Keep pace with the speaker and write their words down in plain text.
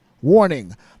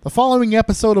Warning: the following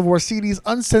episode of Orsini's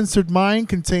Uncensored Mind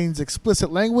contains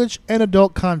explicit language and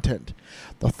adult content.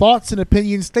 The thoughts and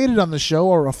opinions stated on the show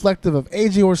are reflective of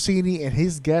AJ Orsini and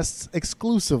his guests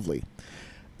exclusively.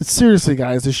 But seriously,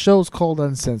 guys, the show's called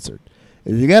Uncensored.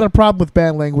 If you got a problem with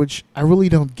bad language, I really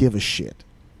don't give a shit.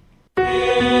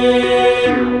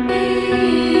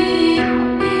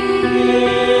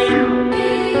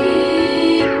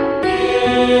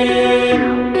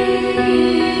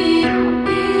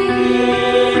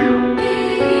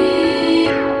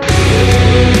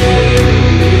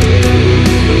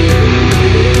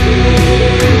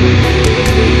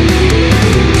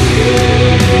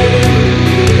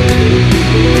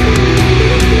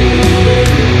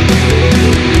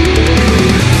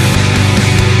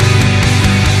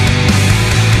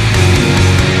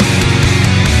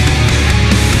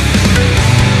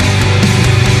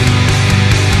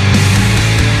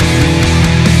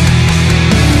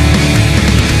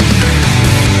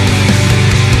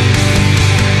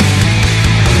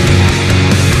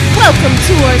 Welcome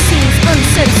to Orsini's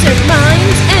Uncensored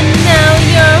Minds, and now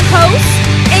your host,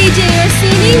 AJ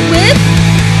Orsini with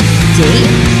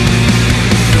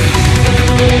Dave.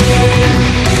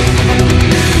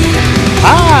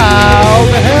 How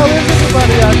the hell is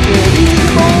everybody out there?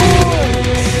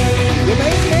 You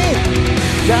made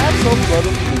it. God's so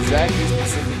brother from exactly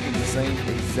specifically the same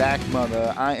exact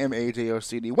mother. I am AJ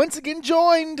Orsini. Once again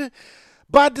joined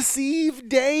by Deceive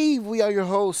Dave. We are your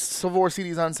hosts of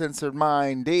Orsini's Uncensored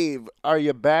Mind. Dave, are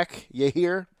you back? You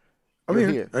here? I'm You're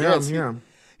here. Yes, I'm here.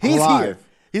 He's alive. here.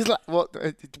 He's like, well,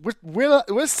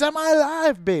 we're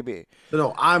semi-live, baby.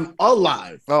 No, I'm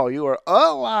alive. Oh, you are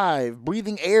alive,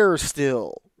 breathing air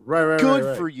still. Right.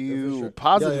 Good for Yeah, you. sure.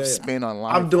 Positive Yeah. spin on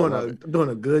life. I'm doing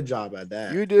a good job at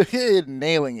that. You're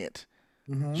nailing it.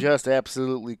 Mhm. Just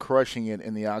absolutely crushing it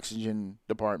in the oxygen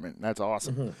department. That's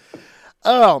awesome. Mhm.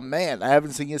 Oh, man. I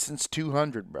haven't seen you since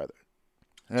 200, brother.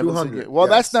 I haven't seen 200, you- Well,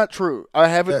 yes. that's not true. I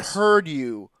haven't Yes. heard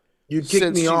you. You kicked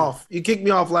Since me you- off. You kicked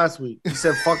me off last week. You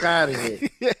said, "Fuck out of here."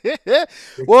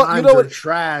 Your Well, you times know are what?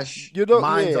 trash. You know-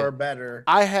 Mines yeah. are better.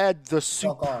 I had the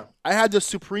Fuck off. I had the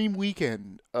supreme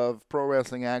weekend of pro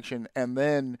wrestling action, and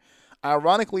then,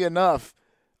 ironically enough,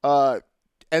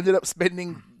 ended up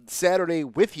spending Saturday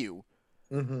with you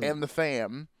Mhm. and the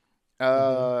fam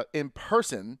in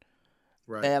person.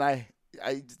 Right.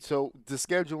 And so the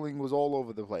scheduling was all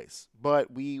over the place,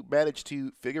 but we managed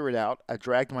to figure it out. I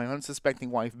dragged my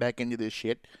unsuspecting wife back into this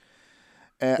shit.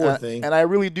 Poor thing. And I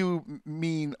really do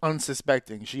mean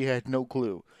unsuspecting. She had no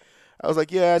clue. I was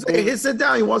like, yeah, Hey, David, sit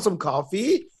down. You want some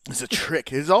coffee? it's a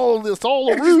trick. It's all a Hey, just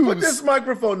put ruse. this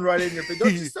microphone right in your face. Don't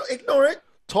just ignore it.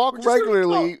 Talk we're just gonna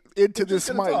regularly into We're this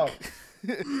just gonna mic. talk.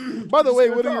 By the Just way,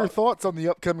 gonna what are your talk. thoughts on the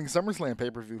upcoming SummerSlam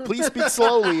pay-per-view? Please speak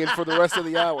slowly and for the rest of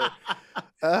the hour.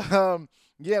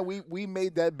 Yeah, we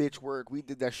made that bitch work. We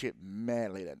did that shit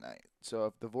mad late at night. So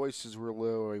if the voices were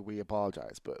low, we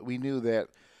apologize. But we knew that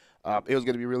it was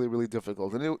going to be really, really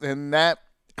difficult. And that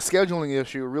scheduling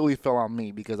issue really fell on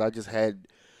me because I just had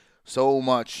so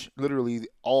much, literally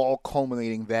all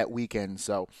culminating that weekend.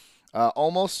 So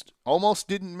almost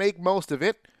didn't make most of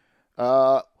it.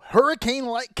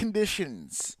 Hurricane-like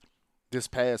conditions this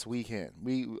past weekend.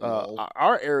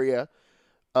 Our area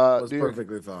Was New York-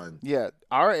 perfectly fine. yeah,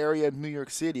 our area of New York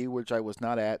City, which I was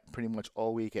not at pretty much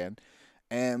all weekend,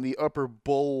 and the upper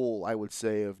bowl, I would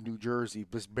say, of New Jersey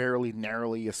just barely,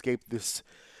 narrowly escaped this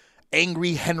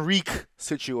angry Henrique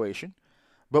situation.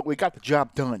 But we got the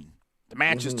job done. The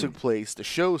matches took place. The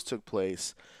shows took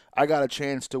place. I got a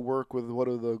chance to work with one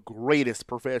of the greatest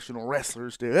professional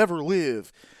wrestlers to ever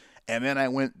live. And then I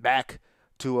went back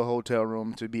to a hotel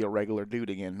room to be a regular dude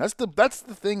again. That's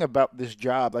the thing about this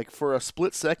job. Like, for a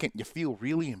split second, you feel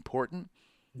really important.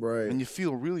 Right. And you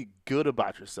feel really good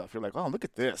about yourself. You're like, oh, look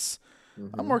at this.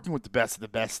 Mm-hmm. I'm working with the best of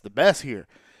the best here.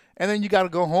 And then you got to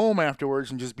go home afterwards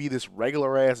and just be this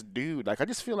regular-ass dude. Like, I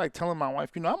just feel like telling my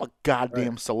wife, I'm a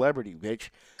goddamn celebrity, bitch.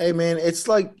 Hey man, it's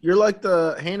like you're like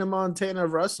the Hannah Montana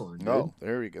of wrestling. Dude. Oh,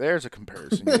 there we go. There's a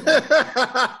comparison.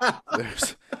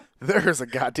 There's a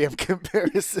goddamn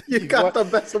comparison. You got the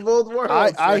best of both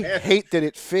worlds. I man. hate that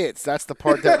it fits. That's the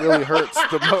part that really hurts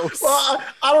the most. Well,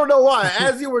 I don't know why.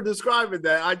 As you were describing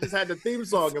that, I just had the theme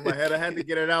song in my head. I had to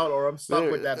get it out, or I'm stuck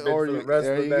with that bit Or for the you- rest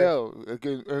there of you the day. go.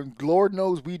 Okay, and Lord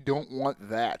knows we don't want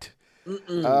that.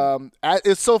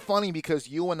 It's so funny because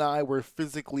you and I were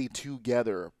physically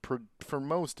together for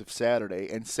most of Saturday,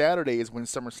 and Saturday is when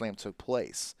SummerSlam took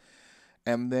place.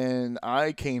 And then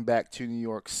I came back to New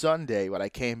York Sunday, but I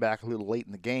came back a little late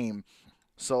in the game.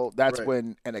 So that's Right.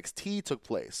 when NXT took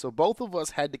place. So both of us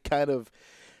had to kind of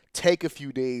take a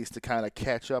few days to kind of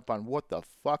catch up on what the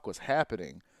fuck was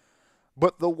happening.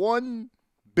 But the one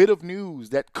bit of news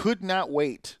that could not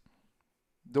wait,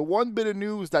 the one bit of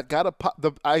news that got a pop,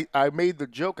 I made the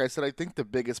joke. I said I think the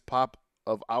biggest pop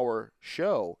of our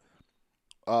show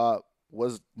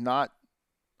was not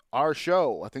our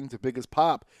show. I think the biggest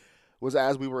pop was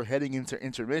as we were heading into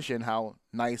intermission. How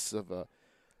nice of a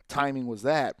timing was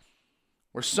that?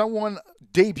 Where someone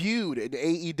debuted in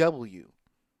AEW.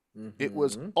 It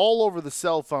was all over the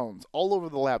cell phones, all over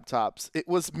the laptops.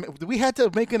 We had to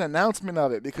make an announcement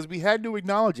of it because we had to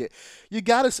acknowledge it.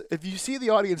 If you see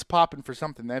the audience popping for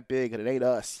something that big and it ain't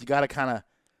us, you gotta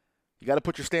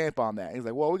put your stamp on that. He's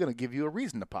like, well, we're gonna give you a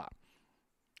reason to pop.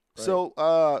 Right.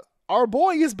 So our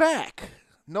boy is back.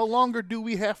 No longer do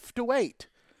we have to wait.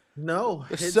 No,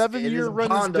 the 7-year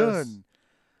run is done.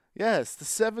 Yes, the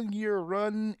 7-year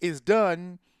run is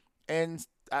done, and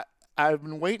I've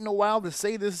been waiting a while to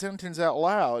say this sentence out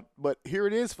loud, but here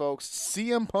it is, folks.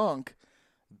 CM Punk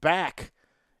back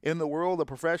in the world of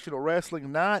professional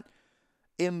wrestling, not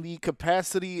in the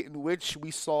capacity in which we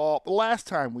saw the last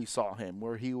time we saw him,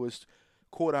 where he was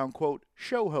quote-unquote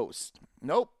show host.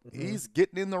 Nope, he's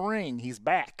getting in the ring. He's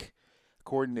back.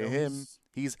 According to him,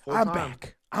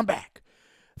 I'm back.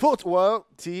 Well,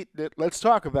 let's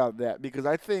talk about that, because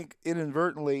I think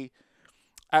inadvertently,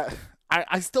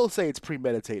 I still say it's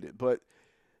premeditated, but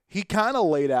he kind of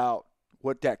laid out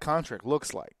what that contract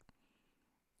looks like.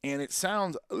 And it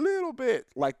sounds a little bit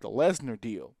like the Lesnar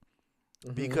deal,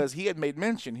 because he had made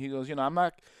mention. He goes,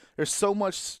 there's so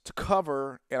much to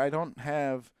cover, and I don't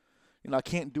have, I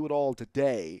can't do it all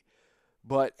today.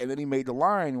 And then he made the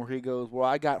line where he goes, well,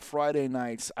 I got Friday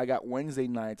nights, I got Wednesday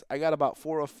nights, I got about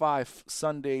 4 or 5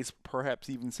 Sundays, perhaps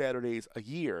even Saturdays a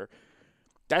year.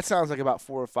 That sounds like about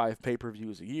 4 or 5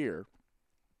 pay-per-views a year.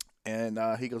 And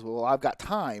he goes, well, I've got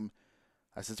time.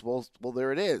 I said, well,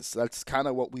 there it is. That's kind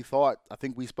of what we thought. I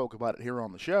think we spoke about it here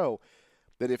on the show,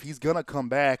 that if he's going to come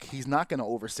back, he's not going to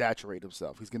oversaturate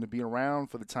himself. He's going to be around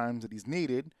for the times that he's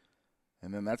needed.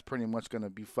 And then that's pretty much going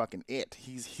to be fucking it.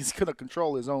 He's going to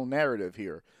control his own narrative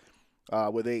here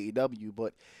with AEW,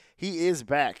 but he is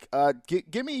back.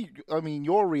 Give me,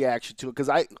 your reaction to it, because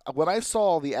when I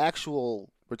saw the actual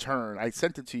return, I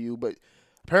sent it to you, but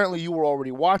apparently you were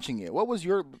already watching it.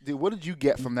 What did you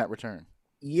get from that return?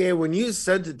 Yeah, when you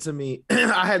sent it to me,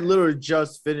 I had literally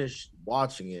just finished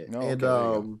watching it,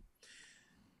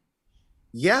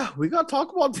 yeah, we gotta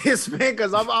talk about this, man,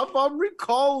 because I'm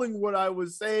recalling what I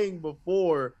was saying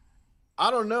before.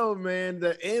 I don't know, man.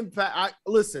 The impact.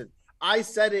 I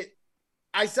said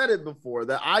it before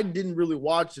that I didn't really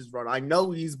watch his run. I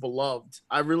know he's beloved.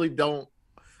 I really don't.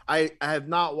 I have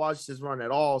not watched his run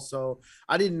at all, so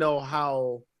I didn't know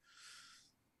how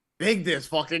big this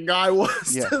fucking guy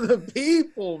was to the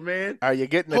people, man. Are you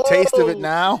getting a taste of it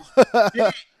now?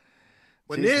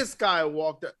 When this guy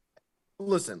walked up,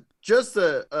 listen.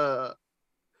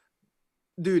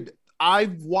 Dude,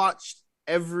 I've watched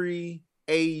every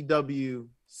AEW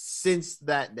since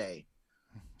that day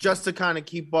just to kind of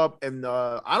keep up. And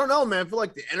I don't know, man, I feel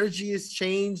like the energy has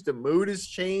changed. The mood has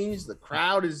changed. The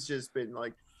crowd has just been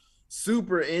like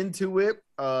super into it,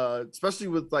 especially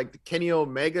with like the Kenny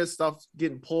Omega stuff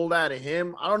getting pulled out of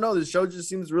him. I don't know. The show just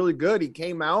seems really good. He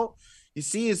came out, you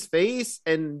see his face,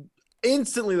 and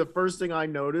instantly the first thing I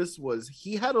noticed was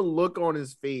he had a look on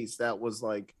his face that was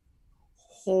like,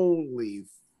 holy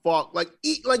fuck. Like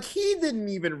he didn't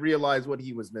even realize what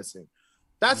he was missing.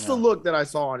 That's the look that I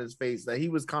saw on his face, that he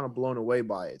was kind of blown away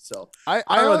by it. So I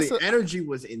don't know, the energy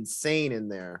was insane in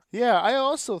there. Yeah, I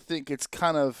also think it's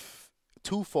kind of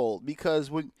twofold,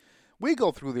 because when we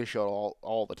go through this show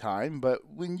all the time, but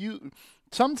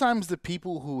sometimes the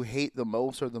people who hate the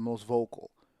most are the most vocal.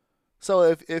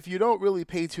 So if you don't really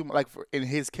pay too much, like in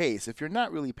his case, if you're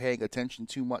not really paying attention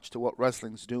too much to what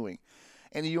wrestling's doing,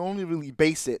 and you only really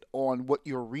base it on what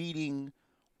you're reading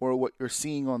or what you're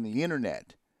seeing on the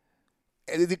internet,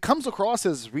 and it comes across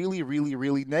as really, really,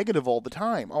 really negative all the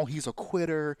time. Oh, he's a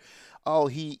quitter. Oh,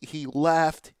 he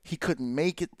left. He couldn't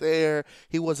make it there.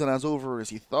 He wasn't as over as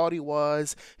he thought he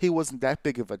was. He wasn't that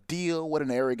big of a deal. What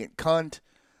an arrogant cunt.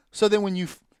 So then when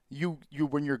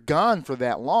when you're gone for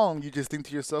that long, you just think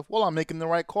to yourself, well, I'm making the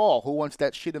right call. Who wants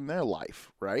that shit in their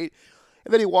life, right?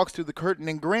 And then he walks through the curtain,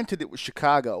 and granted, it was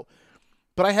Chicago,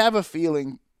 but I have a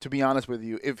feeling, to be honest with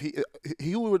you, if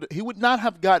he would not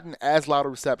have gotten as loud a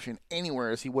reception anywhere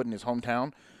as he would in his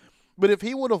hometown. But if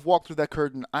he would have walked through that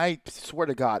curtain, I swear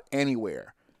to God,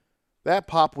 anywhere, that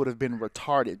pop would have been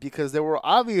retarded, because there were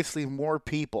obviously more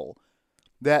people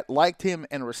that liked him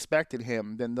and respected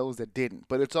him than those that didn't.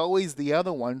 But it's always the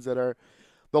other ones that are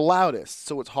the loudest,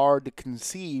 so it's hard to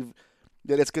conceive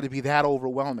that it's going to be that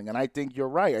overwhelming. And I think you're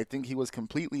right. I think he was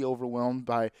completely overwhelmed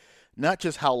by not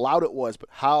just how loud it was, but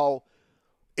how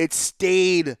it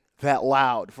stayed that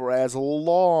loud for as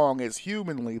long as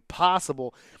humanly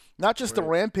possible. Not just the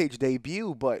Rampage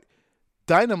debut, but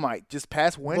Dynamite just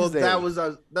past Wednesday.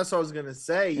 Well, that's what I was gonna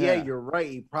say. Yeah, you're right.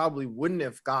 He probably wouldn't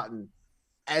have gotten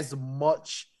as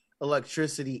much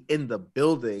electricity in the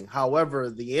building. However,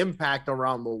 the impact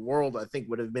around the world, I think,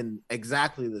 would have been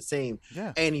exactly the same.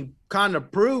 Yeah. And he kind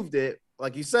of proved it,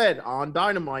 like you said, on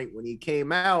Dynamite when he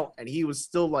came out, and he was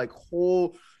still like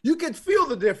whole. You could feel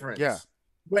the difference. Yeah.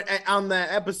 But on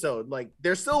that episode, like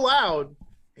they're still loud.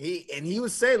 He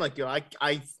was saying like, yo,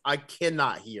 I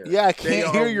cannot hear. Yeah, I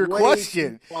can't hear your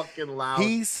question. Fucking loud.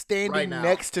 He's standing right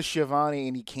next to Shivani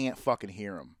and he can't fucking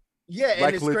hear him. Yeah, like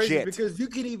and it's legit. crazy because you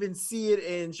can even see it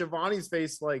in Shivani's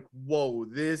face. Like, whoa,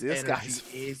 this energy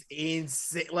is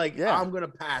insane. Like, I'm gonna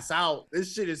pass out.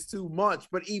 This shit is too much.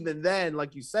 But even then,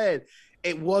 like you said,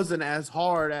 it wasn't as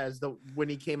hard as when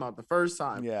he came out the first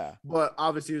time. Yeah. But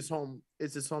obviously,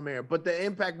 it's his home air. But the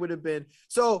impact would have been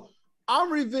so.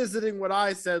 I'm revisiting what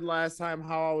I said last time.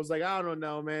 How I was like, I don't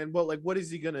know, man. But like, what is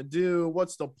he gonna do?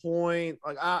 What's the point?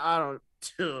 Like, I don't.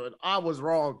 Dude, I was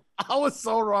wrong. I was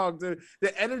so wrong, dude.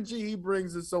 The energy he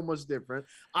brings is so much different.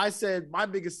 I said my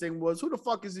biggest thing was, who the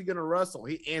fuck is he gonna wrestle?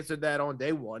 He answered that on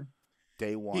day one.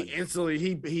 Day one. He instantly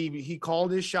he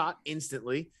called his shot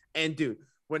instantly. And dude,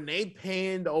 when they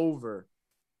panned over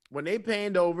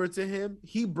to him,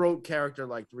 he broke character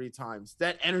like 3 times.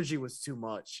 That energy was too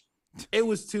much. It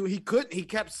was too. He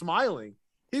kept smiling.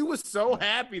 He was so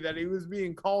happy that he was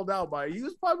being called out by. He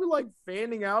was probably like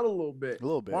fanning out a little bit,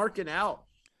 marking out.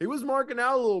 He was marking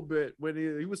out a little bit when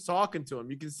he was talking to him.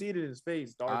 You can see it in his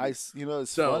face. Darby.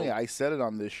 It's funny. I said it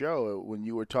on this show when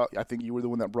you were talking. I think you were the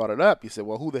one that brought it up. You said,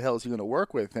 "Well, who the hell is he going to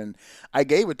work with?" And I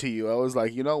gave it to you. I was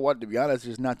like, you know what? To be honest,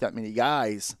 there's not that many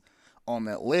guys on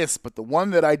that list, but the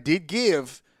one that I did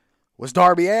give was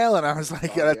Darby Allin. I was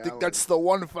like, I think that's the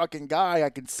one fucking guy I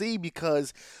can see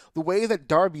because the way that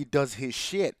Darby does his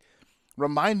shit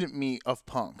reminded me of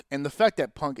Punk. And the fact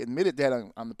that Punk admitted that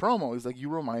on the promo, he's like, you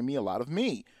remind me a lot of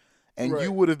me. And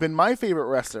you would have been my favorite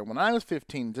wrestler when I was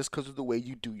 15 just because of the way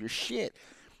you do your shit.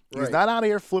 He's not out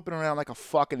here flipping around like a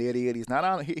fucking idiot. He's not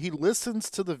out. He listens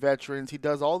to the veterans. He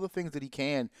does all the things that he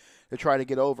can to try to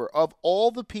get over. Of all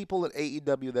the people at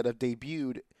AEW that have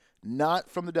debuted,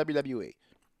 not from the WWE,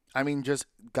 I mean, just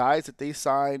guys that they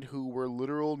signed who were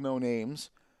literal no-names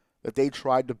that they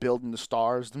tried to build into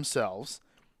stars themselves.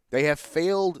 They have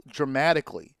failed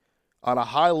dramatically on a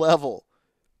high level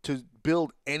to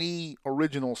build any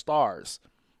original stars.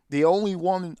 The only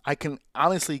one I can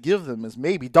honestly give them is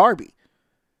maybe Darby.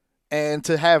 And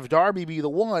to have Darby be the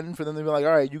one for them to be like,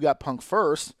 all right, you got Punk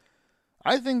first,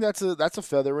 I think that's a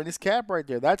feather in his cap right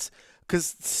there. That's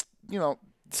because,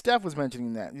 Steph was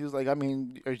mentioning that. He was like, I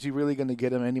mean, is he really going to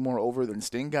get him any more over than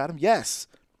Sting got him? Yes.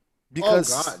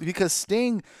 Because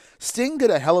Sting did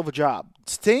a hell of a job.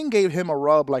 Sting gave him a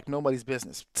rub like nobody's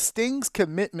business. Sting's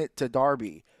commitment to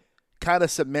Darby kind of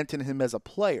cemented him as a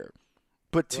player.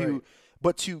 But to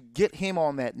get him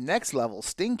on that next level,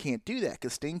 Sting can't do that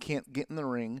because Sting can't get in the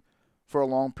ring for a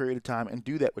long period of time and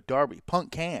do that with Darby.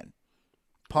 Punk can.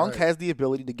 Punk has the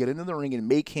ability to get into the ring and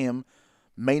make him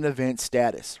main event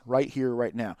status right here,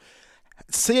 right now.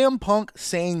 CM Punk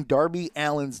saying Darby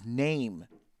Allin's name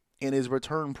in his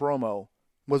return promo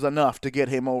was enough to get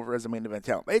him over as a main event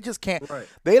talent. They just can't. Right.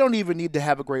 They don't even need to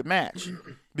have a great match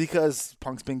because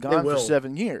Punk's been gone for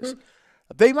 7 years.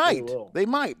 They might. They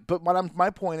might. But my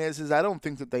point is I don't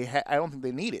think that I don't think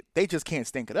they need it. They just can't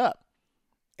stink it up,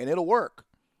 and it'll work.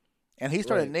 And he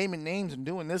started naming names and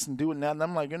doing this and doing that, and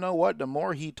I'm like, you know what? The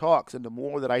more he talks and the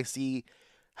more that I see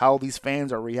how these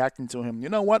fans are reacting to him, you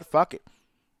know what? Fuck it.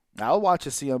 I'll watch a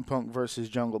CM Punk versus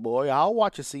Jungle Boy. I'll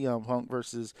watch a CM Punk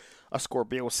versus a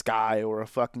Scorpio Sky or a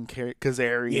fucking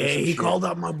Kazarian. Yeah, he called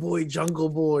out my boy Jungle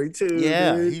Boy too.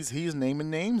 Yeah, dude. he's naming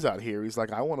names out here. He's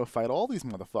like, I want to fight all these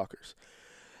motherfuckers.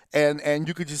 And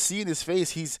you could just see in his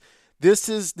face, this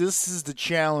is the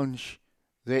challenge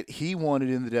that he wanted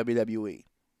in the WWE,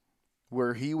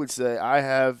 where he would say,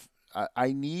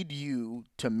 I need you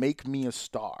to make me a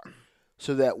star,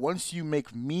 so that once you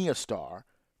make me a star,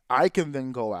 I can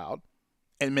then go out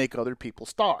and make other people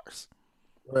stars.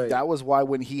 Right. That was why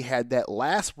when he had that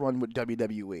last run with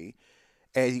WWE,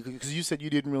 and because you said you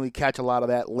didn't really catch a lot of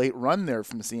that late run there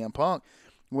from CM Punk,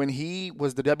 when he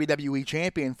was the WWE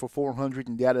champion for 400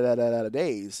 and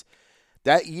days,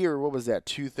 that year, what was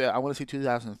that? I want to say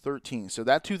 2013. So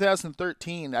that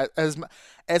 2013, as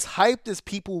hyped as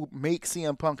people make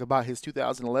CM Punk about his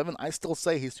 2011, I still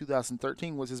say his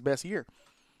 2013 was his best year.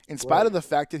 In spite of the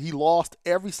fact that he lost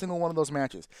every single one of those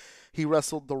matches. He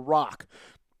wrestled The Rock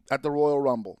at the Royal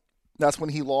Rumble. That's when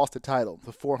he lost the title,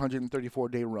 the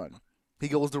 434-day run. He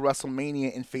goes to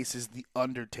WrestleMania and faces The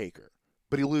Undertaker,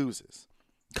 but he loses.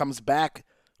 Comes back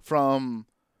from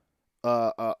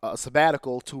a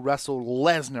sabbatical to wrestle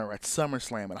Lesnar at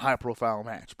SummerSlam in a high-profile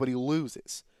match, but he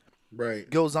loses. Right.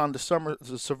 Goes on to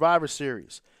the Survivor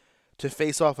Series to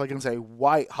face off against a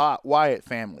white-hot Wyatt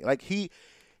family. Like, he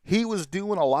was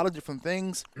doing a lot of different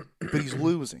things, but he's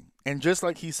losing. And just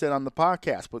like he said on the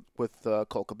podcast with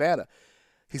Colt Cabana,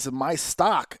 he said, my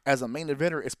stock as a main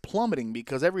eventer is plummeting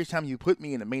because every time you put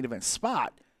me in a main event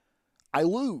spot, I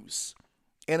lose.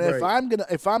 And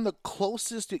if I'm the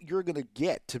closest that you're gonna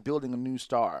get to building a new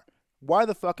star, why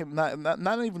the fuck am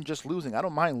not even just losing? I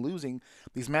don't mind losing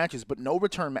these matches, but no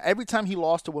return. Every time he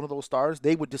lost to one of those stars,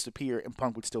 they would disappear and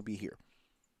Punk would still be here.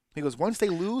 He goes, once they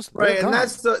lose, right, and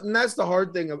that's the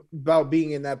hard thing about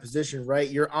being in that position, right?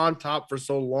 You're on top for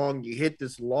so long, you hit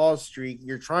this loss streak,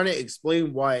 you're trying to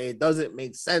explain why it doesn't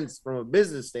make sense from a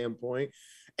business standpoint,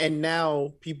 and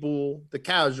now people, the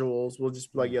casuals, will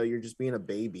just be like, yo, you're just being a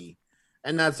baby.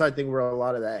 And that's, I think, where a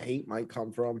lot of that hate might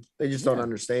come from. They just don't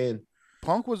understand.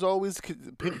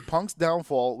 Punk's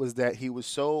downfall was that he was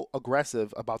so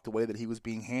aggressive about the way that he was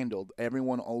being handled.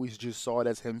 Everyone always just saw it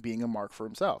as him being a mark for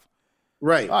himself.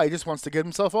 Right. Oh, he just wants to get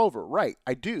himself over. Right.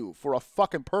 I do, for a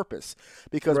fucking purpose.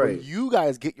 Because when you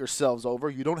guys get yourselves over,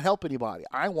 you don't help anybody.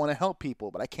 I want to help people,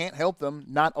 but I can't help them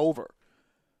not over.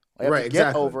 I have to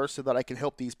get over so that I can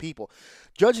help these people.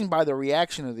 Judging by the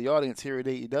reaction of the audience here at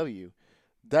AEW,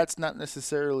 that's not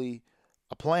necessarily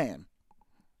a plan.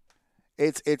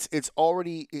 He's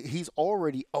already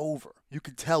over. You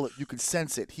can tell it. You can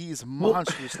sense it. He's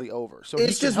monstrously over. So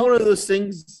it's just one of those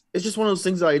things. It's just one of those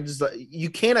things that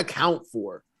you can't account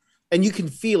for, and you can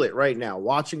feel it right now.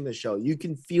 Watching the show, you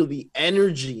can feel the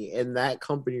energy in that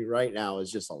company right now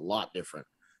is just a lot different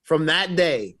from that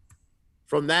day.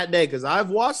 Because I've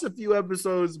watched a few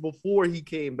episodes before he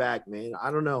came back, man.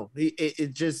 I don't know.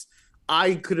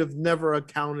 I could have never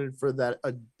accounted for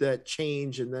that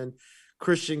change, and then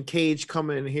Christian Cage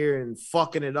coming in here and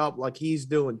fucking it up like he's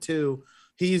doing too.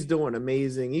 He's doing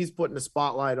amazing. He's putting the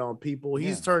spotlight on people.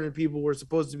 He's turning people who are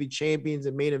supposed to be champions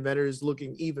and main eventers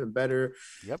looking even better.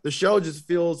 Yep. The show just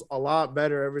feels a lot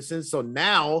better ever since. So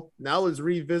now let's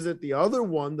revisit the other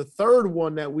one, the third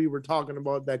one that we were talking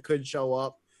about that could show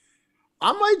up.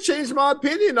 I might change my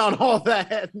opinion on all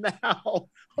that now.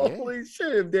 Yeah. Holy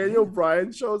shit, if Daniel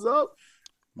Bryan shows up.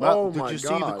 Well, did you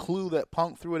see the clue that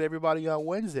Punk threw at everybody on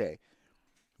Wednesday?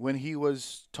 When he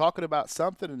was talking about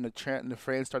something and the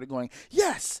fans started going,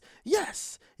 yes,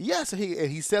 yes, yes. And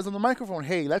he says on the microphone,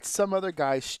 hey, that's some other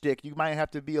guy's shtick. You might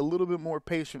have to be a little bit more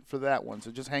patient for that one,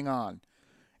 so just hang on.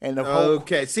 And I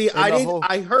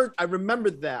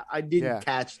remembered that. I didn't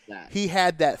catch that. He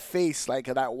had that face, like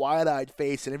that wide-eyed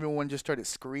face, and everyone just started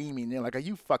screaming. They're like, are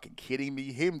you fucking kidding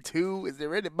me? Him too? Is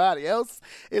there anybody else?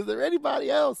 Dude.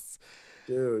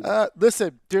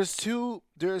 Listen, there's two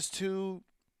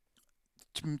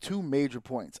major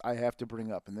points I have to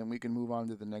bring up, and then we can move on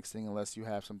to the next thing unless you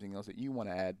have something else that you want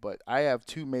to add. But I have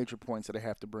two major points that I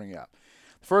have to bring up.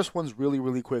 The first one's really,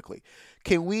 really quickly.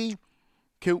 Can we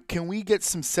get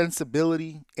some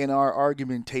sensibility in our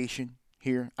argumentation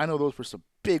here? I know those were some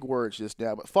big words just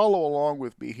now, but follow along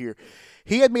with me here.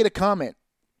 He had made a comment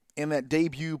in that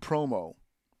debut promo,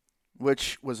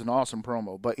 which was an awesome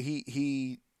promo, but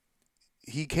he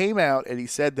came out and he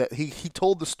said that he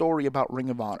told the story about Ring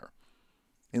of Honor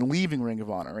and leaving Ring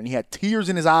of Honor, and he had tears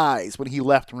in his eyes when he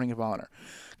left Ring of Honor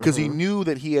because he knew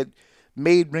that he had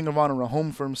made Ring of Honor a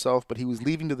home for himself, but he was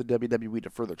leaving to the WWE to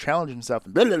further challenge himself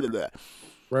and blah, blah, blah, blah.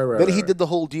 Then he did the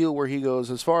whole deal where he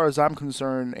goes, as far as I'm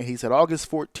concerned, and he said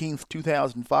August 14th,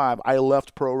 2005, I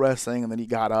left pro wrestling, and then he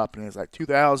got up and he's like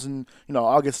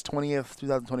August 20th,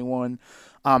 2021,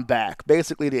 I'm back.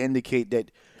 Basically to indicate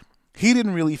that he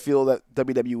didn't really feel that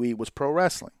WWE was pro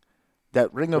wrestling.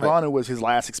 That Ring of Honor was his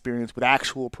last experience with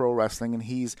actual pro wrestling, and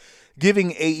he's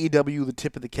giving AEW the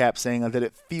tip of the cap, saying that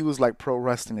it feels like pro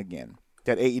wrestling again.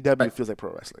 That AEW feels like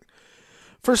pro wrestling.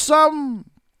 For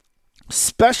some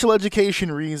special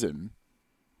education reason,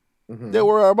 there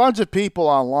were a bunch of people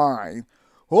online.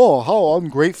 Oh, how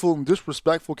ungrateful and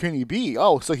disrespectful can he be?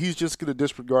 Oh, so he's just going to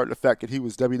disregard the fact that he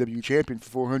was WWE champion for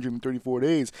 434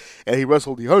 days, and he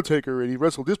wrestled The Undertaker, and he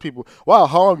wrestled these people. Wow,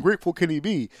 how ungrateful can he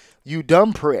be? You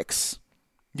dumb pricks.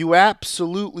 You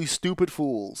absolutely stupid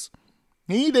fools.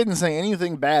 He didn't say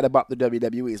anything bad about the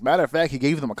WWE. As a matter of fact, he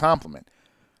gave them a compliment.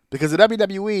 Because the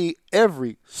WWE,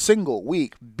 every single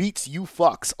week, beats you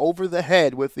fucks over the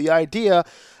head with the idea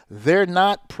they're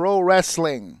not pro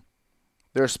wrestling.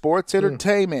 They're sports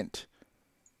entertainment.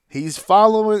 He's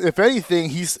following, if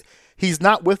anything, he's he's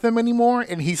not with them anymore,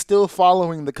 and he's still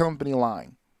following the company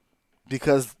line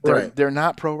because they're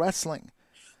not pro wrestling.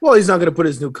 Well, he's not going to put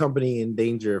his new company in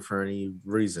danger for any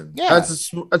reason. Yeah.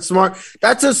 That's smart.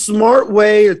 That's a smart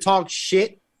way to talk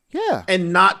shit. Yeah.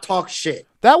 And not talk shit.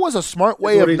 That was a smart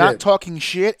way of not talking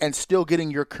shit and still getting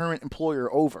your current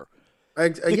employer over.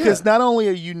 Because not only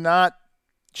are you not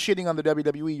shitting on the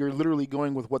WWE, you're literally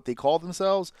going with what they call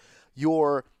themselves.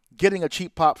 You're getting a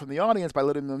cheap pop from the audience by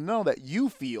letting them know that you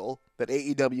feel that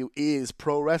AEW is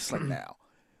pro wrestling now.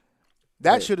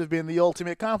 That should have been the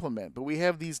ultimate compliment. But we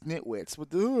have these nitwits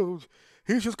with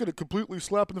he's just going to completely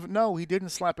slap in the face. No, he didn't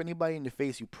slap anybody in the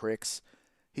face, you pricks.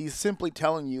 He's simply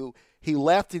telling you he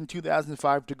left in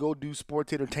 2005 to go do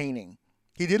sports entertaining.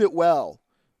 He did it well,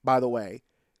 by the way.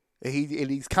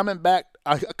 He's coming back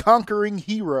a conquering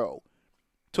hero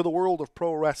to the world of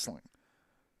pro wrestling.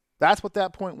 That's what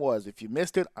that point was. If you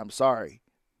missed it, I'm sorry.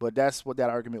 But that's what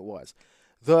that argument was.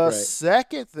 The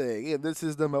second thing, and this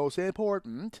is the most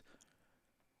important,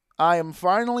 I am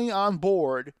finally on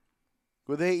board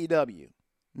with AEW.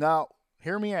 Now,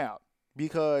 hear me out,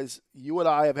 because you and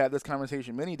I have had this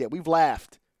conversation many days. We've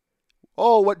laughed.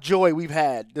 Oh, what joy we've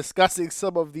had discussing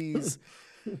some of these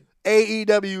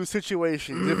AEW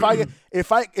situations.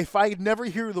 If I never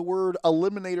hear the word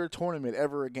eliminator tournament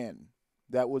ever again,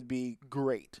 that would be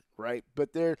great, right? But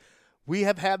we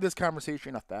have had this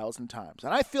conversation 1,000 times,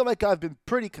 and I feel like I've been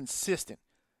pretty consistent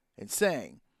in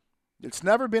saying it's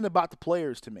never been about the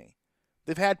players to me.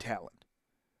 They've had talent.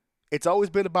 It's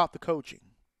always been about the coaching.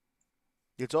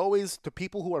 It's always the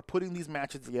people who are putting these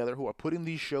matches together, who are putting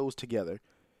these shows together,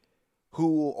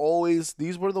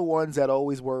 these were the ones that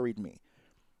always worried me.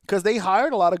 Because they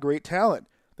hired a lot of great talent.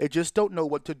 They just don't know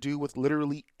what to do with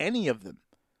literally any of them.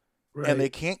 Right. And they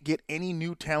can't get any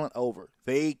new talent over.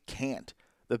 They can't.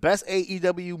 The best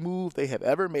AEW move they have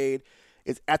ever made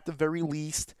is, at the very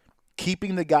least,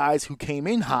 keeping the guys who came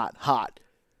in hot,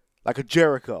 like a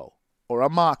Jericho or a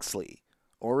Moxley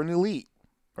or an Elite,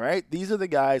 right? These are the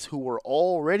guys who were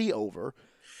already over.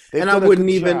 I wouldn't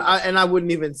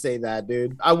even say that,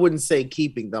 dude. I wouldn't say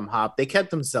keeping them hot. They kept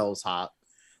themselves hot.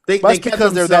 That's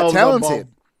because they're that talented.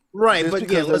 Right, but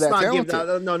yeah, let's not give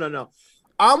that. No.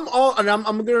 I'm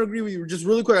going to agree with you just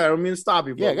really quick. I don't mean to stop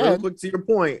you, but really quick to your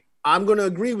point. I'm going to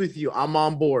agree with you. I'm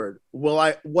on board.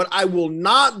 What I will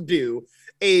not do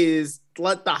is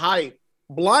let the hype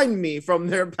blind me from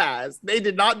their past. They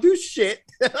did not do shit.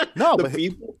 No,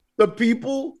 the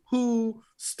people who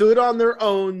stood on their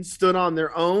own,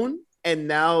 and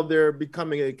now they're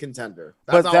becoming a contender.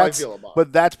 That's how I feel about it.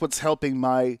 But that's what's helping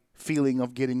my feeling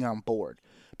of getting on board.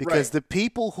 Because the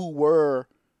people who were,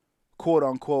 quote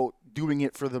unquote, doing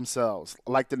it for themselves,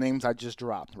 like the names I just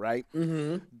dropped, right?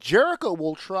 Mm-hmm. Jericho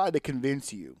will try to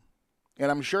convince you, and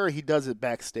I'm sure he does it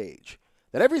backstage,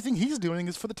 that everything he's doing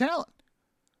is for the talent.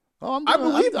 I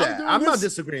believe that. I'm not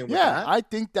disagreeing with that. I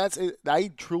think that's it.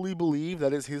 I truly believe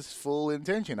that is his full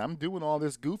intention. I'm doing all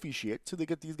this goofy shit to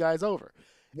get these guys over.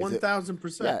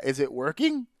 1,000%. Yeah. Is it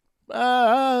working? There's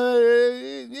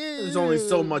only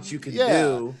so much you can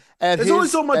do. There's only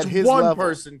so much one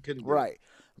person can do. Right.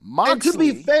 Moxley, and to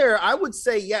be fair, I would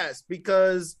say yes,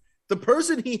 because the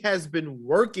person he has been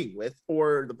working with,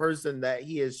 or the person that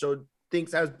he has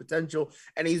thinks has potential,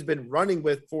 and he's been running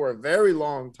with for a very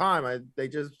long time. They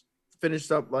just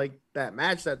finished up like that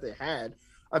match that they had.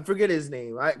 I forget his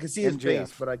name. I can see his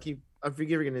face, but I'm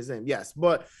forgetting his name. Yes,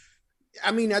 but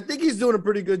I mean, I think he's doing a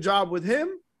pretty good job with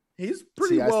him. He's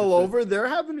pretty well over. They're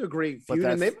having a great feud,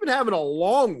 and they've been having a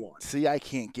long one. See, I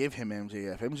can't give him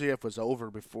MJF. MJF was over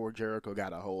before Jericho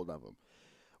got a hold of him.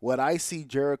 When I see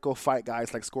Jericho fight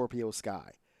guys like Scorpio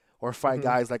Sky or fight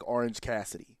guys like Orange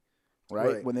Cassidy,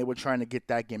 right? When they were trying to get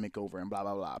that gimmick over and blah,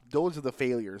 blah, blah. Those are the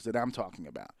failures that I'm talking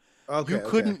about. You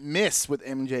couldn't miss with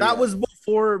MJF. That was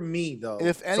before me, though.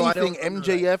 If anything,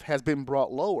 MJF has been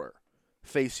brought lower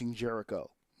facing Jericho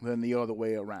than the other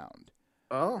way around.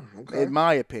 Oh, okay. In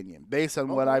my opinion, based on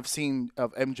what I've seen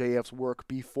of MJF's work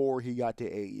before he got to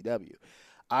AEW,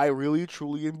 I really,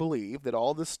 truly believe that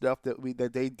all this stuff that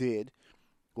they did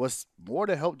was more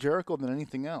to help Jericho than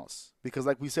anything else. Because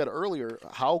like we said earlier,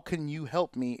 how can you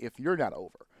help me if you're not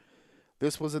over?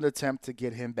 This was an attempt to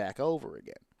get him back over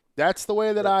again. That's the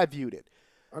way that I viewed it.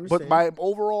 But my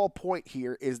overall point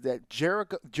here is that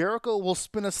Jericho will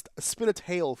spin a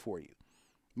tale for you.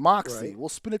 Moxley will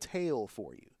spin a tale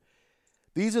for you.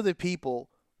 These are the people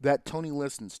that Tony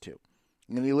listens to.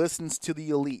 And he listens to the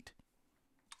Elite.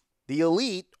 The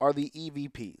Elite are the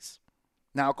EVPs.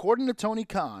 Now, according to Tony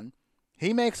Khan,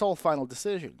 he makes all final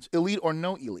decisions, Elite or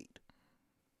no Elite.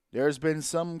 There's been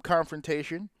some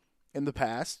confrontation in the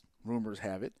past, rumors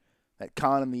have it, that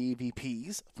Khan and the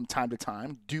EVPs from time to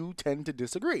time do tend to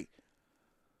disagree.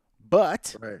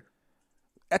 But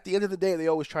at the end of the day, they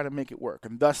always try to make it work.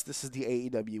 And thus, this is the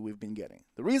AEW we've been getting.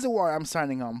 The reason why I'm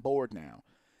signing on board now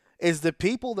is the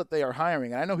people that they are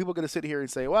hiring. And I know people are going to sit here and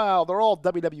say, well, they're all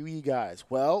WWE guys.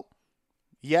 Well,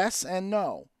 yes and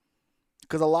no.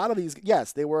 Because a lot of these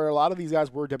guys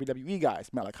were WWE guys.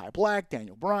 Malachi Black,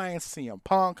 Daniel Bryan, CM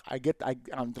Punk.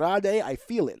 Andrade, I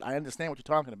feel it. I understand what you're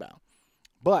talking about.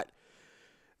 But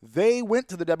they went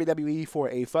to the WWE for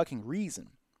a fucking reason.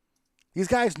 These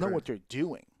guys know what they're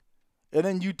doing. And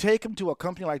then you take them to a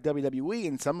company like WWE,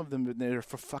 and some of them have been there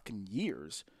for fucking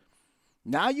years.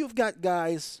 Now you've got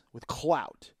guys with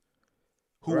clout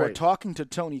who are talking to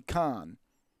Tony Khan,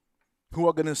 who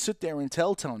are going to sit there and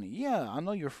tell Tony, yeah, I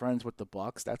know you're friends with the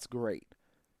Bucks. That's great.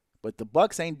 But the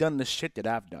Bucks ain't done the shit that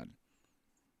I've done.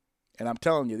 And I'm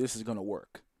telling you, this is going to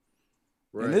work.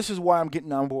 Right. And this is why I'm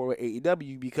getting on board with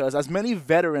AEW, because as many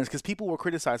veterans, because people were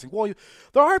criticizing, well,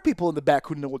 there are people in the back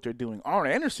who know what they're doing. Arn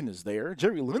Anderson is there.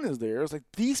 Jerry Lynn is there. It's like,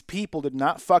 these people did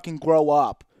not fucking grow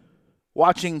up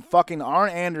watching fucking Arn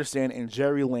Anderson and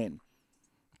Jerry Lynn.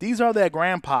 These are their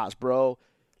grandpas, bro.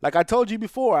 Like I told you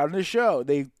before on this show,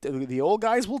 the old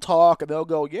guys will talk, and they'll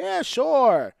go, yeah,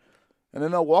 sure. And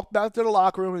then they'll walk back to the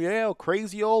locker room, and yeah,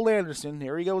 crazy old Anderson,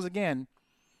 here he goes again.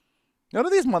 None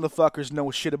of these motherfuckers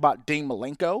know shit about Dean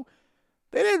Malenko.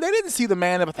 They didn't see the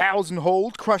man of 1,000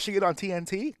 holds crushing it on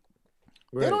TNT.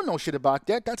 Right. They don't know shit about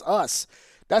that. That's us.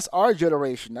 That's our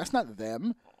generation. That's not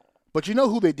them. But you know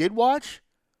who they did watch?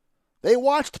 They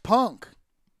watched Punk.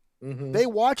 Mm-hmm. They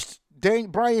watched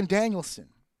Bryan Danielson.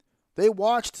 They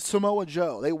watched Samoa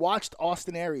Joe. They watched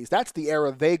Austin Aries. That's the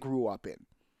era they grew up in.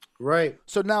 Right.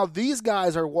 So now these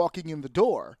guys are walking in the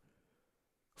door.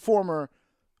 Former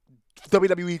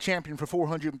WWE champion for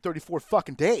 434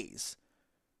 fucking days.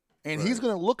 And he's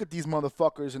going to look at these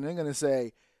motherfuckers and they're going to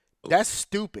say, that's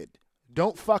stupid.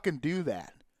 Don't fucking do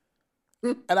that.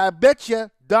 And I bet you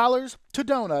dollars to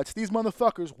donuts, these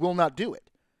motherfuckers will not do it.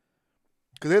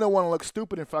 Because they don't want to look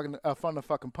stupid in front of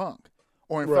fucking Punk.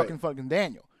 Or in fucking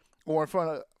Daniel. Or in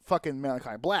front of fucking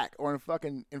Malachi Black. Or in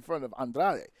front of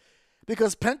Andrade.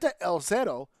 Because Penta El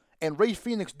Zero and Rey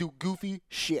Fenix do goofy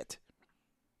shit.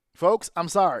 Folks, I'm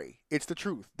sorry. It's the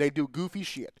truth. They do goofy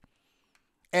shit.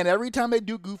 And every time they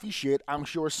do goofy shit, I'm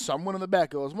sure someone in the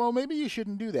back goes, well, maybe you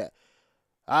shouldn't do that.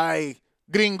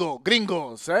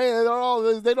 Gringos,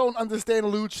 right? They don't understand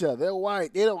lucha. They're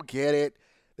white. They don't get it.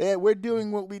 We're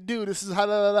doing what we do. This is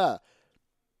ha-da-da-da.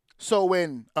 So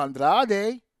when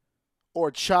Andrade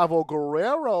or Chavo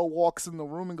Guerrero walks in the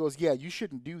room and goes, yeah, you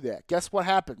shouldn't do that, guess what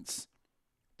happens?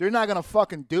 They're not going to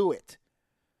fucking do it.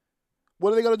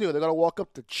 What are they going to do? They're going to walk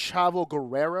up to Chavo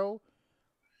Guerrero?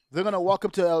 They're going to walk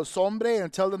up to El Sombre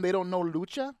and tell them they don't know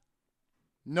lucha?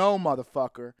 No,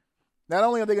 motherfucker. Not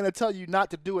only are they going to tell you not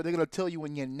to do it, they're going to tell you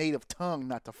in your native tongue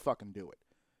not to fucking do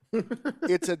it.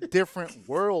 It's a different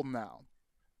world now.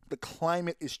 The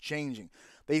climate is changing.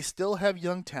 They still have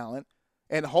young talent,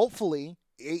 and hopefully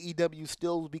AEW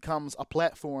still becomes a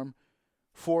platform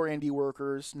for indie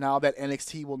workers now that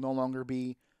NXT will no longer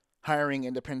be hiring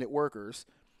independent workers.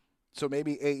 So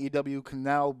maybe AEW can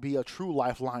now be a true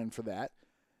lifeline for that.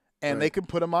 And they can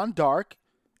put them on Dark,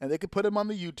 and they can put them on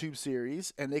the YouTube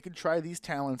series, and they can try these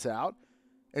talents out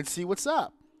and see what's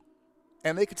up.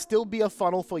 And they could still be a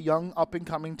funnel for young,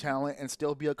 up-and-coming talent and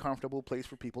still be a comfortable place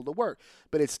for people to work.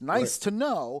 But it's nice to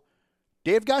know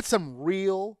they've got some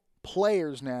real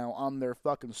players now on their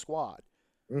fucking squad.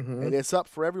 Mm-hmm. And it's up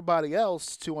for everybody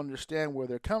else to understand where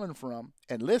they're coming from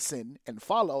and listen and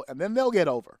follow, and then they'll get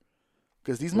over.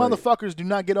 Because these motherfuckers do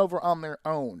not get over on their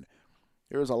own.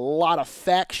 There's a lot of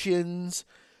factions.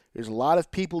 There's a lot of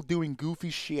people doing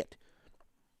goofy shit.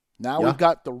 Now we've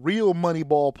got the real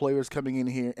Moneyball players coming in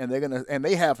here, and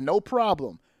they have no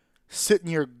problem sitting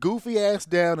your goofy ass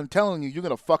down and telling you you're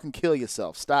gonna fucking kill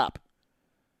yourself. Stop.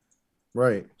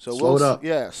 Right. So slow it up.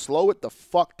 Yeah, slow it the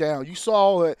fuck down. You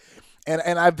saw it.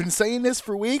 And I've been saying this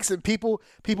for weeks, and people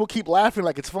keep laughing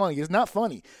like it's funny. It's not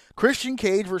funny. Christian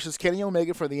Cage versus Kenny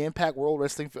Omega for the Impact World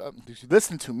Wrestling.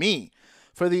 Listen to me.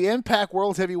 For the Impact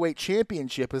World Heavyweight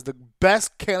Championship is the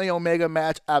best Kenny Omega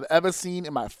match I've ever seen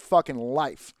in my fucking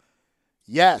life.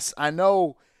 Yes, I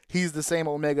know he's the same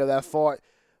Omega that fought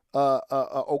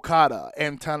Okada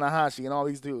and Tanahashi and all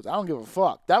these dudes. I don't give a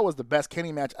fuck. That was the best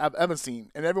Kenny match I've ever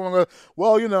seen. And everyone goes,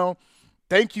 well,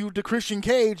 thank you to Christian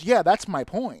Cage. Yeah, that's my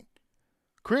point.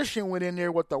 Christian went in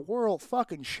there with the world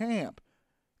fucking champ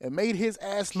and made his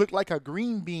ass look like a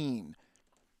green bean.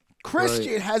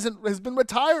 Christian has been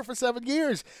retired for 7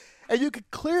 years, and you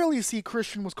could clearly see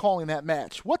Christian was calling that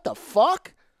match. What the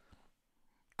fuck?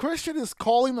 Christian is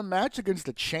calling the match against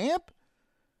the champ.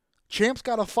 Champ's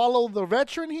got to follow the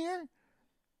veteran here.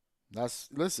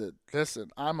 Listen.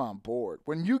 I'm on board.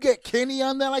 When you get Kenny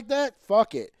on there like that,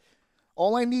 fuck it.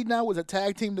 All I need now is a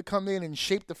tag team to come in and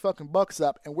shape the fucking Bucks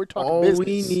up, and we're talking business.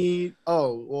 We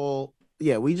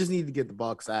just need to get the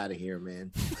Bucks out of here,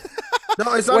 man.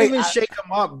 No, it's not even shake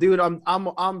them up, dude. I'm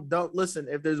don't listen.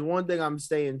 If there's one thing I'm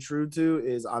staying true to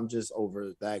is I'm just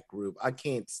over that group. I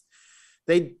can't.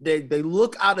 They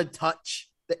look out of touch.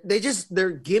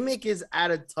 Their gimmick is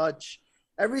out of touch.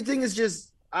 Everything is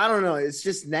just, I don't know. It's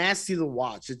just nasty to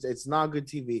watch. It's not good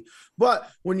TV. But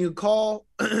when you call,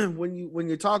 when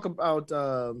you talk about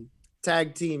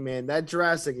tag team, man, that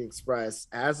Jurassic Express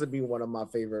has to be one of my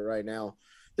favorite right now.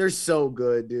 They're so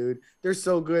good, dude. They're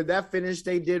so good. That finish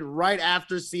they did right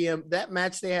after that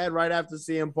match they had right after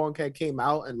CM Punk came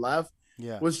out and left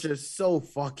was just so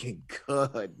fucking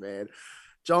good, man.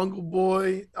 Jungle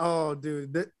Boy, oh,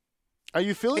 dude. Are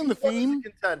you feeling the theme?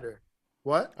 Contender.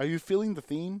 What? Are you feeling the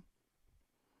theme?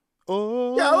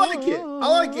 Oh, yeah, I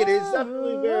like it. It's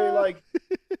definitely very like.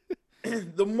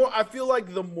 I feel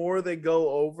like the more they go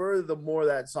over, the more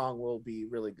that song will be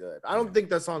really good. I don't think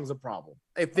that song's a problem.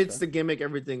 It fits the gimmick.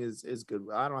 Everything is good.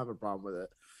 I don't have a problem with it.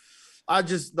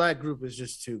 That group is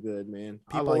just too good, man.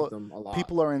 I like them a lot.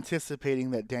 People are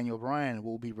anticipating that Daniel Bryan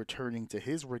will be returning to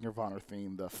his Ring of Honor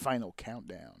theme, the Final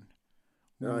Countdown.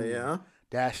 Oh yeah,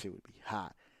 that shit would be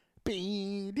hot.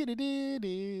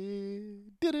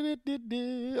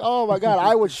 Oh my god,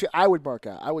 I would bark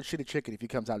out. I would shit a chicken if he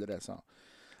comes out to that song.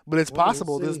 But it's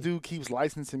possible this dude keeps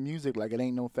licensing music like it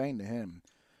ain't no thing to him.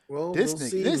 Well, this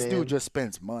dude just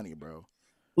spends money, bro.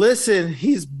 Listen,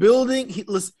 he's building.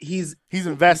 He's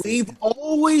investing. We've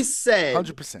always said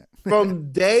 100%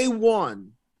 from day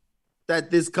one that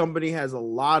this company has a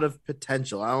lot of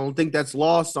potential. I don't think that's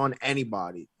lost on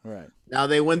anybody. Right. Now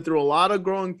they went through a lot of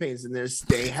growing pains, and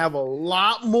they have a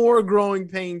lot more growing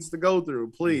pains to go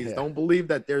through. Please don't believe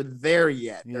that they're there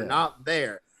yet. They're not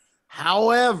there.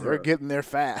 However, they're getting there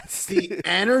fast. The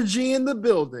energy in the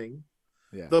building,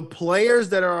 the players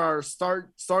that are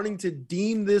starting to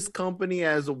deem this company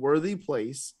as a worthy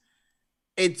place,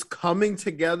 it's coming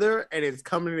together, and it's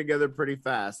coming together pretty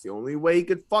fast. The only way you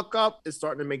could fuck up is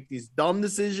starting to make these dumb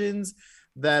decisions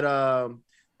that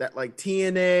like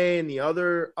TNA and the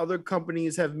other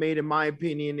companies have made, in my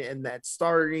opinion, and that's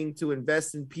starting to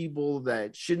invest in people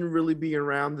that shouldn't really be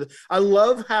around. I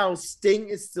love how Sting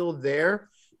is still there,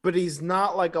 but he's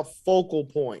not like a focal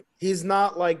point. He's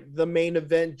not like the main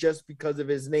event just because of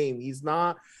his name. He's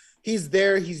not. He's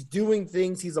there. He's doing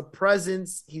things. He's a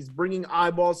presence. He's bringing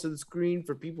eyeballs to the screen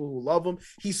for people who love him.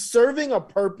 He's serving a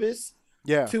purpose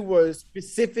to a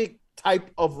specific type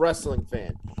of wrestling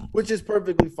fan, which is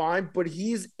perfectly fine. But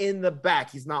he's in the back.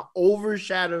 He's not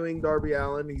overshadowing Darby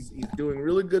Allin. He's doing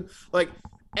really good. Like,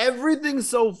 everything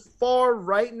so far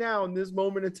right now in this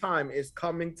moment of time is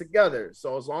coming together.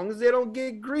 So as long as they don't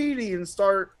get greedy and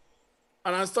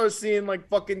I start seeing like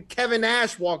fucking Kevin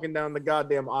Nash walking down the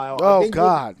goddamn aisle. Oh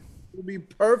God, it'll be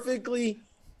perfectly.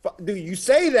 Dude, you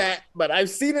say that, but I've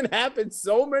seen it happen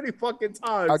so many fucking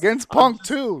times against Punk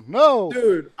too. No,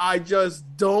 dude, I just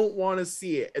don't want to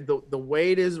see it. The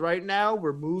way it is right now,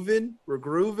 we're moving, we're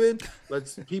grooving.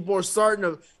 People are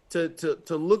starting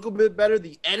to look a bit better.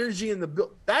 The energy in the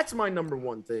build, that's my number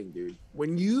one thing, dude.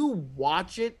 When you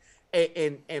watch it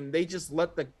and they just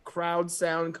let the crowd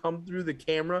sound come through the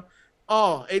camera,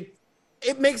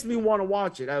 it makes me want to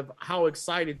watch it, of how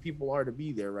excited people are to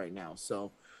be there right now.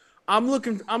 So I'm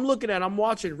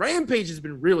watching. Rampage has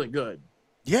been really good.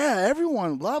 Yeah,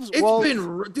 everyone loves it.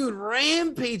 Dude,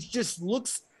 Rampage just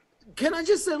looks, can I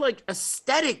just say, like,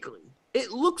 aesthetically,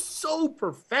 it looks so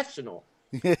professional.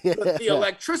 The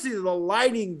electricity, the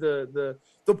lighting, the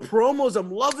promos.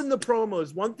 I'm loving the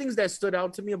promos. One thing that stood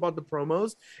out to me about the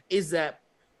promos is that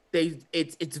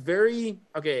it's very,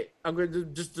 okay, I'm going to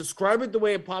just describe it the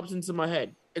way it pops into my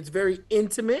head. It's very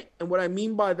intimate, and what I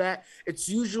mean by that, it's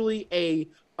usually a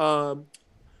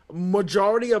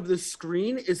majority of the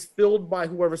screen is filled by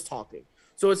whoever's talking.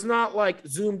 So it's not like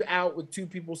zoomed out with two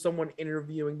people, someone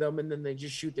interviewing them, and then they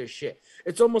just shoot their shit.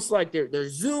 It's almost like they're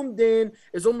zoomed in.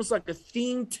 It's almost like a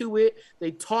theme to it. They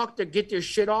talk to get their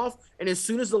shit off, and as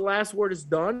soon as the last word is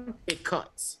done, it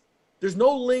cuts. There's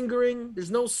no lingering. There's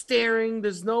no staring.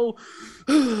 There's no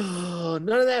none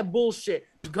of that bullshit.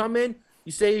 You come in,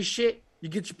 you say your shit, you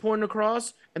get your point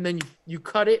across, and then you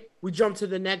cut it. We jump to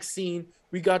the next scene.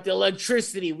 We got the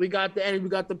electricity. We got the energy. We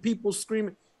got the people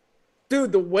screaming.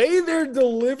 Dude, the way they're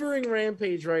delivering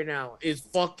Rampage right now is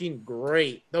fucking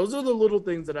great. Those are the little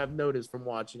things that I've noticed from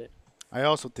watching it. I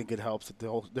also think it helps that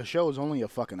the show is only a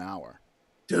fucking hour.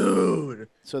 Dude.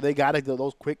 So they got to do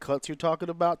those quick cuts you're talking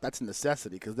about. That's a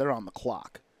necessity because they're on the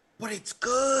clock. But it's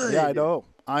good. Yeah,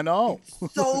 I know.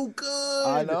 It's so good.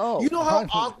 I know. You know how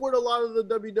awkward a lot of the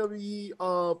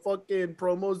WWE fucking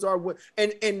promos are,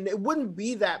 and it wouldn't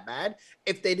be that bad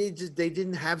if they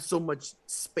didn't have so much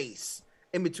space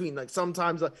in between. Like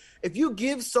sometimes, if you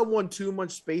give someone too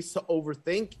much space to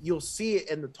overthink, you'll see it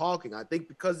in the talking. I think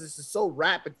because this is so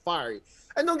rapid fire.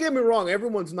 And don't get me wrong,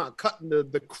 everyone's not cutting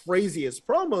the craziest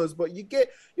promos, but you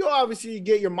get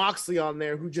your Moxley on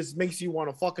there who just makes you want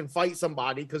to fucking fight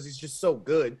somebody because he's just so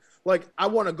good. Like, I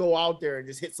want to go out there and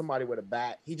just hit somebody with a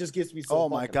bat. He just gets me so Oh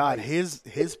my God. hyped.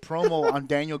 His promo on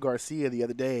Daniel Garcia the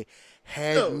other day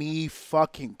had me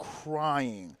fucking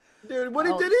crying. Dude,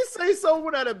 did he say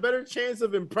someone had a better chance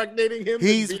of impregnating him?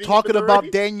 He's talking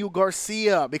about Daniel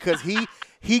Garcia because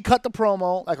he cut the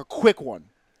promo like a quick one.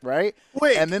 Right?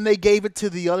 Quick. And then they gave it to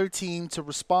the other team to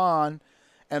respond,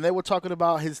 and they were talking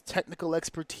about his technical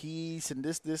expertise and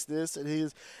this,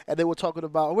 and they were talking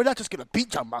about, we're not just going to beat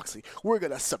Jon Moxley, we're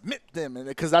going to submit them, and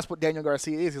because that's what Daniel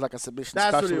Garcia is. He's like a submission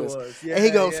specialist. What it was. Yeah, and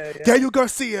he goes, yeah. Daniel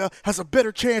Garcia has a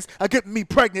better chance of getting me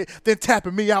pregnant than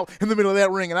tapping me out in the middle of that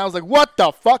ring. And I was like, what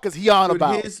the fuck is he on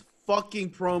about? His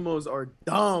fucking promos are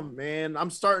dumb, man.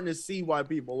 I'm starting to see why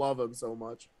people love him so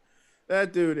much.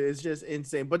 That dude is just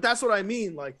insane. But that's what I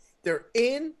mean. Like, they're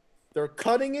in, they're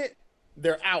cutting it,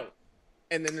 they're out,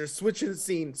 and then they're switching the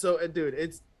scene. So, dude,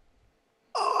 it's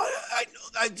I know.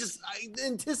 I'm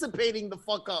anticipating the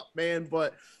fuck up, man.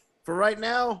 But for right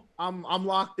now, I'm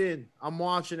locked in. I'm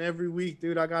watching every week,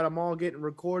 dude. I got them all getting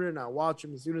recorded, and I watch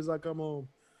them as soon as I come home.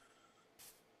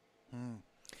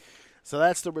 So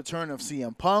that's the return of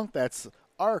CM Punk. That's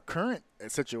our current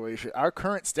situation, our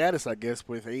current status, I guess,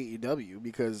 with AEW,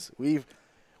 because we've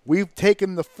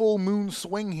taken the full moon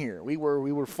swing here. We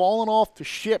were falling off the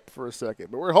ship for a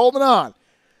second, but we're holding on,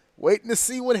 waiting to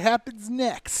see what happens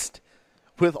next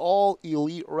with All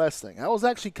Elite Wrestling. I was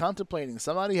actually contemplating.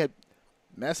 Somebody had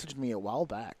messaged me a while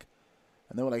back,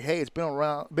 and they were like, "Hey, it's been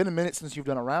a minute since you've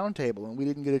done a roundtable, and we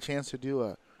didn't get a chance to do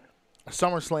a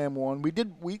SummerSlam one.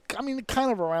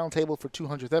 Kind of a roundtable for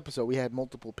 200th episode. We had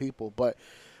multiple people, but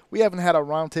we haven't had a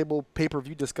roundtable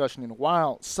pay-per-view discussion in a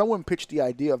while. Someone pitched the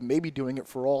idea of maybe doing it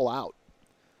for All Out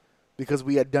because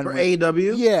we had done for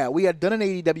AEW. Yeah, we had done an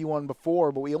AEW one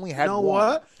before, but we only had one.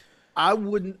 What? I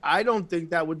don't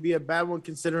think that would be a bad one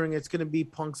considering it's going to be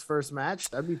Punk's first match.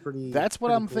 That'd be pretty. That's what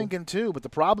pretty I'm cool. thinking too. But the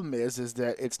problem is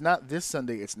that it's not this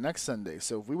Sunday; it's next Sunday.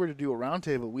 So if we were to do a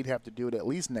roundtable, we'd have to do it at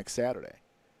least next Saturday.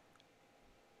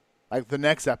 Like the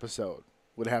next episode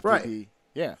would have to be,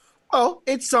 yeah. Oh,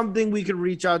 it's something we could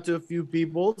reach out to a few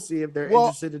people, see if they're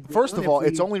interested in doing. First of all,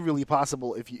 it's only really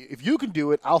possible if you can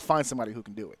do it. I'll find somebody who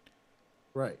can do it.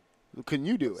 Right. Can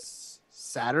you do it?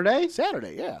 Saturday?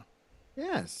 Saturday, yeah.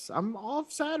 Yes, I'm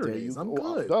off Saturdays. I'm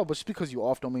good. No, but just because you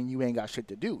off don't mean you ain't got shit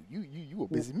to do. You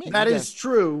a busy man. That is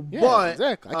true, yeah, but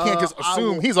exactly. I can't just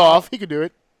assume he's off. He could do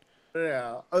it.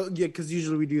 Yeah, because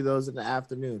usually we do those in the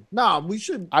afternoon. Nah, we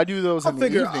should. I do those in the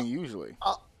evening usually.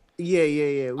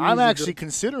 Yeah. I'm actually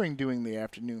considering doing the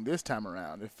afternoon this time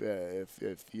around. If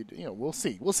you we'll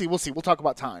see. We'll talk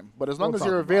about time, but as long as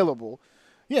you're available,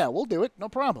 yeah, we'll do it. No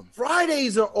problem.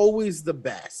 Fridays are always the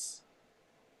best.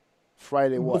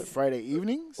 Friday what? Friday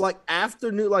evenings? Like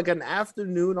an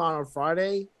afternoon on a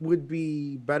Friday would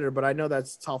be better, but I know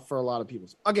that's tough for a lot of people.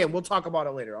 Again, we'll talk about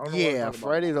it later. Yeah,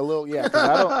 Friday's a little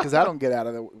because I don't get out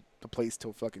of the place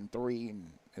till fucking 3,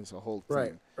 and it's a whole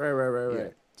thing. Right. Yeah.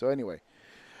 So anyway,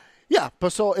 yeah.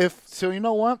 But so you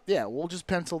know what? Yeah, we'll just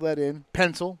pencil that in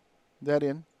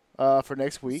for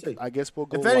next week. I guess we'll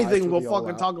go. If anything, we'll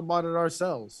fucking talk about it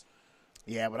ourselves.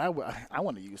 Yeah, but I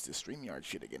want to use this StreamYard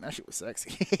shit again. That shit was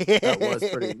sexy. That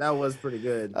was pretty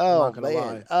good. Oh, I'm not gonna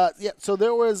man. lie. Yeah. So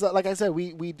there was, like I said,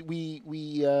 we did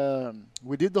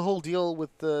the whole deal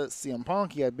with CM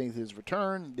Punk. He had made his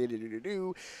return.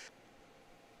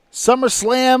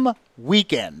 SummerSlam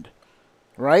weekend,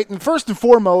 right? And first and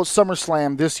foremost,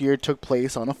 SummerSlam this year took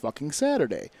place on a fucking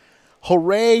Saturday.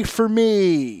 Hooray for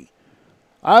me!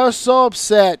 I was so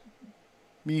upset.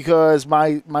 Because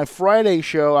my Friday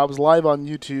show, I was live on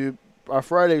YouTube. Our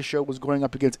Friday show was going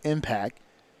up against Impact,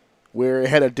 where it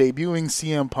had a debuting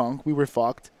CM Punk. We were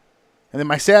fucked. And then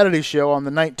my Saturday show on the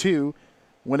night 2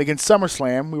 went against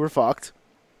SummerSlam. We were fucked.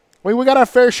 We got our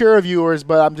fair share of viewers,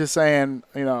 but I'm just saying,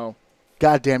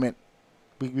 God damn it.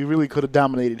 We really could have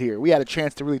dominated here. We had a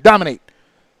chance to really dominate.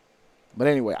 But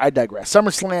anyway, I digress.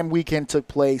 SummerSlam weekend took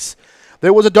place.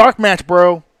 There was a dark match,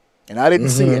 bro. And I didn't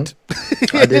see it.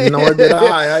 I didn't, nor did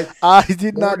I. I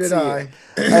did not see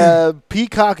it.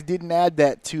 Peacock didn't add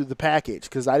that to the package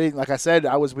because I didn't, like I said,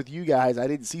 I was with you guys. I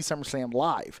didn't see SummerSlam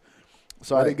live.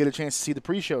 So I didn't get a chance to see the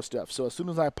pre-show stuff. So as soon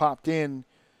as I popped in,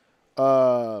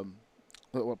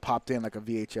 popped in like a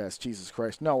VHS, Jesus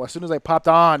Christ. No, as soon as I popped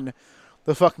on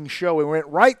the fucking show, it went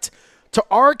right to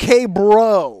RK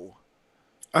Bro.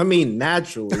 I mean,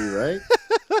 naturally, right?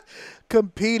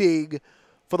 Competing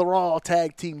for the Raw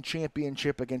Tag Team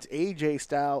Championship against AJ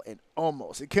Styles and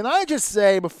Omos. And can I just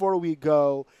say, before we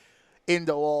go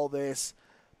into all this,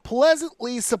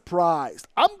 pleasantly surprised.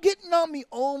 I'm getting on the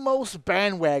Omos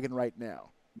bandwagon right now.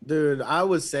 Dude, I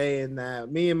was saying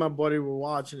that me and my buddy were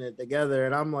watching it together,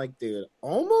 and I'm like, dude,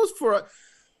 almost for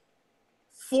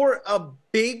a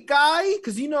big guy,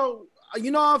 because you know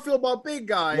how I feel about big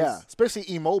guys. Yeah,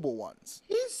 especially immobile ones.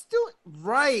 He's doing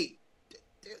right.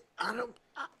 Dude, I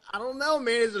don't know,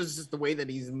 man. It's just the way that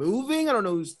he's moving. I don't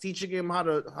know who's teaching him how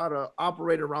to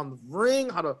operate around the ring,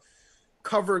 how to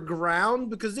cover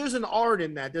ground, because there's an art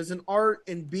in that. There's an art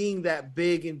in being that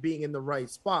big and being in the right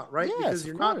spot, right? Yes, because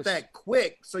you're not that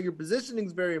quick, so your positioning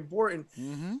is very important.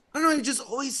 Mm-hmm. I don't know, he just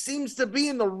always seems to be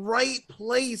in the right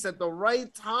place at the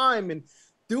right time and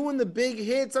doing the big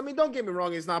hits. I mean, don't get me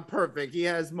wrong, it's not perfect. He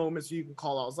has moments where you can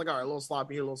call out. It's like, all right, a little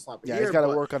sloppy here, a little sloppy here. Yeah, he's got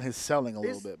to work on his selling a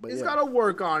little bit. But he's got to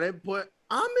work on it, but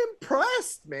I'm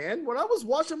impressed, man. When I was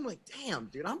watching, I'm like, damn,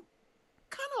 dude, I'm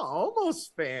kind of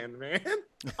almost fan, man.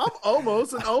 I'm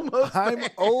almost an almost I'm fan.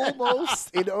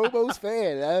 almost an almost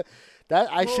fan.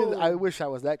 I wish I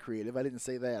was that creative. I didn't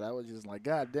say that. I was just like,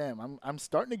 God damn, I'm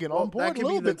starting to get on board. That could a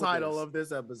little be the bit with title of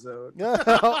this episode.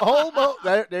 Almost.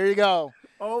 There you go.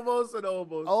 Almost an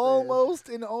almost. Almost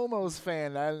an almost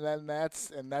fan, and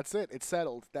that's it. It's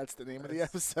settled. That's the name of the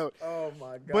episode. Oh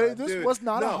my god! But this was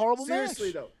not a horrible match.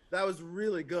 Seriously though, that was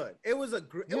really good. It was a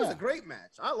great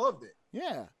match. I loved it.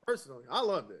 Yeah. Personally, I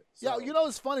loved it. So. Yeah,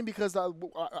 it's funny because,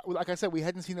 like I said, we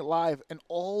hadn't seen it live, and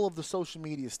all of the social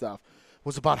media stuff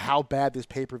was about how bad this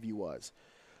pay-per-view was.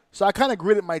 So I kind of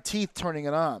gritted my teeth turning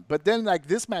it on. But then, like,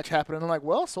 this match happened, and I'm like,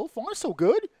 well, so far, so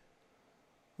good.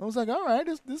 I was like, all right,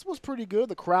 this was pretty good.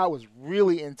 The crowd was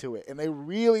really into it, and they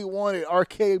really wanted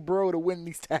RK Bro to win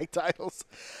these tag titles.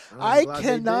 I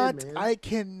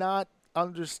cannot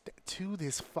understand to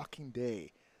this fucking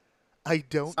day. I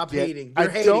don't Stop get. hating. I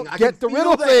You're don't hating. get the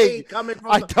riddle thing.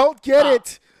 I don't get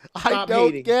it. I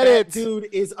don't get it. That dude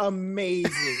is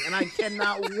amazing, and I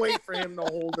cannot wait for him to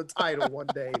hold the title one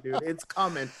day, dude. It's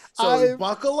coming. So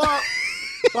buckle up.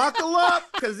 Buckle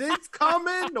up, because it's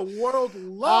coming. The world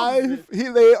loves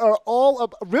it. They are all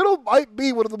up. Riddle might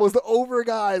be one of the most over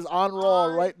guys on Raw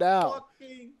right now.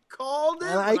 Fucking called it,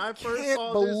 and I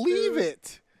can't believe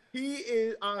it. He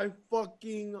is. I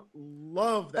fucking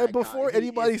love that. And before guy.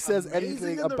 anybody says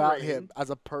anything about ring. him as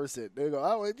a person, they go,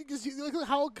 "Oh,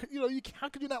 how could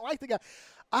you not like the guy?"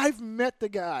 I've met the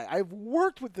guy. I've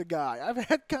worked with the guy. I've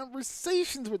had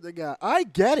conversations with the guy. I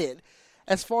get it,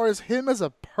 as far as him as a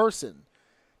person.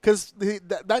 Because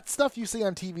that stuff you see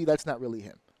on TV, that's not really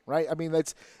him, right? I mean,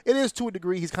 it is to a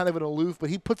degree. He's kind of an aloof, but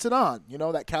he puts it on. You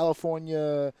know, that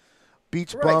California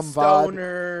beach bum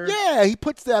stoner. Vibe. Yeah, he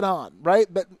puts that on, right?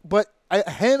 But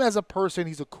him as a person,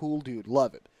 he's a cool dude.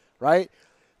 Love it, right?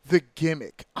 The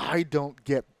gimmick, I don't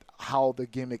get how the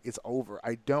gimmick is over.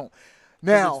 I don't.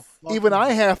 Now, even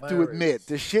I have to admit,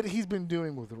 the shit he's been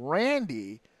doing with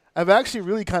Randy, I've actually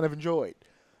really kind of enjoyed.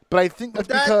 But I think that's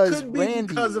because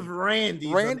Randy's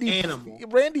an animal.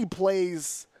 Randy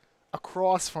plays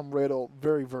across from Riddle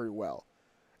very, very well.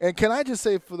 And can I just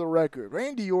say for the record,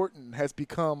 Randy Orton has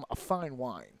become a fine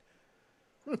wine.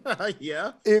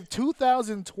 Yeah. In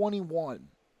 2021,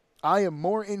 I am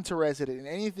more interested in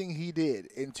anything he did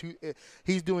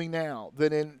he's doing now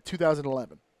than in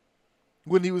 2011,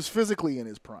 when he was physically in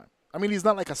his prime. I mean, he's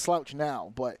not like a slouch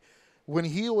now, but when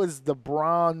he was the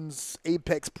bronze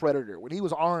apex predator, when he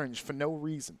was orange for no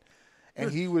reason,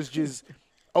 and he was just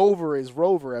over as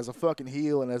Rover as a fucking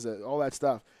heel and all that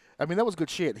stuff. I mean, that was good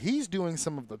shit. He's doing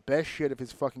some of the best shit of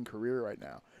his fucking career right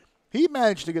now. He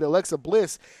managed to get Alexa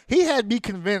Bliss. He had me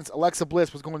convinced Alexa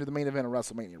Bliss was going to the main event of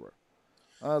WrestleMania.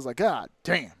 I was like, God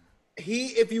damn.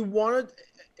 If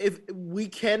we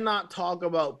cannot talk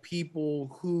about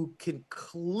people who can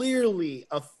clearly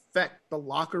affect the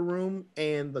locker room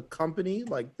and the company,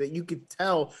 like that you could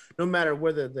tell no matter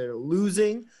whether they're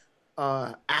losing,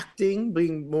 acting,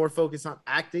 being more focused on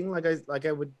acting, like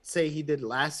I would say he did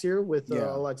last year with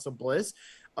Alexa Bliss,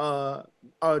 a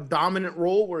dominant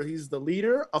role where he's the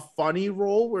leader, a funny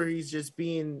role where he's just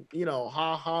being,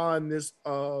 ha and this,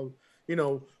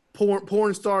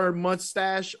 porn star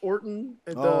mustache Orton.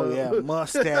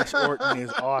 Mustache Orton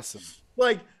is awesome.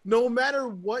 Like, no matter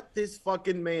what this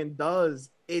fucking man does,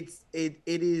 it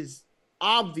is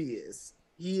obvious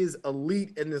he is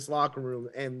elite in this locker room,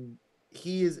 and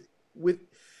he is with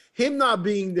him not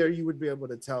being there, you would be able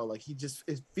to tell. Like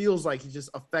it feels like he just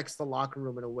affects the locker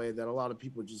room in a way that a lot of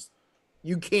people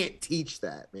you can't teach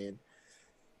that, man.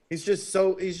 He's just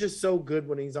so good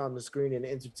when he's on the screen and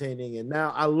entertaining. And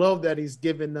now I love that he's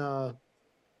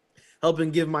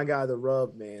helping give my guy the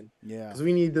rub, man. Yeah. Because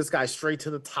we need this guy straight to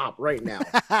the top right now.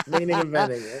 Main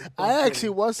eventing it. I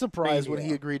actually was surprised when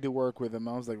he agreed to work with him.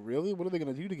 I was like, really? What are they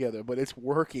going to do together? But it's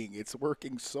working. It's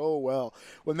working so well.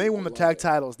 When they won the tag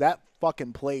titles, that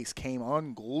fucking place came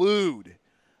unglued.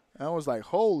 I was like,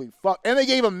 holy fuck. And they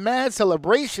gave him mad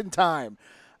celebration time.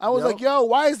 I was like, yo,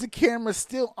 why is the camera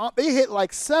still on? They hit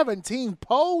like 17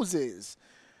 poses.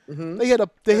 Mm-hmm. They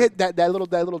hit that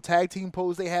little tag team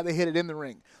pose they had. They hit it in the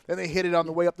ring. Then they hit it on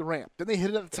the way up the ramp. Then they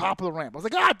hit it at the top of the ramp. I was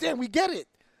like, God damn, we get it.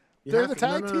 They're the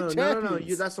tag team champions.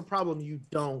 No. That's the problem. You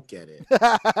don't get it.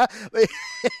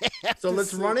 So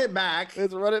let's run it back.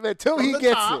 Let's run it back till he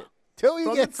gets it. Till he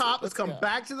gets the top, let's come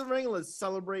back to the ring and let's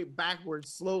celebrate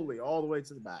backwards slowly all the way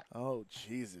to the back. Oh,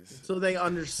 Jesus. So they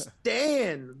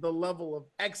understand the level of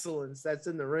excellence that's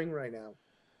in the ring right now.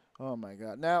 Oh, my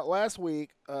God. Now, last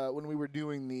week, when we were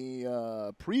doing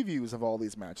the previews of all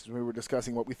these matches, we were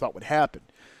discussing what we thought would happen.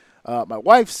 My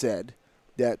wife said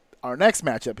that our next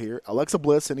matchup here, Alexa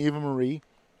Bliss and Eva Marie,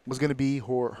 was going to be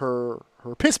her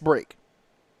piss break.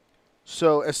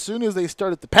 So as soon as they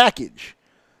started the package,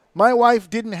 my wife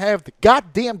didn't have the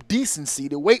goddamn decency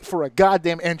to wait for a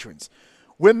goddamn entrance.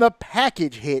 When the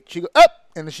package hit, she go up,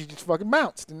 and then she just fucking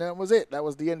bounced, and that was it. That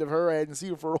was the end of her. I hadn't seen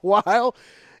her for a while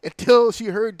until she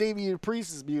heard Damian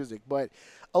Priest's music. But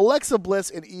Alexa Bliss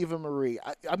and Eva Marie,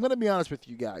 I'm going to be honest with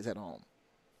you guys at home.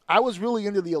 I was really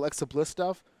into the Alexa Bliss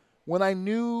stuff when I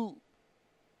knew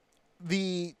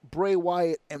the Bray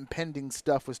Wyatt impending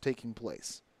stuff was taking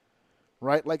place,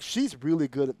 right? Like, she's really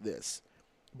good at this.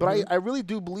 But I really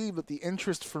do believe that the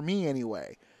interest for me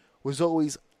anyway was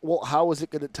always, well, how is it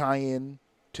going to tie in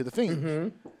to the Fiend?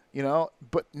 Mm-hmm. You know?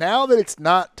 But now that it's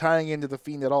not tying into the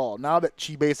Fiend at all, now that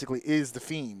she basically is the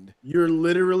Fiend. You're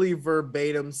literally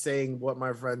verbatim saying what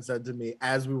my friend said to me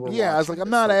as we were watching. Yeah, I was like, I'm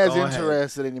not as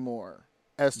interested anymore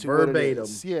as to verbatim. What it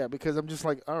is. Yeah, because I'm just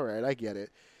like, all right, I get it.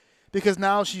 Because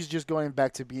now she's just going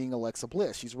back to being Alexa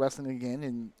Bliss. She's wrestling again,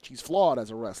 and she's flawed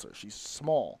as a wrestler. She's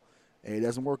small, and it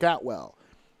doesn't work out well.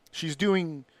 She's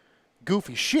doing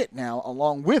goofy shit now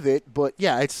along with it, but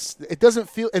yeah, it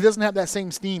doesn't have that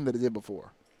same steam that it did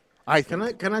before. Can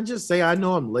I just say, I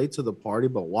know I'm late to the party,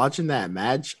 but watching that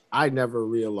match, I never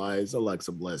realized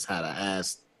Alexa Bliss had an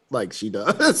ass like she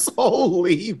does.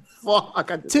 Holy fuck!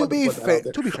 To be fair,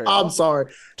 I'm sorry.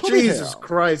 Jesus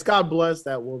Christ! God bless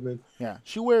that woman. Yeah,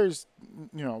 she wears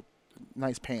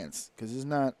nice pants because it's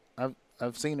not.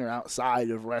 I've seen her outside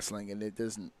of wrestling and it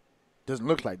doesn't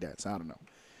look like that. So I don't know.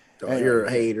 Oh, you're a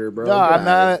hater, bro. No, I'm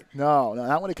not. No,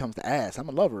 not when it comes to ass. I'm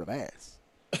a lover of ass.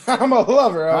 I'm a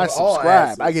lover of I all subscribe.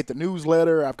 asses. I get the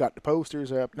newsletter. I've got the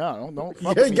posters up. No, don't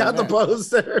fuck you with me got on the that.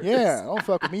 posters. Yeah, don't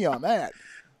fuck with me on that.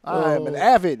 I'm an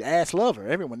avid ass lover.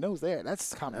 Everyone knows that.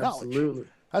 That's common knowledge.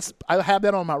 I have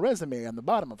that on my resume on the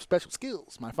bottom of special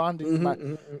skills. My fondue,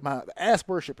 my ass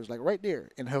worship is like right there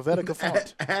in Helvetica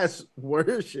font. Ass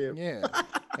worship. Yeah,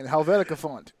 in Helvetica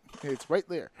font. It's right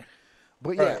there.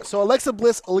 But yeah, so Alexa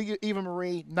Bliss, Eva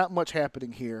Marie, not much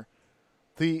happening here.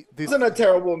 It wasn't a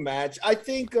terrible match. I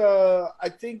think,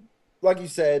 like you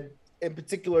said, in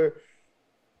particular,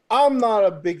 I'm not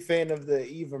a big fan of the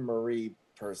Eva Marie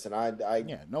person.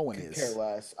 No one is. Care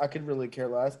less. I could really care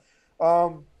less.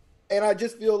 And I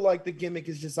just feel like the gimmick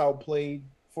is just outplayed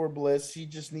for Bliss. She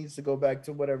just needs to go back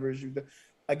to whatever she did.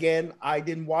 Again, I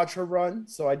didn't watch her run,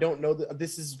 so I don't know that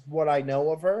this is what I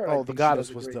know of her. Oh, the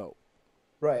Goddess was dope.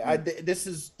 Right. This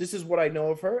is what I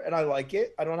know of her, and I like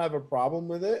it. I don't have a problem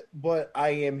with it, but I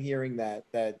am hearing that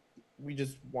we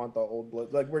just want the old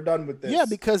blood. Like, we're done with this. Yeah,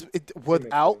 because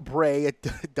without Bray, it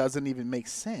doesn't even make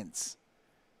sense.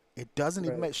 It doesn't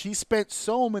even make. She spent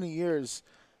so many years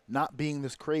not being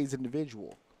this crazy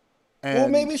individual. And well,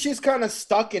 maybe she's kind of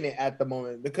stuck in it at the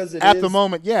moment because the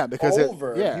moment, yeah, because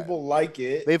over. People like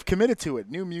it. They've committed to it.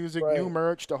 New music, new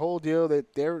merch, the whole deal.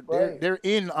 That they're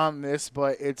in on this,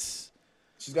 but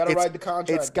she's got to ride the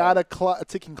contract. It's got a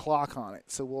ticking clock on it,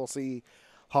 so we'll see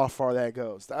how far that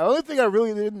goes. The only thing I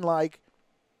really didn't like,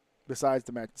 besides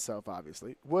the match itself,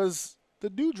 obviously, was the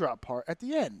dewdrop part at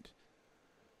the end.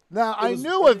 Now, I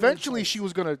knew eventually she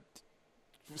was going to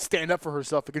stand up for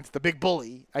herself against the big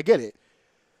bully. I get it.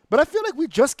 But I feel like we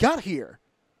just got here.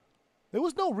 There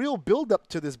was no real build-up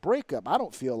to this breakup, I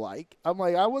don't feel like. I'm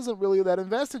like, I wasn't really that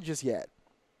invested just yet.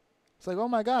 It's like, oh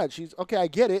my God, okay, I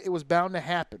get it. It was bound to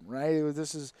happen, right?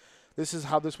 This is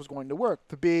how this was going to work.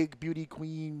 The big beauty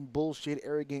queen, bullshit,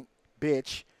 arrogant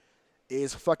bitch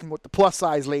is fucking with the plus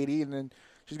size lady, and then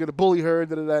she's gonna bully her,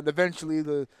 and eventually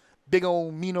the big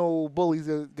old mean old bullies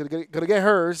are gonna get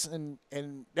hers, and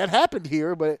that happened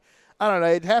here, but I don't know,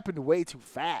 it happened way too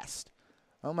fast.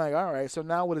 I'm like, all right, so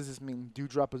now what does this mean?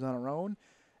 Doudrop is on her own,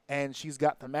 and she's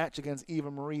got the match against Eva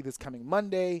Marie this coming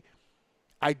Monday.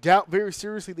 I doubt very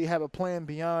seriously they have a plan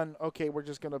beyond, okay, we're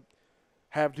just going to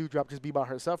have Doudrop just be by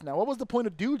herself now. What was the point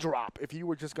of Doudrop if you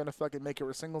were just going to fucking make her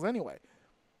a singles anyway?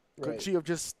 Couldn't she have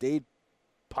just stayed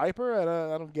Piper?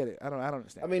 I don't get it. I don't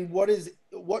understand. I mean,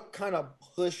 what kind of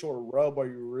push or rub are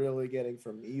you really getting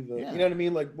from Eva? Yeah. You know what I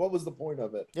mean? Like, what was the point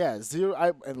of it? Yeah,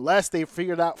 zero. Unless they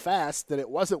figured out fast that it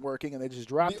wasn't working and they just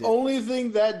dropped it. The only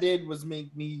thing that did was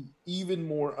make me even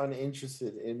more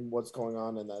uninterested in what's going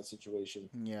on in that situation.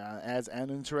 Yeah, as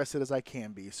uninterested as I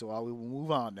can be. So I will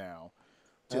move on now.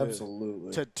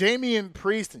 Absolutely. To Damian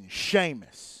Priest and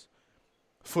Sheamus.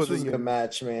 This was a good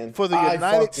match, man. For the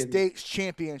United States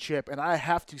Championship, and I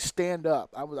have to stand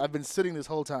up. I've been sitting this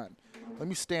whole time. Let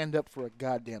me stand up for a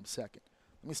goddamn second.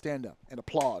 Let me stand up and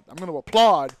applaud. I'm going to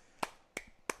applaud.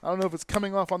 I don't know if it's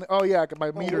coming off on the. Oh yeah,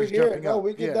 my meter's jumping up. No,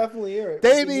 we can definitely hear it.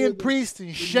 Damian Priest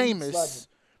and Sheamus,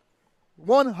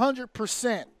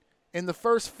 100% in the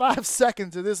first 5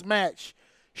 seconds of this match,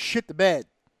 shit the bed.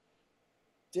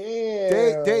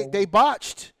 Damn. They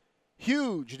botched.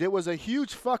 Huge. There was a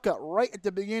huge fuck up right at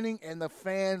the beginning, and the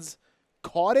fans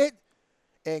caught it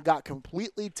and got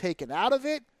completely taken out of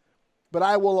it. But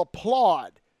I will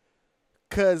applaud,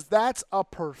 because that's a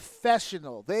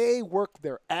professional. They worked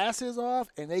their asses off,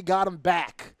 and they got them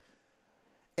back.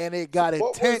 And it got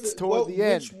intense toward the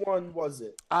end. Which one was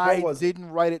it? I didn't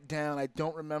write it down. I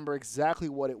don't remember exactly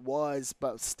what it was,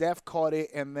 but Steph caught it,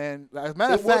 and then, as a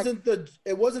matter of fact,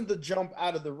 it wasn't the jump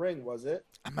out of the ring, was it?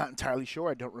 I'm not entirely sure.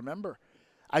 I don't remember.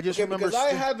 I just remember because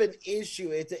I have an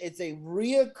issue. It's a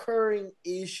reoccurring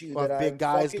issue that big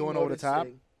guys going over the top,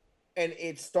 and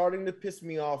it's starting to piss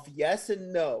me off. Yes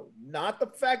and no. Not the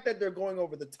fact that they're going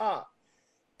over the top.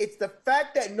 It's the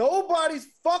fact that nobody's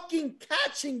fucking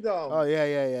catching them. Oh,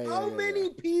 yeah. How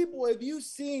many people have you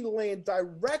seen land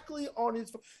directly on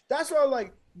his... That's why I'm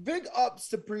like, big ups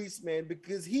to Priest, man,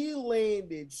 because he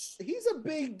landed... He's a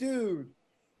big dude.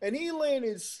 And he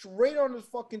landed straight on his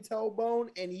fucking tailbone,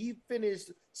 and he finished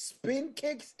spin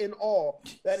kicks and all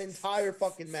that entire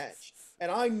fucking match. And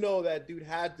I know that dude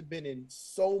had to been in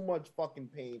so much fucking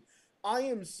pain. I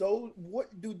am so...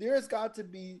 Dude, there's got to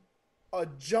be a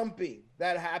jumping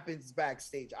that happens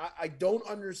backstage. I don't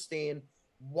understand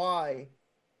why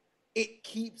it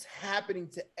keeps happening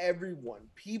to everyone.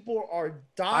 People are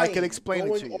dying. I can explain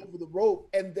it to you. Over the rope,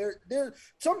 and there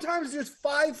sometimes there's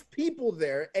 5 people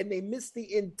there, and they miss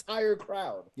the entire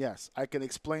crowd. Yes, I can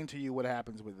explain to you what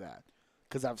happens with that,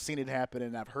 because I've seen it happen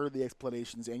and I've heard the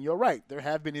explanations. And you're right, there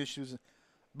have been issues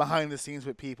behind the scenes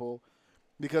with people.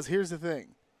 Because here's the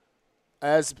thing: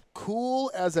 as cool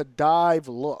as a dive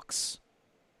looks,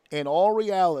 in all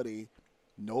reality,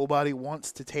 nobody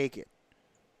wants to take it.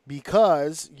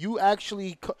 Because you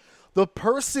actually, the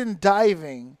person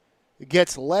diving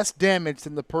gets less damage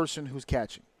than the person who's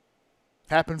catching.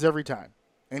 Happens every time.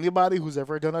 Anybody who's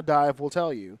ever done a dive will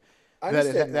tell you that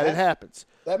it happens.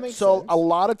 That makes sense. So a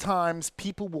lot of times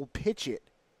people will pitch it,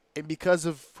 and because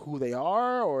of who they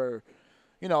are, or,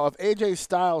 you know, if AJ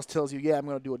Styles tells you, yeah, I'm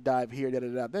going to do a dive here,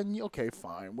 then okay,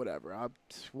 fine, whatever,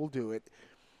 we'll do it.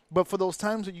 But for those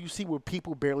times that you see where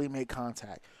people barely make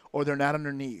contact, or they're not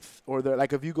underneath, or they're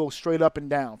like if you go straight up and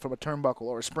down from a turnbuckle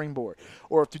or a springboard,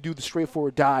 or if you do the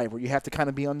straightforward dive where you have to kind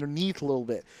of be underneath a little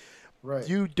bit, right?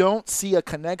 You don't see a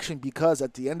connection, because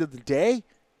at the end of the day,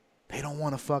 they don't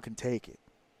want to fucking take it.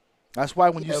 That's why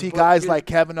when you see guys like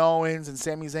Kevin Owens and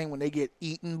Sami Zayn, when they get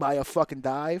eaten by a fucking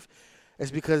dive,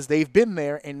 it's because they've been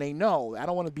there and they know, I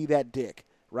don't want to be that dick,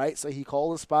 right? So he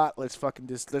called a spot, let's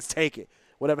take it.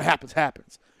 Whatever happens,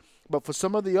 happens. But for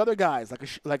some of the other guys,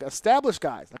 like established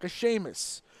guys, like a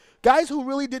Sheamus, guys who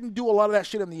really didn't do a lot of that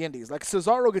shit in the indies, like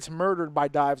Cesaro gets murdered by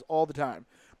dives all the time,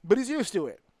 but he's used to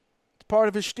it. It's part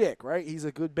of his shtick, right? He's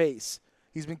a good base.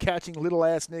 He's been catching little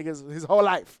ass niggas his whole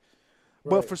life.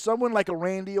 Right. But for someone like a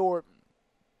Randy or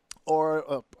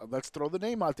let's throw the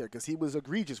name out there because he was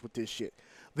egregious with this shit,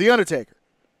 The Undertaker,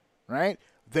 right?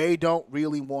 They don't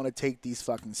really want to take these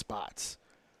fucking spots,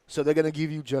 so they're gonna give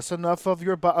you just enough of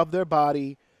their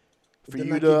body for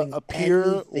you to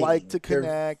appear like to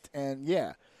connect, and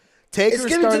yeah. Taker's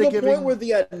it's getting to the point where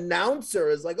the announcer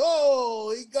is like,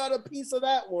 oh, he got a piece of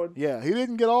that one. Yeah, he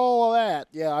didn't get all of that.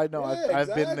 Yeah, I know. Yeah,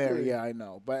 I've been there. Yeah, I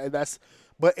know.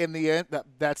 But in the end,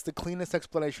 that's the cleanest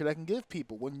explanation I can give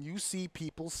people. When you see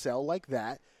people sell like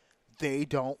that, they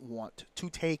don't want to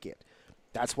take it.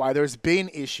 That's why there's been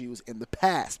issues in the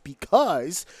past,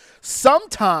 because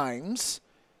sometimes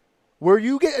where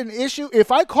you get an issue,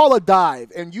 if I call a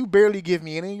dive and you barely give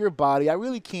me any of your body, I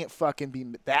really can't fucking be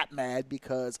that mad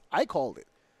because I called it.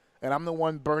 And I'm the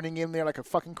one burning in there like a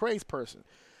fucking crazy person.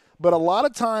 But a lot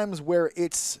of times where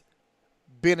it's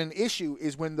been an issue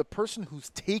is when the person who's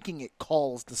taking it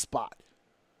calls the spot.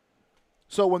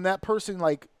 So when that person,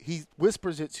 like, he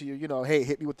whispers it to you, you know, hey,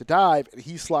 hit me with the dive, and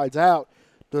he slides out,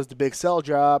 does the big sell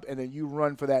job, and then you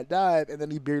run for that dive, and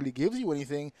then he barely gives you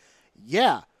anything,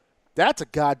 yeah, that's a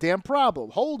goddamn problem.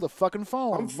 Hold the fucking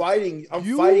phone. I'm fighting.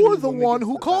 You fighting were the one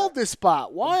who called this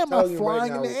spot. Why am I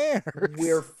flying in the air?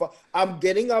 I'm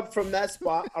getting up from that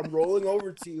spot. I'm rolling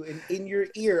over to you, and in your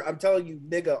ear, I'm telling you,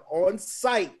 nigga, on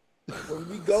sight. When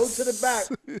we go to the back,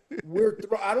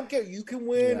 I don't care. You can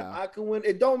win. Yeah. I can win.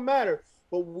 It don't matter.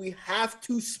 But we have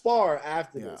to spar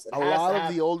after this. A lot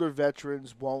of the older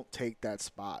veterans won't take that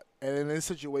spot. And in this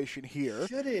situation here,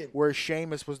 where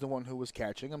Sheamus was the one who was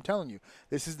catching, I'm telling you,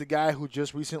 this is the guy who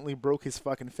just recently broke his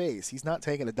fucking face. He's not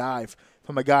taking a dive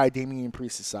from a guy Damian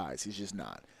Priest's size. He's just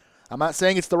not. I'm not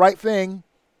saying it's the right thing.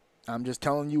 I'm just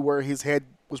telling you where his head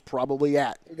was probably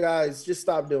at. Guys, just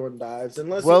stop doing dives.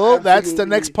 That's the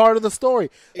next part of the story.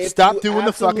 Stop doing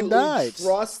the fucking dives.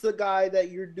 Trust the guy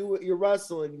that you're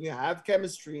wrestling. You have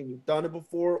chemistry and you've done it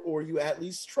before, or you at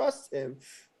least trust him.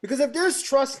 Because if there's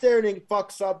trust there and it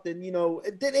fucks up, then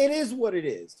it is what it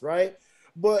is, right?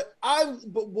 But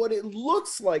what it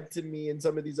looks like to me in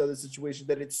some of these other situations,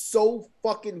 that it's so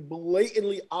fucking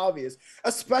blatantly obvious,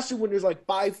 especially when there's like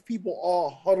 5 people all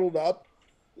huddled up.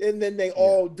 And then they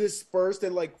all disperse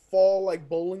and like fall like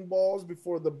bowling balls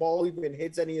before the ball even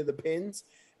hits any of the pins.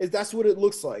 That's what it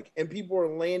looks like. And people are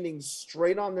landing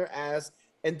straight on their ass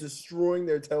and destroying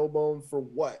their tailbone for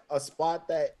what? A spot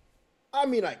that, I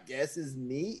mean, I guess is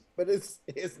neat, but it's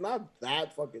not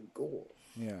that fucking cool.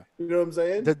 Yeah. You know what I'm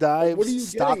saying? The dives what are you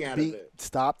getting out of it?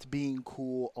 Stopped being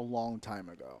cool a long time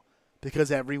ago because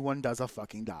everyone does a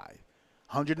fucking dive.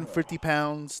 150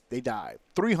 pounds, they dive.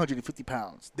 350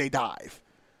 pounds, they dive.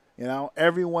 You know,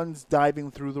 everyone's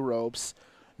diving through the ropes.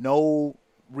 No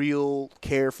real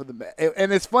care for the...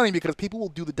 And it's funny because people will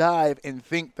do the dive and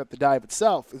think that the dive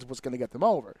itself is what's going to get them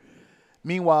over.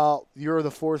 Meanwhile, you're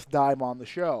the 4th dive on the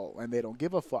show, and they don't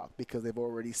give a fuck because they've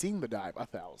already seen the dive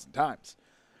 1,000 times.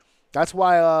 That's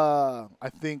why I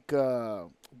think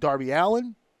Darby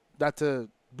Allin, not to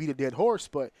beat a dead horse,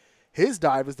 but his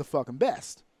dive is the fucking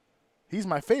best. He's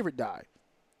my favorite dive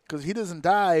because he doesn't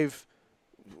dive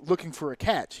looking for a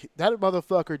catch. That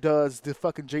motherfucker does the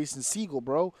fucking Jason Segel,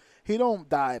 bro. He don't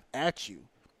dive at you.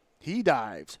 He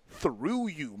dives through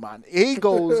you, man. He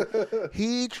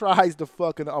tries to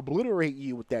fucking obliterate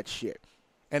you with that shit.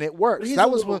 And it works. He's that a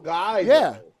was little what guy,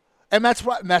 yeah. though. And that's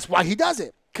why he does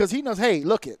it. Because he knows, hey,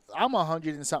 look it, I'm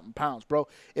 100 and something pounds, bro.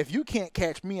 If you can't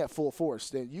catch me at full force,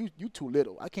 then you too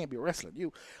little. I can't be wrestling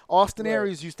you. Austin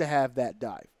Aries used to have that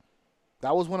dive.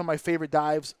 That was one of my favorite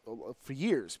dives for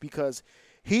years because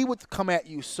he would come at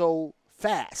you so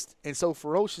fast and so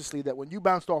ferociously that when you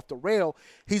bounced off the rail,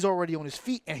 he's already on his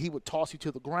feet and he would toss you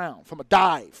to the ground from a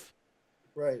dive.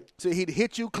 Right. So he'd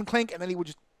hit you, clink, and then he would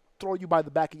just throw you by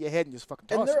the back of your head and just fucking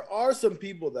toss And there are some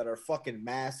people that are fucking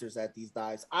masters at these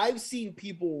dives. I've seen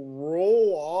people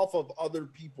roll off of other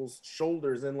people's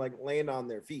shoulders and like land on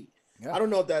their feet. Yeah. I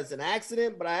don't know if that's an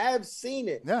accident, but I have seen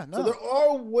it. Yeah, no. So there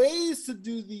are ways to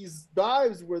do these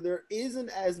dives where there isn't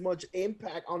as much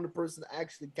impact on the person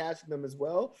actually catching them as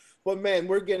well. But man,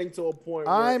 we're getting to a point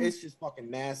where it's just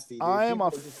fucking nasty. Dude. I am a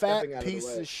fat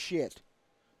piece of shit.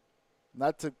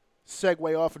 Not to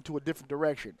segue off into a different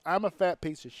direction. I'm a fat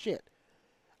piece of shit.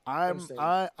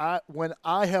 When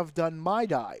I have done my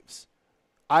dives,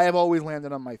 I have always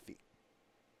landed on my feet.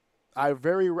 I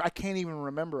can't even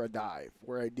remember a dive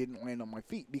where I didn't land on my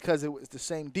feet because it was the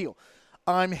same deal.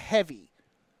 I'm heavy.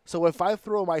 So if I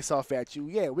throw myself at you,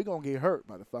 yeah, we're going to get hurt,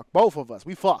 motherfucker. Both of us.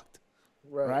 We fucked.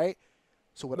 Right?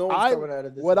 So no one's coming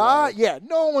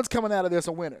out of this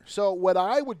a winner. So what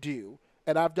I would do,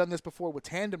 and I've done this before with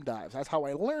tandem dives. That's how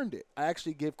I learned it. I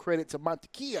actually give credit to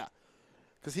Montekia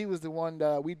because he was the one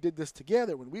we did this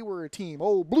together when we were a team.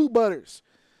 Old Blue Butters.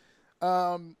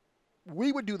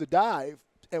 We would do the dive.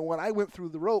 And when I went through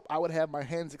the rope, I would have my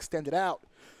hands extended out.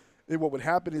 And what would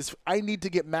happen is I need to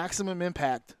get maximum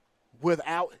impact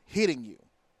without hitting you,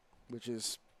 which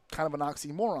is kind of an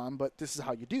oxymoron, but this is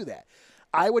how you do that.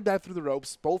 I would dive through the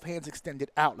ropes, both hands extended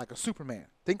out like a Superman.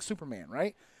 Think Superman,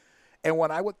 right? And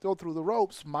when I would throw through the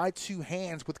ropes, my 2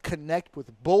 hands would connect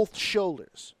with both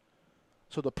shoulders.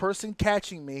 So the person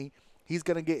catching me, he's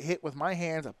going to get hit with my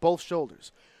hands at both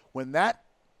shoulders. When that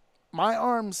my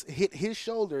arms hit his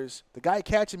shoulders, the guy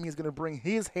catching me is going to bring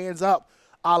his hands up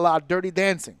a la Dirty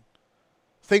Dancing.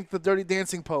 Think the Dirty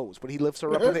Dancing pose when he lifts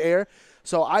her up in the air.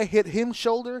 So I hit him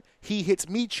shoulder. He hits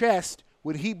me chest.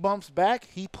 When he bumps back,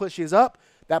 he pushes up.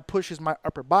 That pushes my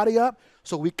upper body up.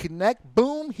 So we connect.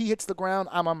 Boom. He hits the ground.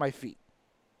 I'm on my feet.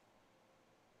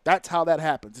 That's how that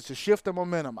happens. It's a shift of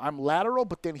momentum. I'm lateral,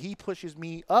 but then he pushes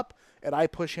me up, and I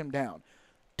push him down.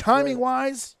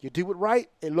 Timing-wise, you do it right,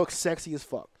 it looks sexy as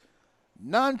fuck.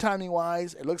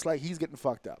 Non-timing-wise, it looks like he's getting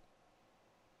fucked up.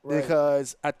 Right.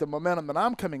 Because at the momentum that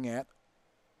I'm coming at,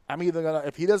 I'm either going to,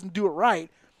 if he doesn't do it right,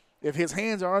 if his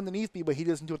hands are underneath me but he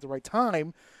doesn't do it at the right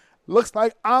time, looks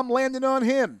like I'm landing on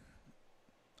him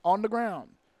on the ground.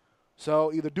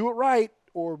 So either do it right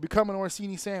or become an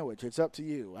Orsini sandwich. It's up to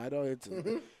you. I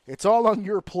don't. It's all on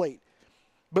your plate.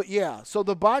 But yeah, so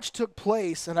the botch took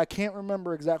place, and I can't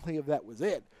remember exactly if that was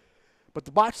it. But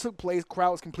the botch took place,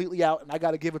 crowd was completely out, and I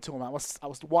got to give it to him. I was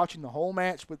watching the whole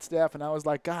match with Steph, and I was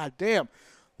like, God damn,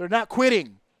 they're not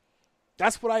quitting.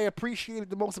 That's what I appreciated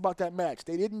the most about that match.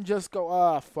 They didn't just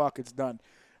go, fuck, it's done.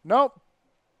 Nope.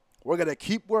 We're going to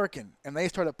keep working. And they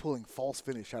started pulling false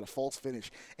finish out of false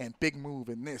finish and big move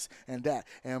and this and that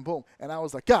and boom. And I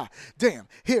was like, God damn,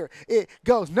 here it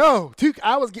goes. No,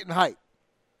 I was getting hyped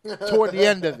toward the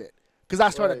end of it because I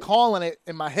started calling it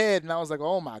in my head, and I was like,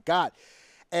 oh, my God.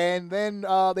 And then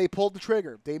they pulled the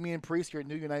trigger. Damian Priest, your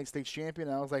new United States champion.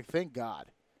 And I was like, thank God.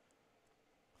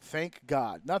 Thank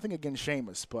God. Nothing against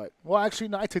Sheamus, but, well, actually,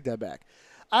 no, I took that back.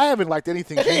 I haven't liked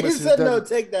anything Sheamus has done. No,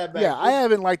 take that back. Yeah, I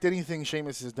haven't liked anything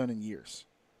Sheamus has done in years.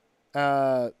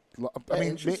 I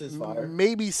mean,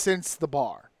 maybe since the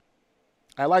bar.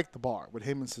 I like the bar with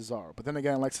him and Cesaro, but then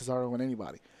again, I like Cesaro and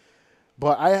anybody.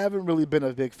 But I haven't really been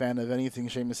a big fan of anything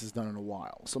Sheamus has done in a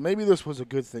while. So maybe this was a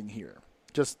good thing here,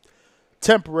 just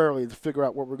temporarily to figure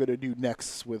out what we're going to do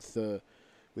next with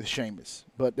Sheamus.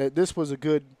 But this was a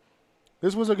good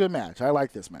match. I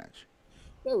like this match.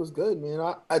 That was good,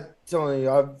 man. I telling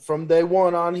you, from day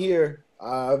one on here,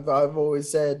 I've always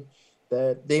said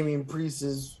that Damian Priest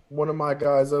is one of my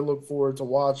guys I look forward to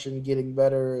watching, getting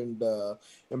better and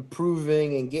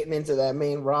improving and getting into that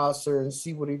main roster and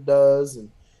see what he does. And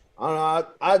I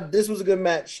don't know, this was a good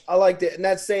match. I liked it, and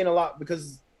that's saying a lot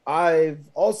because I've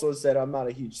also said I'm not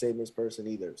a huge Sheamus person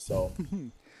either. So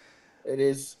it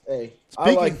is. Hey,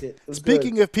 I liked it.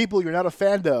 Speaking of people you're not a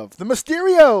fan of, the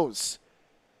Mysterios.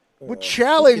 Would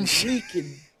challenge.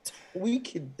 We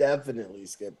could definitely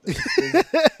skip this.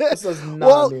 This is not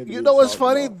well, you know what's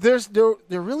funny? About.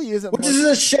 There really isn't. Which is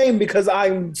a shame because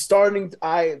I'm starting.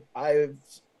 I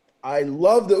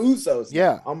love the Usos.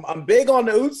 Yeah, I'm big on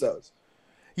the Usos.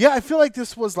 Yeah, I feel like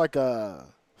this was like a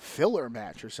filler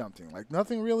match or something. Like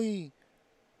nothing really.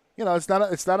 You know, it's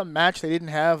not a match they didn't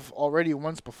have already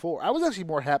once before. I was actually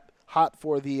more hot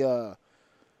for the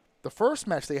first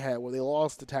match they had where they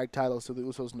lost the tag titles to the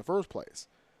Usos in the first place.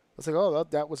 I was like, oh,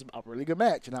 that was a really good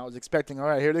match. And I was expecting, all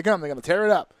right, here they come. They're going to tear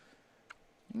it up.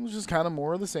 It was just kind of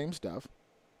more of the same stuff.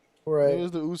 Right. It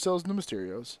was the Usos and the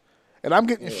Mysterios. And I'm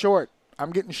getting short.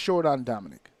 I'm getting short on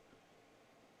Dominic.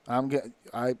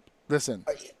 Listen,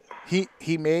 he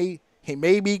may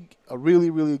be a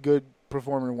really, really good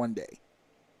performer one day.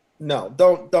 No,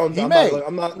 don't. He may.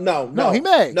 No, he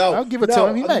may. No, I'll give it to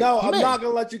him. He may. No, I'm not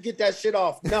gonna let you get that shit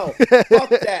off. No, fuck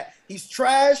that. He's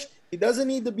trash. He doesn't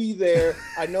need to be there.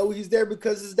 I know he's there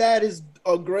because his dad is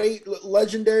a great,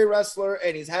 legendary wrestler,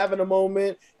 and he's having a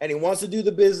moment, and he wants to do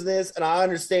the business, and I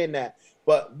understand that.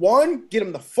 But one, get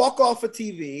him the fuck off of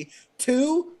TV.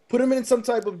 Two, put him in some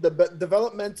type of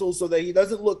developmental so that he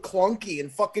doesn't look clunky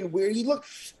and fucking weird.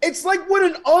 It's like when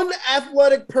an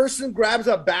unathletic person grabs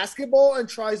a basketball and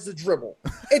tries to dribble.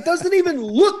 It doesn't even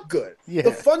look good. Yeah.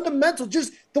 The fundamental,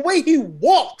 just the way he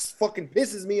walks fucking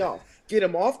pisses me off. Get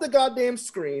him off the goddamn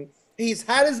screen. He's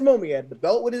had his moment. He had the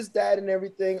belt with his dad and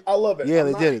everything. I love it. Yeah,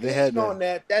 they did it. They had on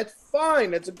that. That's fine.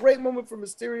 That's a great moment for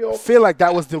Mysterio.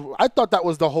 I thought that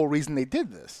was the whole reason they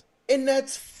did this. And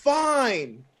that's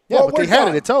fine. Yeah, but they had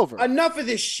it. It's over. Enough of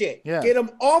this shit. Yeah. Get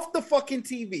him off the fucking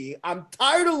TV. I'm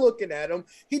tired of looking at him.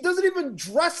 He doesn't even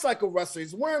dress like a wrestler.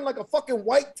 He's wearing like a fucking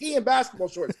white tee and basketball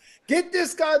shorts. Get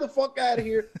this guy the fuck out of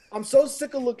here. I'm so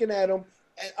sick of looking at him.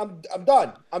 I'm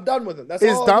done. I'm done with him. That's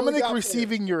Is all Dominic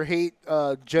receiving your hate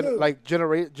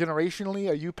generationally?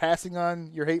 Are you passing on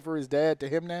your hate for his dad to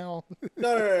him now?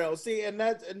 No. See, and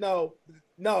that's no.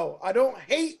 I don't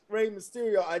hate Rey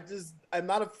Mysterio. I'm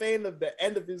not a fan of the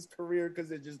end of his career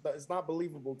because it's not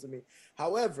believable to me.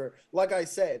 However, like I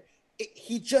said,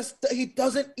 he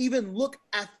doesn't even look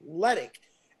athletic.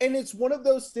 And it's one of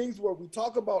those things where we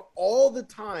talk about all the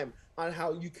time on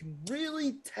how you can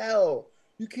really tell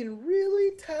you can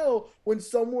really tell when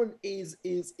someone is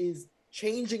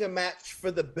changing a match for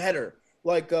the better,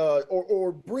 like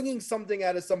or bringing something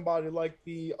out of somebody, like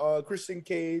the Christian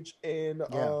Cage and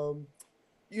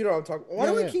you know what I'm talking. Why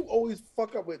do I keep always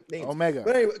fuck up with names? Omega.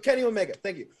 But anyway, Kenny Omega.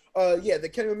 Thank you. The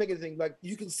Kenny Omega thing. Like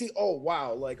you can see, oh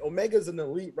wow, like Omega's an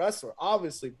elite wrestler,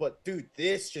 obviously, but dude,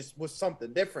 this just was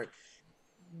something different.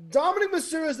 Dominic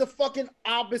Mysterio is the fucking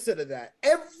opposite of that.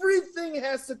 Everything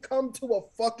has to come to a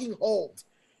fucking halt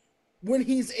when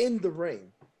he's in the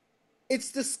ring.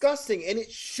 It's disgusting, and it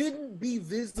shouldn't be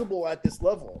visible at this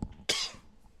level.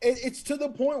 And it's to the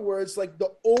point where it's like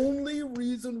the only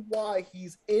reason why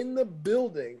he's in the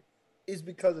building is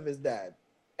because of his dad.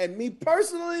 And me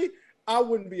personally, I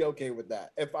wouldn't be okay with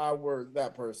that if I were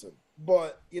that person.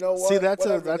 But you know what? See,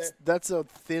 that's a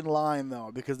thin line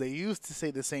though, because they used to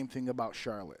say the same thing about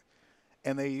Charlotte,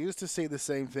 and they used to say the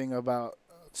same thing about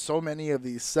so many of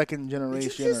these second generation.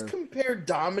 Did you just compare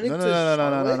Dominic to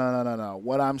Charlotte? Charlotte? No.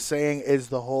 What I'm saying is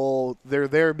the whole they're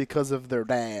there because of their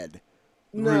dad.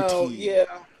 No, routine. yeah.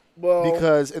 Well,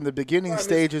 because in the beginning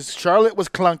stages, Charlotte was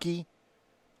clunky.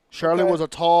 Charlotte was a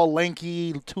tall,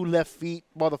 lanky, 2 left feet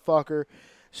motherfucker.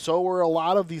 So were a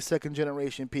lot of these second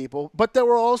generation people, but there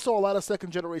were also a lot of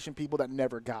second generation people that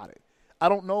never got it. I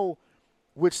don't know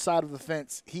which side of the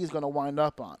fence he's going to wind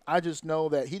up on. I just know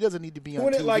that he doesn't need to be on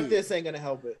doing TV. it like this ain't going to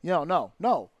help it.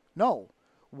 No.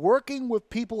 Working with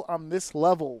people on this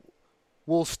level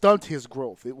will stunt his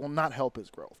growth. It will not help his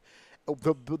growth.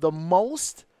 The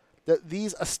most that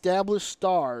these established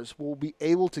stars will be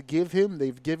able to give him,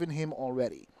 they've given him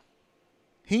already.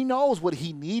 He knows what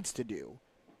he needs to do.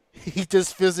 He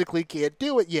just physically can't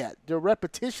do it yet. The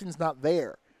repetition's not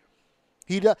there.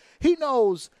 He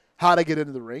knows how to get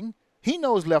into the ring. He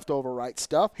knows left over right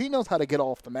stuff. He knows how to get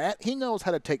off the mat. He knows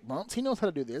how to take bumps. He knows how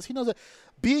to do this. He knows that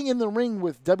being in the ring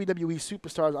with WWE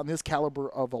superstars on this caliber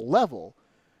of a level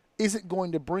isn't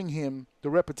going to bring him the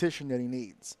repetition that he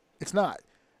needs. It's not.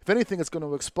 If anything, it's going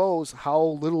to expose how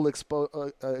little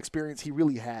experience he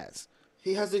really has.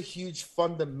 He has a huge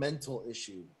fundamental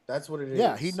issue. That's what it is.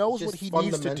 Yeah, he knows what he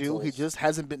needs to do. He just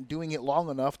hasn't been doing it long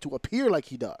enough to appear like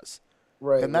he does.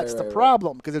 Right. And that's the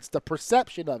problem, because it's the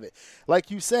perception of it.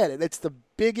 Like you said, it's the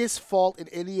biggest fault in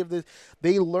any of this.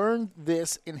 They learned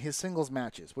this in his singles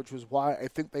matches, which was why I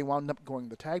think they wound up going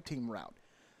the tag team route.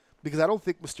 Because I don't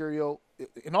think Mysterio,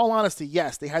 in all honesty,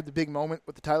 yes, they had the big moment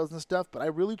with the titles and stuff, but I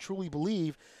really truly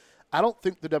believe, I don't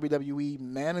think the WWE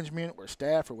management or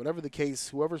staff or whatever the case,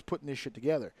 whoever's putting this shit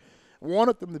together,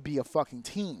 wanted them to be a fucking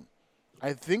team.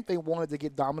 I think they wanted to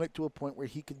get Dominic to a point where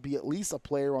he could be at least a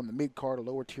player on the mid-card or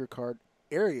lower-tier card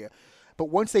area. But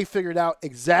once they figured out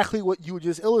exactly what you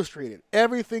just illustrated,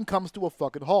 everything comes to a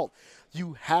fucking halt.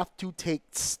 You have to take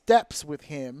steps with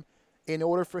him in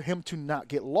order for him to not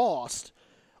get lost,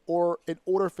 or in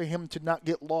order for him to not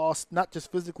get lost, not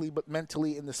just physically, but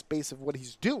mentally in the space of what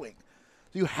he's doing.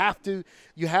 You have to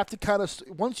kind of,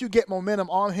 once you get momentum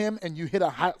on him and you hit a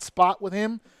hot spot with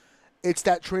him, it's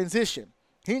that transition.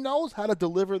 He knows how to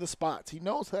deliver the spots. He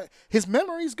knows how, his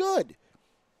memory's good.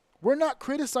 We're not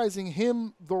criticizing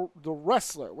him, the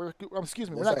wrestler. We're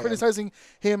not criticizing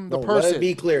him, the person. Let it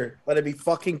be clear. Let it be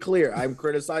fucking clear. I'm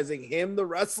criticizing him, the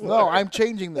wrestler. No, I'm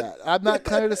changing that. I'm not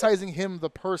criticizing him,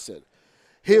 the person.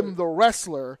 Him, the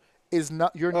wrestler, is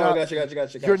not. You're not.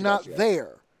 Gotcha. You're not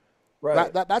there.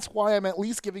 Right. That's why I'm at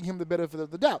least giving him the benefit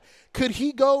of the doubt. Could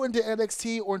he go into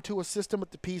NXT or into a system with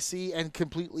the PC and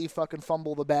completely fucking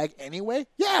fumble the bag anyway?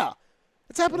 Yeah.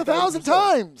 It's happened 1,000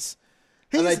 times.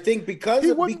 And I think because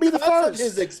of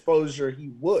his exposure,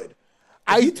 he would.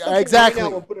 Exactly. Right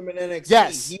now and put him in NXT,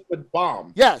 yes. He would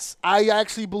bomb. Yes, I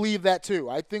actually believe that too.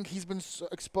 I think he's been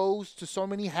exposed to so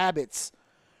many habits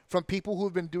from people who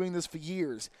have been doing this for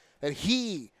years that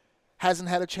he hasn't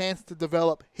had a chance to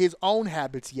develop his own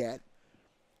habits yet.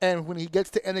 And when he gets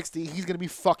to NXT, he's going to be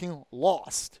fucking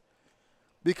lost.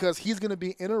 Because he's going to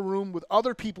be in a room with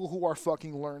other people who are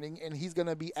fucking learning, and he's going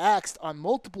to be asked on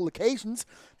multiple occasions,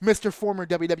 Mr. Former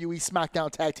WWE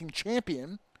SmackDown Tag Team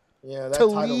Champion, to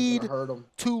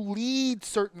lead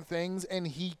certain things, and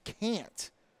he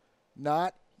can't.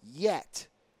 Not yet.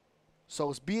 So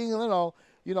it's being,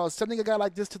 sending a guy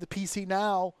like this to the PC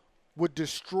now would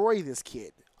destroy this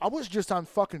kid. I was just on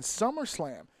fucking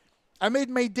SummerSlam. I made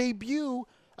my debut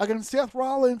against Seth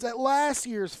Rollins at last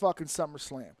year's fucking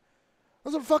SummerSlam. I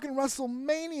was at fucking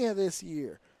WrestleMania this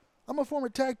year. I'm a former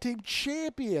tag team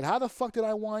champion. How the fuck did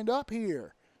I wind up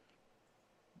here?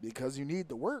 Because you need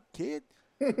the work, kid.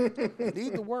 You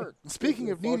need the work. And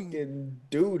speaking of needing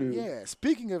doo-doo. Yeah,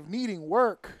 speaking of needing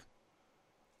work,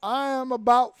 I am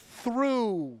about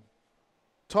through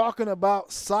talking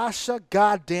about Sasha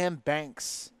goddamn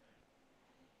Banks.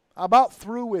 I'm about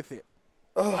through with it.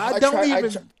 Ugh, I don't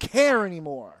even care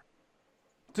anymore,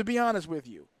 to be honest with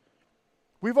you.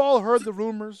 We've all heard the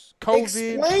rumors. COVID,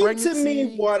 Explain pregnancy. to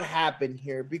me what happened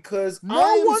here, because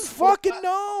No one fucking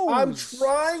knows. I'm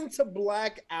trying to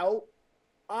black out.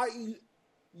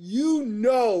 You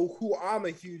know who I'm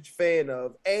a huge fan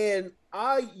of, and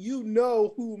you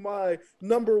know who my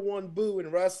number one boo in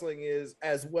wrestling is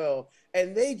as well.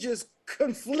 And they just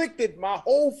conflicted my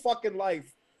whole fucking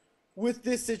life with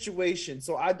this situation.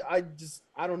 So I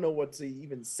don't know what to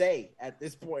even say at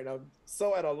this point. I'm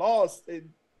so at a loss and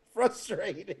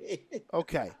frustrated.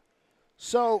 Okay.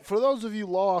 So, for those of you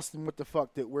lost in what the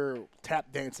fuck that we're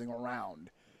tap dancing around,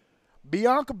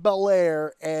 Bianca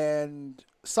Belair and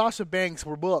Sasha Banks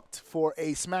were booked for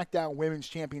a SmackDown Women's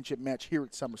Championship match here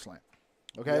at SummerSlam.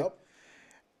 Okay? Yep.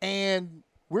 And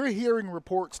we're hearing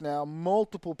reports now.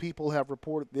 Multiple people have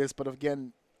reported this, but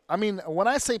again, I mean, when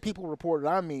I say people reported,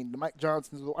 I mean the Mike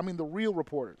Johnsons, I mean the real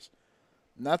reporters.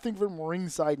 Nothing from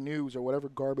Ringside News or whatever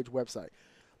garbage website.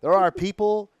 There are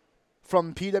people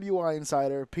from PWI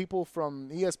Insider, people from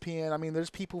ESPN. I mean, there's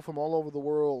people from all over the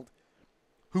world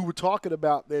who were talking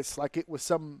about this like it was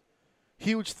some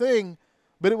huge thing,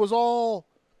 but it was all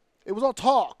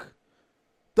talk.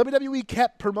 WWE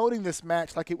kept promoting this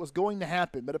match like it was going to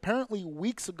happen, but apparently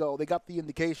weeks ago they got the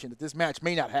indication that this match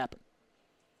may not happen.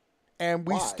 And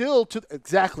we still to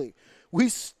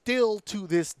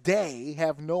this day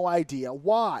have no idea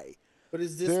why. But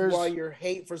is this why your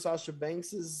hate for Sasha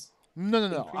Banks is?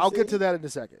 No. I'll get to that in a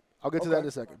second.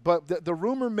 But the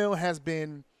rumor mill has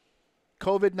been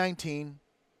COVID-19.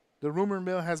 The rumor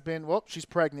mill has been, well, she's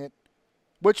pregnant,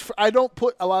 which I don't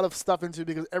put a lot of stuff into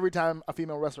because every time a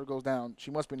female wrestler goes down,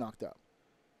 she must be knocked up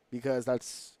because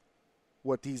that's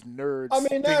what these nerds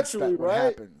think naturally, that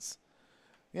happens.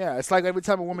 Yeah, it's like every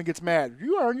time a woman gets mad,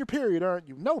 you are on your period, aren't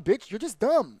you? No, bitch, you're just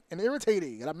dumb and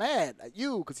irritating, and I'm mad at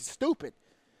you because you're stupid.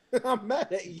 I'm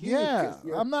mad at you. Yeah,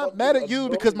 I'm not mad at you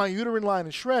because my uterine line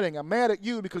is shredding. I'm mad at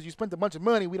you because you spent a bunch of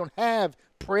money we don't have,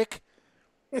 prick.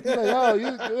 You're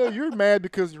like, you're mad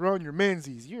because you're on your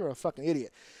menzies. You're a fucking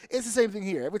idiot. It's the same thing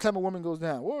here. Every time a woman goes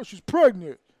down, well, she's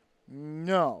pregnant.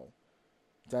 No,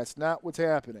 that's not what's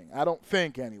happening. I don't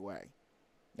think anyway.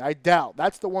 I doubt.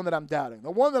 That's the one that I'm doubting.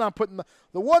 The one that I'm putting,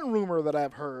 the one rumor that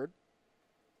I've heard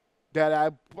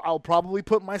that I'll probably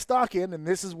put my stock in, and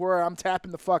this is where I'm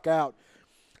tapping the fuck out.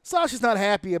 Sasha's not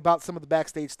happy about some of the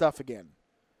backstage stuff again.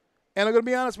 And I'm going to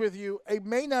be honest with you, it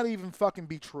may not even fucking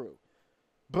be true.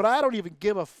 But I don't even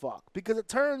give a fuck. Because it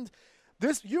turned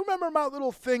this, you remember my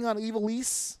little thing on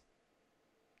Evilise?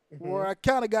 Mm-hmm. Where I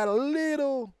kind of got a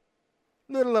little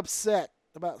upset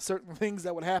about certain things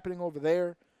that were happening over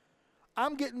there.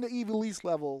 I'm getting to Evilise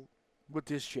level with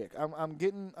this chick. I'm a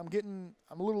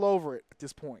little over it at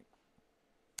this point.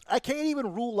 I can't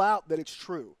even rule out that it's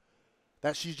true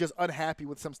that she's just unhappy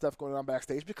with some stuff going on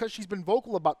backstage because she's been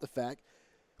vocal about the fact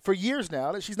for years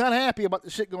now that she's not happy about the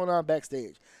shit going on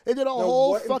backstage. They did a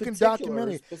whole fucking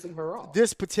documentary. Is pissing her off?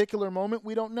 This particular moment,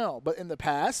 we don't know. But in the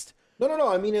past... No.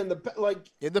 I mean, in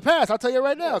the past, I'll tell you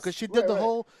right now, because she did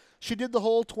she did the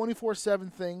whole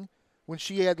 24/7 thing when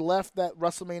she had left that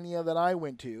WrestleMania that I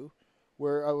went to,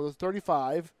 where I was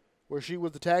 35, where she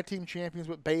was the tag team champions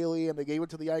with Bayley, and they gave it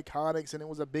to the Iconics, and it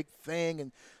was a big thing,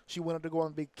 and she wanted to go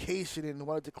on vacation and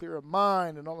wanted to clear her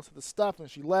mind and all this other stuff, and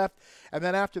she left. And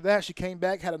then after that, she came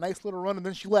back, had a nice little run, and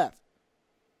then she left.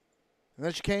 And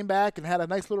then she came back and had a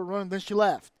nice little run, and then she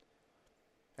left.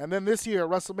 And then this year,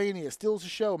 WrestleMania, steals the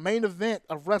show, main event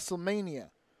of WrestleMania,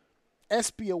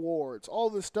 ESPY Awards, all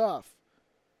this stuff.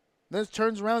 And then she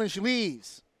turns around and she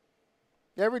leaves.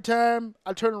 Every time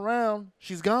I turn around,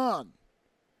 she's gone.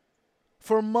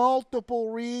 For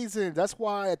multiple reasons. That's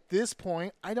why at this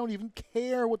point, I don't even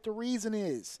care what the reason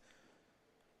is.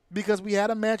 Because we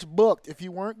had a match booked. If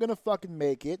you weren't going to fucking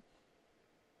make it,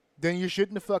 then you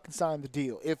shouldn't have fucking signed the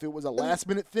deal. If it was a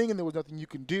last-minute thing and there was nothing you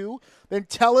can do, then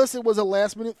tell us it was a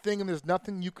last-minute thing and there's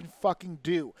nothing you can fucking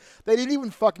do. They didn't even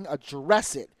fucking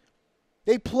address it.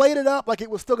 They played it up like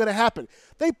it was still going to happen.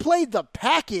 They played the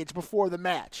package before the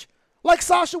match. Like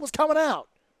Sasha was coming out.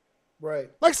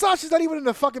 Right. Like Sasha's not even in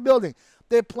the fucking building.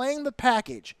 They're playing the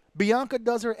package. Bianca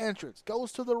does her entrance,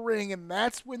 goes to the ring, and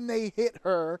that's when they hit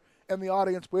her and the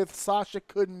audience with Sasha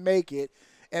couldn't make it.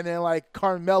 And then like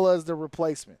Carmella is the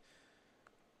replacement.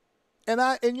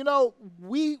 And you know,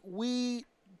 we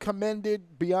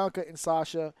commended Bianca and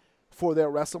Sasha for their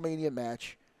WrestleMania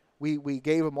match. We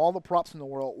gave them all the props in the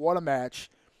world. What a match.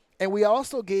 And we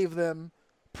also gave them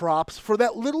props for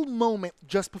that little moment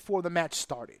just before the match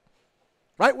started.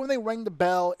 Right when they rang the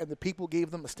bell and the people gave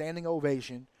them a standing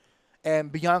ovation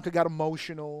and Bianca got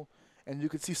emotional and you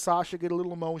could see Sasha get a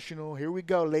little emotional. Here we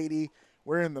go, lady.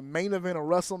 We're in the main event of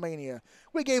WrestleMania.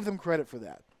 We gave them credit for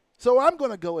that. So I'm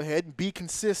going to go ahead and be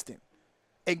consistent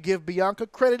and give Bianca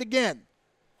credit again.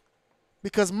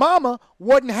 Because Mama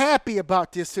wasn't happy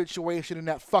about this situation in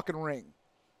that fucking ring.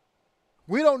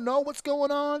 We don't know what's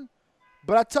going on,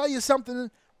 but I tell you something,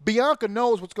 Bianca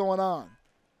knows what's going on.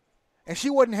 And she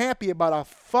wasn't happy about a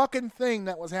fucking thing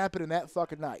that was happening that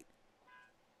fucking night.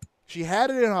 She had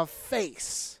it in her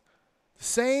face. The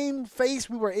same face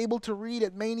we were able to read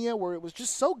at Mania where it was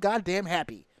just so goddamn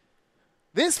happy.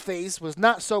 This face was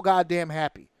not so goddamn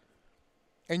happy.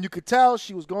 And you could tell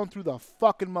she was going through the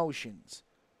fucking motions.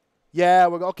 Yeah,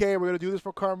 we're going to do this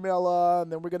for Carmella,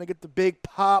 and then we're going to get the big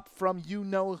pop from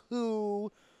you-know-who.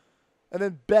 And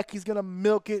then Becky's going to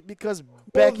milk it because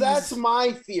Becky's... Well, that's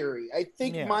my theory. I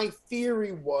think my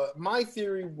theory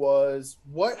was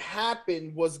what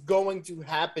happened was going to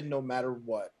happen no matter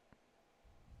what.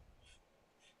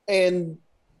 And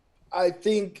I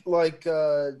think, like,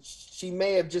 she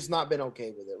may have just not been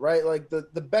okay with it, right? Like, the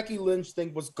Becky Lynch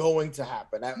thing was going to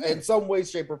happen in some way,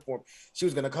 shape, or form. She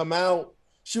was going to come out.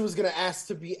 She was going to ask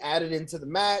to be added into the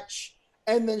match.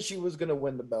 And then she was going to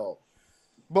win the belt.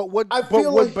 But would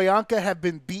Bianca have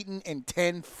been beaten in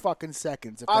 10 fucking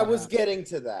seconds? I was getting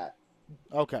to that.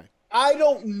 Okay. I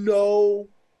don't know.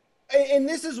 And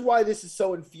this is why this is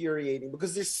so infuriating,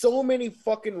 because there's so many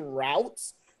fucking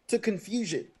routes to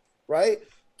confusion, right?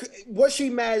 Was she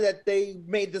mad that they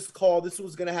made this call, this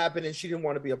was going to happen, and she didn't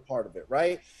want to be a part of it,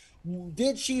 right?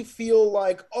 Did she feel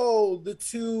like, oh, the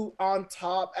two on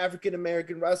top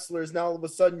African-American wrestlers, now all of a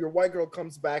sudden your white girl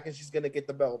comes back and she's going to get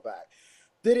the belt back?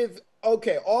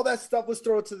 Okay, all that stuff was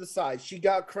thrown to the side. She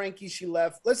got cranky, she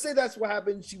left. Let's say that's what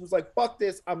happened. She was like, fuck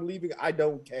this, I'm leaving, I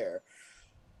don't care.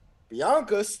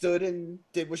 Bianca stood and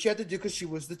did what she had to do because she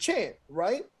was the champ,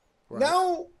 right?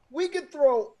 Now, we could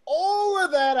throw all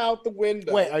of that out the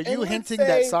window. Wait, are you hinting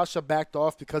that Sasha backed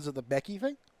off because of the Becky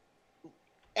thing?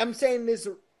 I'm saying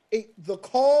the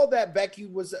call that Becky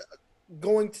was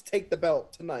going to take the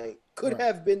belt tonight could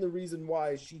have been the reason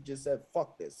why she just said,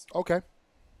 fuck this. Okay.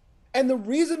 And the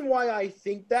reason why I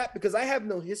think that, because I have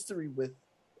no history with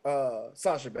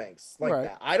Sasha Banks like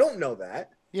that. I don't know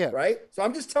that. Yeah. Right? So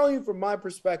I'm just telling you from my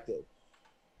perspective.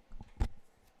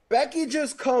 Becky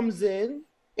just comes in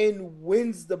and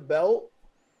wins the belt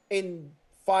in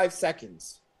 5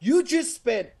 seconds. You just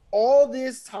spent all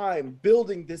this time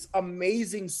building this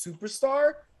amazing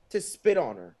superstar to spit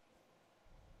on her.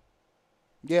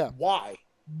 Yeah. Why?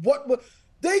 What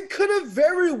they could have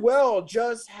very well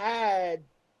just had.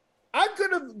 I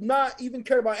could have not even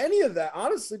cared about any of that,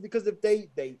 honestly, because if they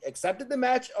accepted the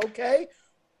match, okay,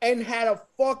 and had a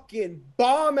fucking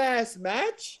bomb-ass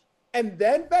match, and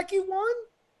then Becky won,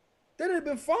 then it'd have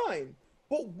been fine.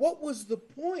 But what was the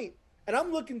point? And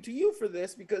I'm looking to you for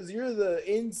this because you're the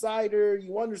insider.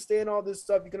 You understand all this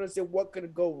stuff. You can understand what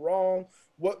could go wrong,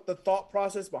 what the thought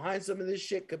process behind some of this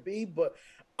shit could be. But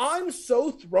I'm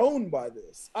so thrown by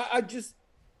this. I just,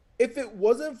 if it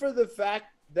wasn't for the fact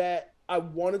that I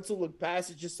wanted to look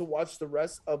past it just to watch the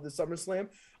rest of the SummerSlam,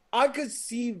 I could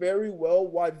see very well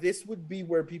why this would be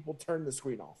where people turn the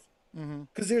screen off.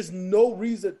 Because there's no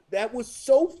reason. That was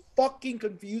so fucking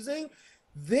confusing.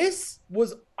 This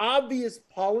was obvious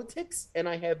politics, and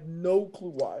I have no clue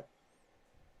why.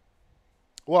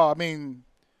 Well, I mean,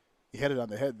 you hit it on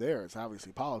the head there. It's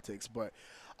obviously politics, but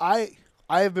I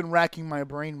have been racking my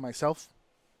brain myself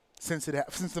since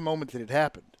the moment that it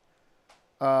happened.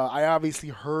 I obviously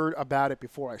heard about it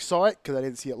before I saw it because I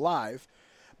didn't see it live.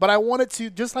 But I wanted to,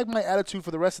 just like my attitude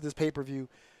for the rest of this pay-per-view,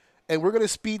 and we're going to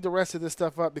speed the rest of this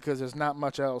stuff up because there's not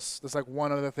much else. There's like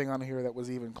one other thing on here that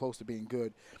was even close to being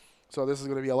good. So this is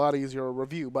going to be a lot easier to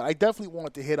review. But I definitely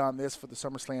wanted to hit on this for the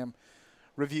SummerSlam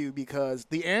review because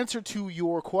the answer to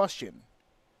your question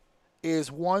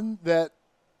is one that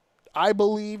I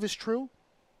believe is true.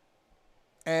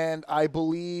 And I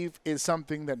believe is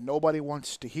something that nobody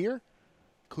wants to hear,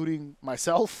 including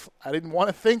myself. I didn't want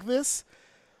to think this,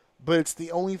 but it's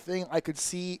the only thing I could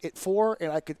see it for,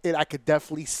 and I could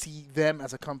definitely see them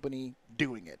as a company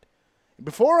doing it.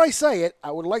 Before I say it,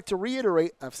 I would like to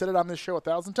reiterate, I've said it on this show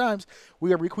 1,000 times,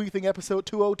 we are bequeathing episode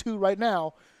 202 right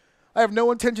now. I have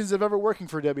no intentions of ever working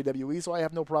for WWE, so I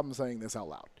have no problem saying this out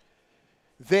loud.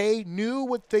 They knew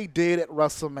what they did at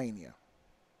WrestleMania.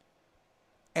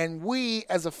 And we,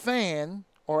 as a fan,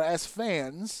 or as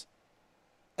fans,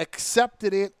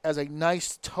 accepted it as a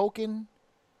nice token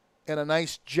and a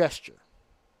nice gesture.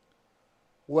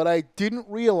 What I didn't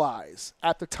realize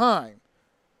at the time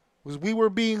was we were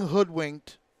being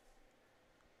hoodwinked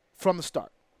from the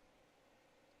start.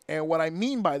 And what I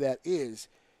mean by that is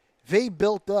they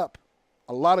built up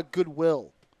a lot of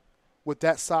goodwill with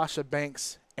that Sasha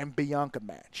Banks and Bianca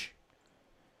match.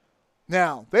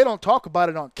 Now, they don't talk about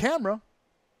it on camera,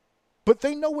 but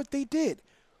they know what they did.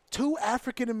 2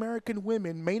 African-American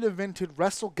women main evented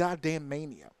Wrestle Goddamn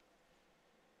Mania.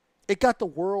 It got the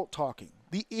world talking.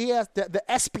 The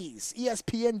ESPYs,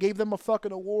 ESPN gave them a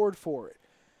fucking award for it.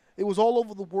 It was all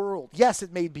over the world. Yes,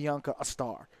 it made Bianca a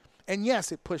star. And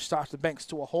yes, it pushed Sasha Banks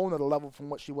to a whole nother level from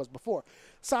what she was before.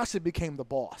 Sasha became the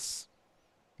boss.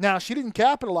 Now, she didn't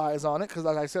capitalize on it because,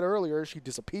 like I said earlier, she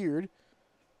disappeared.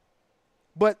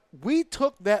 But we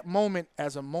took that moment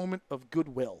as a moment of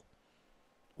goodwill.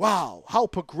 Wow, how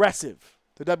progressive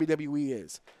the WWE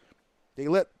is. They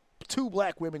let 2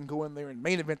 black women go in there and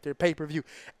main event their pay-per-view.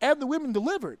 And the women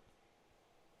delivered.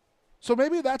 So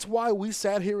maybe that's why we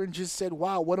sat here and just said,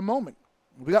 wow, what a moment.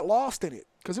 We got lost in it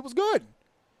because it was good.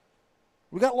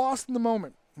 We got lost in the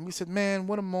moment. And we said, man,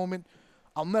 what a moment.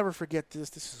 I'll never forget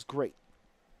this. This is great.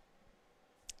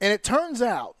 And it turns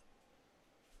out,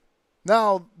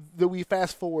 now that we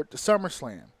fast forward to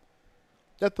SummerSlam,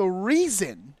 that the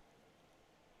reason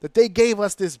that they gave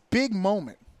us this big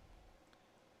moment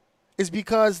is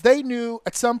because they knew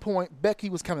at some point Becky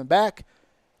was coming back,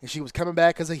 and she was coming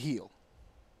back as a heel.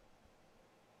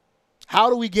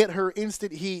 How do we get her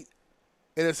instant heat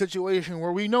in a situation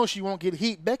where we know she won't get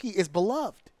heat? Becky is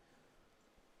beloved.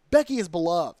 Becky is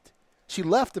beloved. She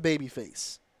left the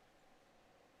babyface.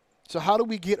 So how do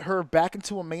we get her back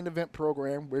into a main event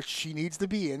program where she needs to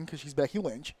be in because she's Becky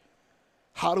Lynch?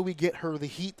 How do we get her the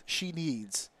heat she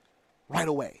needs right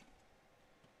away?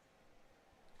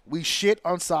 We shit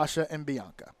on Sasha and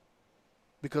Bianca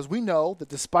because we know that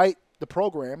despite the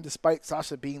program, despite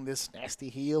Sasha being this nasty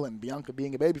heel and Bianca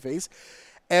being a babyface,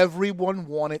 everyone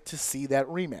wanted to see that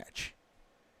rematch.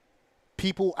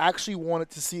 People actually wanted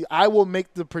to see, I will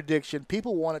make the prediction,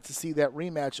 people wanted to see that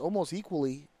rematch almost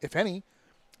equally, if any,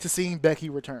 to seeing Becky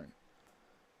return.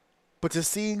 But to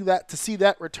see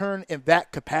that return in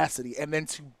that capacity and then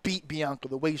to beat Bianca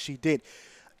the way she did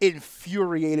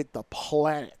infuriated the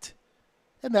planet.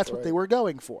 And that's what they were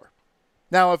going for.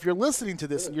 Now, if you're listening to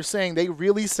this and you're saying they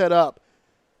really set up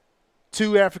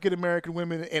 2 African-American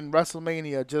women in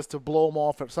WrestleMania just to blow them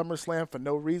off at SummerSlam for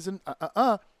no reason,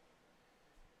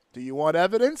 do you want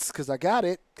evidence? Because I got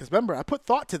it. Because remember, I put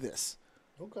thought to this.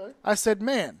 Okay. I said,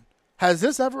 man, has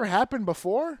this ever happened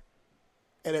before?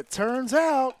 And it turns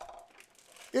out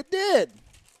it did.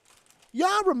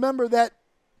 Y'all remember that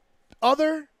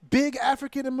other big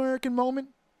African-American moment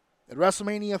at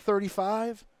WrestleMania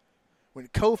 35 when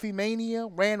Kofi Mania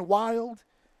ran wild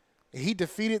and he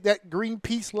defeated that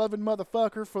Greenpeace-loving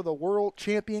motherfucker for the World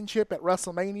Championship at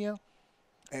WrestleMania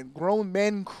and grown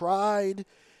men cried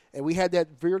and we had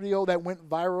that video that went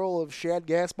viral of Shad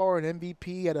Gaspar and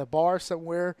MVP at a bar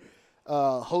somewhere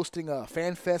hosting a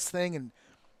fan fest thing, and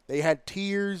they had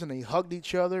tears and they hugged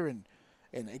each other, and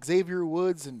Xavier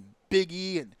Woods and Big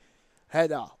E and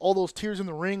had all those tears in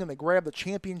the ring, and they grabbed the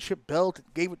championship belt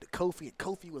and gave it to Kofi, and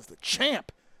Kofi was the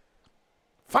champ.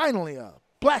 Finally, a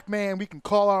black man we can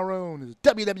call our own is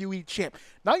WWE champ.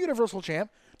 Not Universal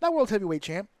champ, not World Heavyweight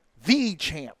champ, the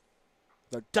champ,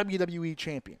 the WWE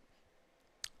champion.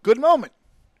 Good moment.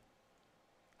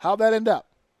 How'd that end up?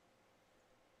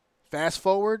 Fast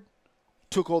forward,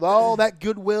 took all that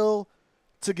goodwill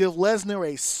to give Lesnar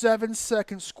a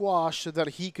 7-second squash so that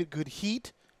he could good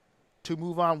heat to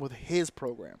move on with his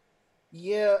program.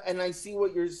 Yeah, and I see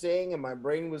what you're saying, and my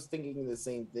brain was thinking the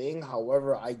same thing.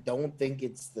 However, I don't think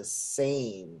it's the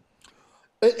same.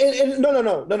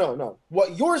 No.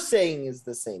 What you're saying is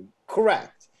the same.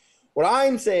 Correct. What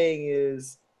I'm saying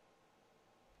is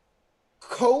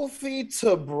Kofi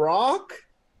to Brock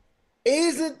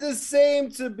isn't the same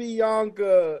to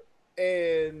Bianca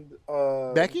and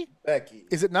Becky? Becky.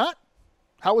 Is it not?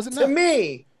 How is it not? To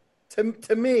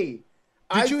me.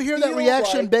 Did you hear that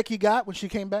reaction Becky got when she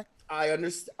came back? I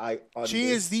understand. She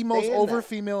is the most over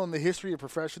female in the history of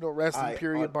professional wrestling,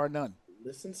 period, bar none.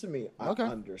 Listen to me. Okay. I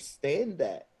understand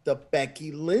that. The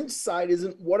Becky Lynch side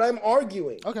isn't what I'm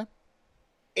arguing. Okay.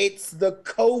 It's the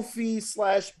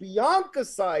Kofi/Bianca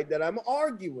side that I'm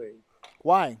arguing.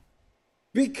 Why?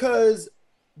 Because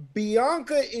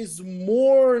Bianca is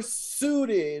more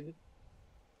suited.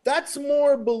 That's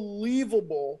more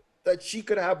believable that she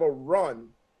could have a run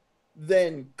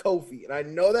than Kofi. And I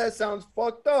know that sounds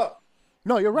fucked up.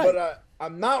 No, you're right. But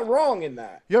I'm not wrong in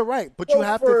that. You're right. But you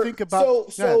have to think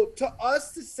about... So to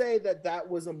us to say that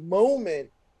was a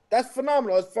moment, that's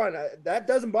phenomenal. It's fine. That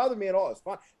doesn't bother me at all. It's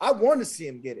fine. I want to see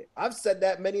him get it. I've said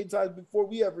that many times before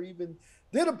we ever even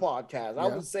did a podcast. I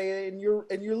would say it in your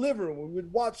living room. We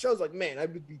would watch shows like, man,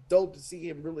 it would be dope to see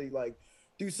him really like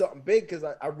do something big because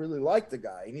I really like the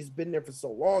guy and he's been there for so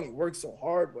long. He works so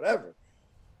hard, whatever.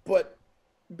 But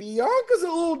Bianca's a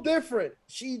little different.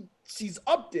 She's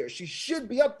up there. She should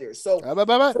be up there. So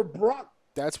for Brock,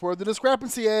 that's where the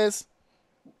discrepancy is.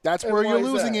 That's where you're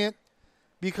losing it,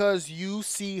 because you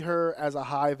see her as a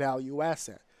high value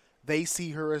asset. They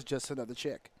see her as just another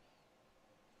chick.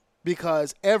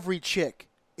 Because every chick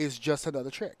is just another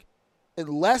chick.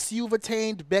 Unless you've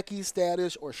attained Becky's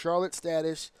status or Charlotte's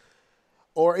status,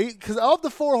 or because of the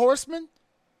four horsemen,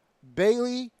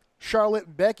 Bayley, Charlotte,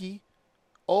 and Becky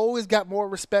always got more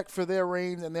respect for their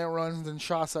reigns and their runs than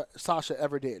Sasha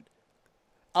ever did.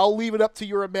 I'll leave it up to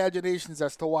your imaginations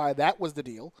as to why that was the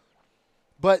deal.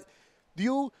 But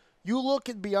you look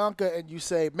at Bianca and you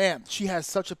say, man, she has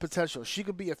such a potential. She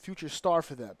could be a future star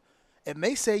for them. And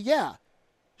they say, yeah,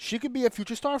 she could be a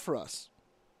future star for us.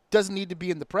 Doesn't need to be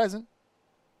in the present.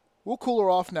 We'll cool her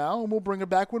off now and we'll bring her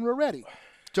back when we're ready.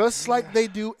 Just like they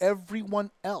do everyone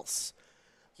else.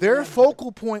 Their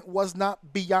focal point was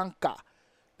not Bianca.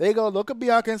 They go look at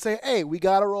Bianca and say, hey, we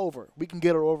got her over. We can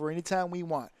get her over anytime we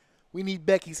want. We need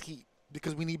Becky's heat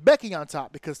because we need Becky on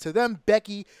top, because to them,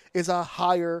 Becky is a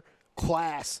higher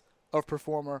class of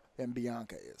performer than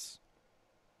Bianca is.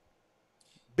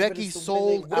 Becky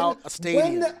sold out a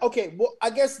stadium. Okay, well, I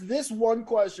guess this one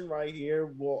question right here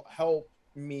will help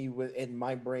me in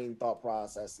my brain thought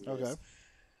process. Okay.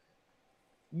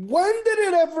 When did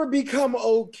it ever become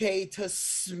okay to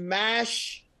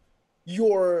smash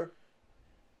your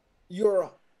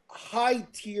high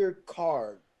tier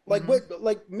card? Like what?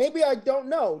 Like maybe I don't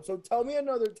know. So tell me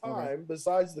another time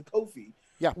besides the Kofi,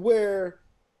 where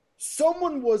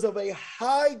someone was of a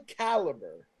high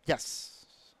caliber, yes,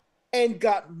 and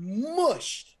got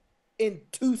mushed in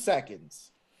 2 seconds.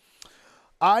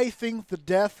 I think the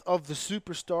death of the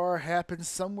superstar happened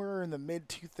somewhere in the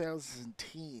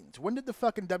mid-2010s. When did the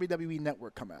fucking WWE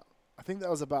Network come out? I think that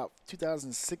was about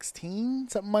 2016,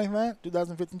 something like that,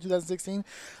 2015, 2016.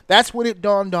 That's when it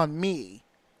dawned on me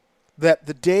that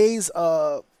the days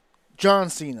of John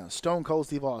Cena, Stone Cold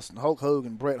Steve Austin, Hulk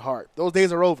Hogan, Bret Hart, those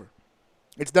days are over.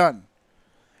 It's done.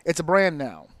 It's a brand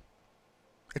now.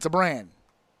 It's a brand.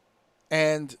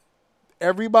 And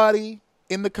everybody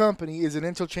in the company is an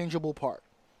interchangeable part.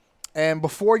 And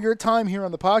before your time here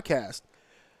on the podcast,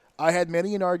 I had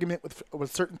many an argument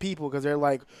with certain people because they're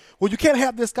like, well, you can't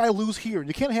have this guy lose here.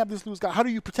 You can't have this lose guy. How do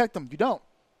you protect them? You don't.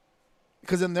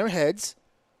 Because in their heads,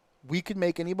 we can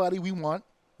make anybody we want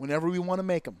whenever we want to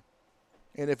make them.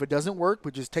 And if it doesn't work,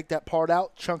 we just take that part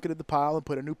out, chunk it in the pile, and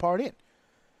put a new part in.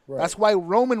 Right. That's why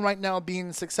Roman right now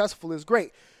being successful is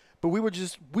great. But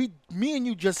me and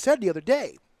you just said the other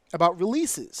day about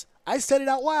releases. I said it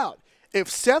out loud. If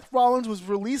Seth Rollins was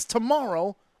released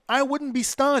tomorrow, I wouldn't be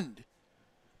stunned.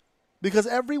 Because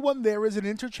everyone there is an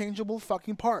interchangeable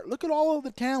fucking part. Look at all of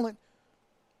the talent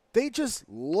they just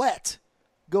let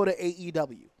go to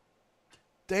AEW.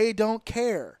 They don't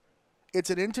care. It's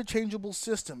an interchangeable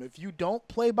system. If you don't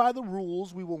play by the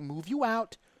rules, we will move you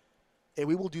out and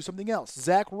we will do something else.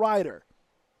 Zack Ryder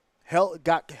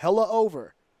got hella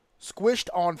over. Squished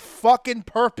on fucking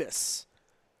purpose.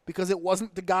 Because it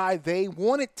wasn't the guy they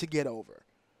wanted to get over.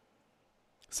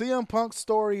 CM Punk's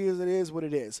story is what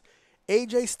it is.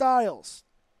 AJ Styles,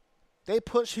 they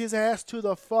push his ass to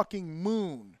the fucking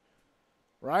moon.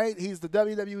 Right? He's the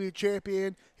WWE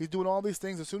champion. He's doing all these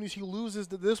things. As soon as he loses,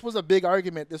 this was a big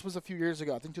argument. This was a few years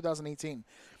ago, I think 2018.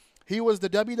 He was the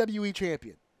WWE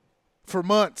champion for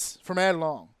months, for mad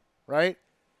long. Right?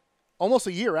 Almost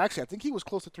a year, actually. I think he was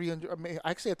close to 300.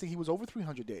 Actually, I think he was over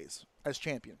 300 days as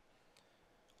champion.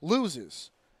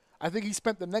 Loses. I think he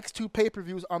spent the next 2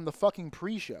 pay-per-views on the fucking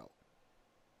pre-show.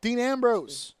 Dean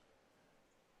Ambrose,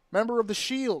 member of the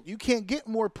Shield. You can't get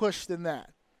more push than that.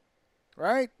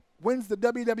 Right? Wins the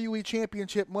WWE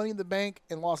Championship, Money in the Bank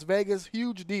in Las Vegas.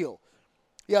 Huge deal.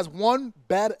 He has one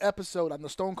bad episode on the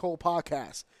Stone Cold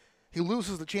podcast. He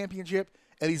loses the championship,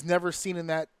 and he's never seen in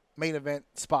that main event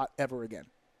spot ever again.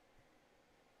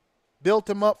 Built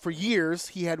him up for years.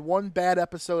 He had one bad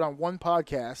episode on one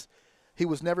podcast. He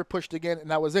was never pushed again,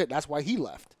 and that was it. That's why he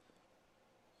left.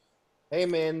 Hey,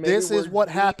 man. This is what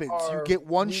happens. You get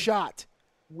one shot.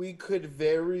 We could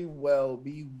very well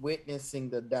be witnessing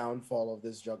the downfall of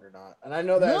this juggernaut. And I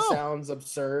know that sounds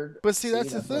absurd. But see,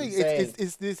 that's the thing.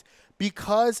 It's this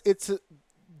because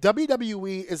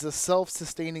WWE is a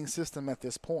self-sustaining system at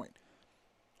this point.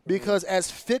 Because as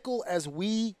fickle as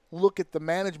we look at the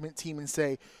management team and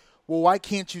say, well, why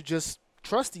can't you just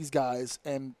trust these guys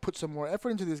and put some more effort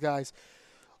into these guys?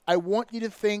 I want you to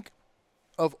think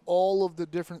of all of the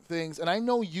different things. And I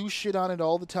know you shit on it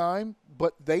all the time,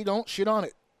 but they don't shit on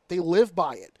it. They live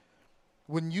by it.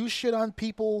 When you shit on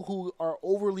people who are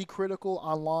overly critical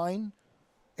online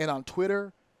and on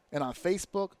Twitter and on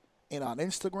Facebook and on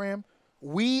Instagram,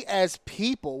 we as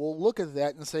people will look at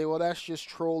that and say, well, that's just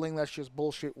trolling, that's just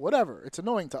bullshit, whatever. It's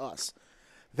annoying to us.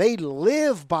 They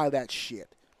live by that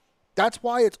shit. That's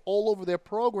why it's all over their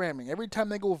programming. Every time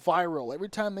they go viral, every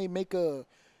time they make a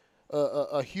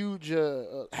huge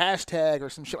hashtag or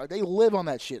some shit, like they live on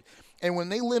that shit. And when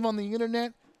they live on the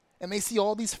internet and they see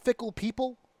all these fickle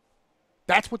people,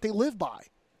 that's what they live by.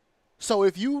 So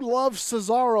if you love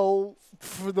Cesaro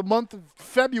for the month of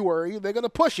February, they're going to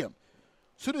push him.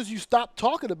 As soon as you stop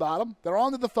talking about him, they're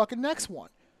on to the fucking next one.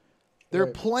 They're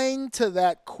playing to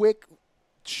that quick,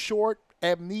 short,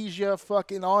 amnesia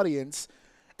fucking audience,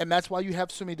 and that's why you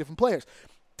have so many different players.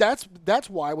 That's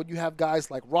why when you have guys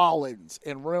like Rollins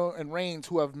and Reigns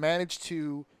who have managed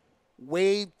to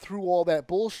wade through all that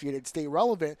bullshit and stay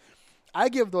relevant, I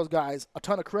give those guys a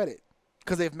ton of credit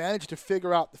because they've managed to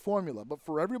figure out the formula. But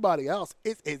for everybody else,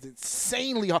 it is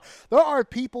insanely hard. There are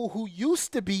people who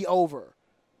used to be over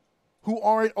who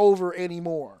aren't over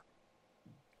anymore,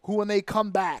 who when they come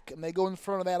back and they go in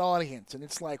front of that audience, and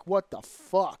it's like, what the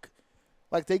fuck?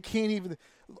 Like, they can't even...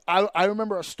 I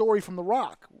remember a story from The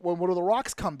Rock, when one of The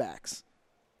Rock's comebacks,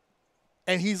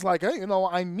 and he's like, hey,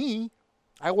 I'm me.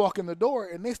 I walk in the door,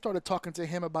 and they started talking to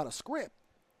him about a script.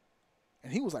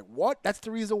 And he was like, what? That's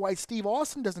the reason why Steve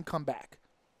Austin doesn't come back.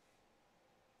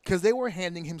 Because they were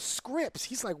handing him scripts.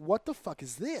 He's like, what the fuck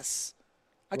is this?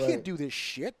 I can't do this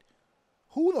shit.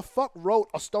 Who the fuck wrote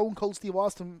a Stone Cold Steve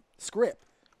Austin script?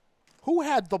 Who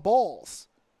had the balls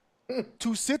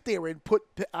to sit there and put...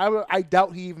 I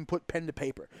doubt he even put pen to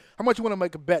paper. How much you want to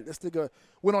make a bet? This nigga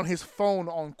went on his phone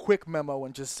on Quick Memo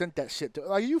and just sent that shit to...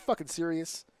 Like, are you fucking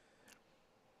serious?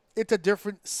 It's a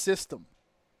different system.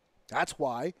 That's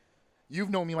why you've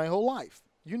known me my whole life.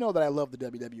 You know that I love the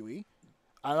WWE.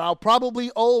 And I'll probably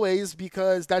always,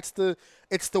 because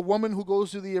it's the woman who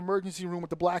goes to the emergency room with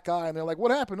the black eye and they're like,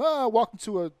 what happened? Oh, I walked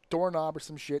into a doorknob or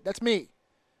some shit. That's me.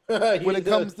 When it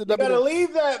comes to WWE. You gotta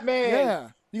leave that man. Yeah.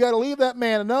 You gotta leave that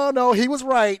man. No, he was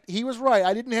right. He was right.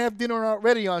 I didn't have dinner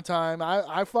ready on time.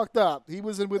 I fucked up. He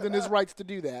was within his rights to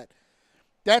do that.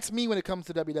 That's me when it comes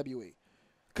to WWE.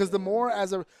 Because the more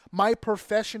my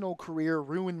professional career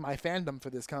ruined my fandom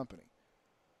for this company.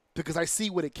 Because I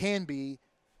see what it can be,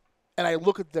 and I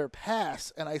look at their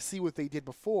past, and I see what they did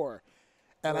before,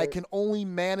 and I can only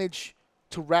manage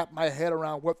to wrap my head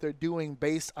around what they're doing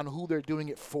based on who they're doing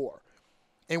it for.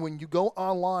 And when you go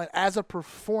online as a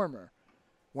performer,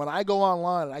 when I go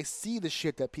online and I see the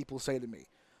shit that people say to me,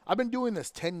 I've been doing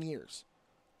this 10 years.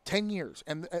 10 years.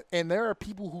 And there are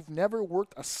people who've never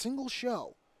worked a single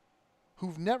show,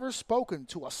 who've never spoken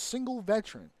to a single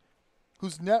veteran,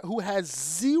 who has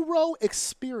zero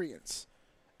experience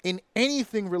in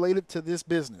anything related to this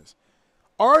business,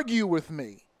 argue with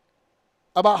me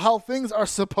about how things are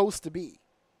supposed to be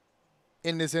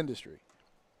in this industry.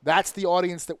 That's the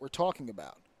audience that we're talking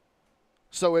about.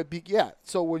 So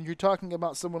So when you're talking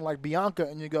about someone like Bianca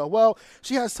and you go, well,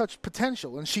 she has such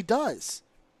potential, and she does.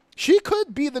 She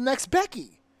could be the next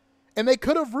Becky. And they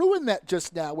could have ruined that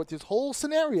just now with this whole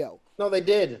scenario. No, they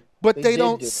did. But they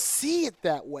don't see it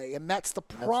that way, and that's the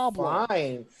problem. That's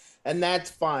fine. And that's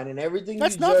fine. And everything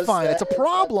that's you not just fine. said, It's a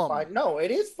problem. No,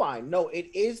 it is fine. No, it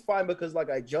is fine because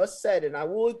like I just said, and I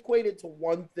will equate it to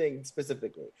one thing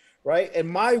specifically, right? In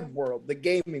my world, the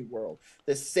gaming world,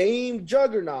 the same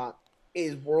juggernaut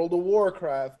is World of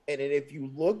Warcraft. And if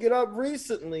you look it up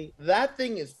recently, that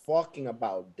thing is fucking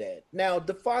about dead. Now,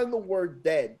 define the word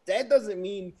dead. Dead doesn't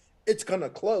mean it's going to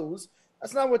close.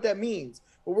 That's not what that means.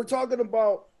 But we're talking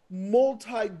about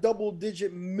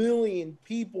multi-double-digit million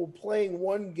people playing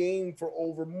one game for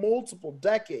over multiple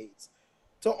decades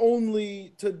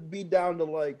to be down to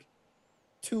like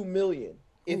 2 million,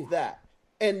 if that.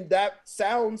 And that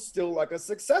sounds still like a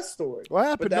success story. What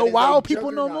happened? No WoW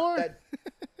people no more?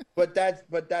 But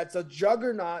that's a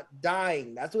juggernaut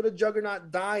dying. That's what a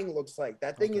juggernaut dying looks like.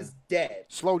 That thing is dead.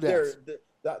 Slow death.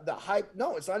 The hype,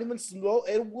 no, it's not even slow.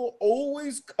 It will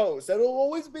always coast. It'll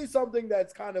always be something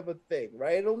that's kind of a thing,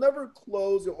 right? It'll never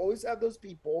close. You'll always have those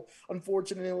people,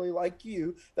 unfortunately, like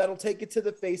you, that'll take it to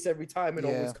the face every time and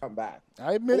always come back.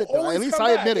 I admit it, though. At least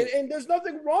I admit it. And there's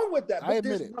nothing wrong with that. But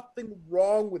there's nothing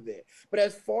wrong with it. But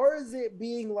as far as it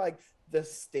being like the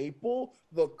staple,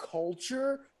 the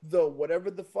culture, the whatever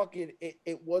the fuck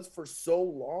it was for so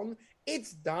long,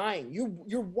 it's dying.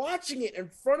 You're watching it in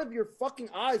front of your fucking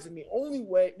eyes, and the only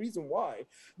reason why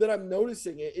that I'm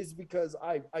noticing it is because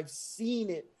I've seen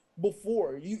it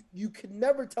before. You can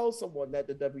never tell someone that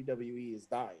the WWE is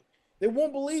dying. They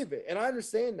won't believe it, and I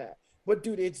understand that. But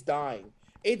dude, it's dying.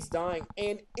 It's dying.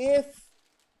 And if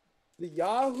the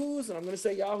Yahoos, and I'm going to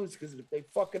say Yahoos because if they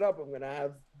fuck it up, I'm going to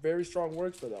have very strong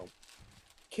words for them.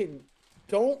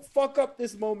 Don't fuck up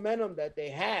this momentum that they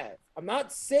have. I'm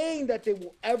not saying that they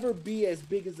will ever be as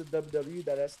big as the WWE.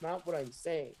 That's not what I'm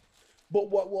saying. But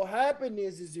what will happen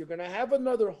is you're going to have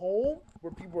another home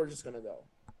where people are just going to go.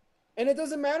 And it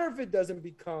doesn't matter if it doesn't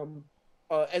become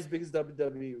as big as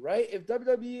WWE, right? If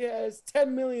WWE has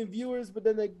 10 million viewers, but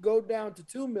then they go down to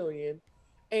 2 million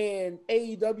and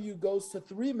AEW goes to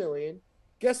 3 million,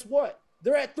 guess what?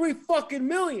 They're at 3 fucking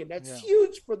million. That's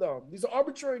huge for them. These are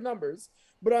arbitrary numbers,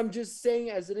 but I'm just saying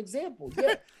as an example.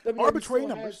 Yeah, WWE arbitrary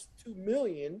still numbers. has 2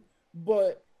 million,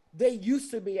 but they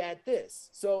used to be at this.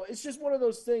 So it's just one of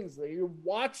those things that you're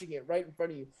watching it right in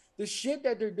front of you. The shit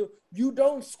that they're doing, you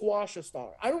don't squash a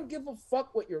star. I don't give a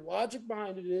fuck what your logic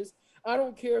behind it is. I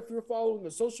don't care if you're following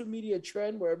a social media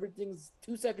trend where everything's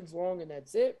 2 seconds long and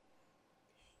that's it.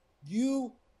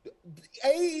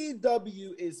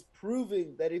 AEW is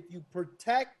proving that if you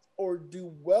protect or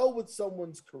do well with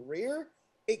someone's career,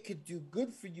 it could do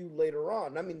good for you later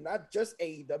on. I mean, not just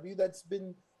AEW, that's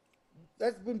been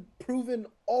proven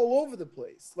all over the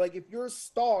place. Like if you're a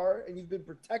star and you've been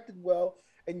protected well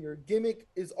and your gimmick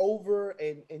is over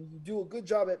and you do a good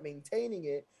job at maintaining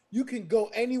it, you can go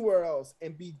anywhere else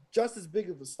and be just as big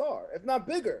of a star, if not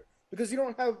bigger, because you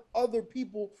don't have other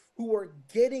people who are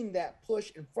getting that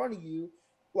push in front of you,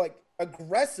 like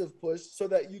aggressive push, so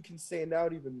that you can stand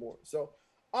out even more. So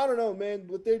I don't know, man,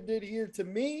 what they did here to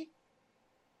me,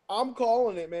 I'm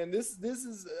calling it, man. This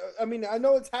is, I mean, I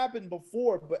know it's happened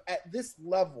before, but at this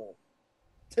level,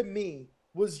 to me,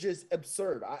 was just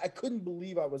absurd. I couldn't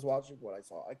believe I was watching what I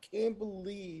saw. I can't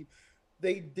believe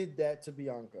they did that to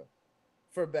Bianca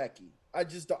for Becky. I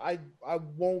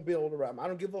won't be able to wrap. I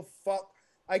don't give a fuck.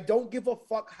 I don't give a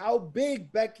fuck how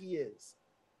big Becky is.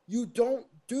 You don't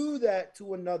do that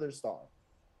to another star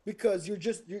because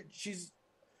she's.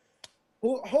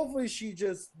 Hopefully she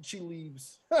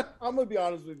leaves. I'm gonna be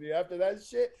honest with you. After that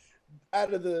shit, I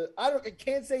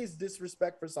can't say it's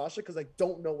disrespect for Sasha because I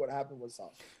don't know what happened with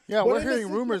Sasha. Yeah, but we're hearing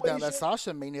rumors now that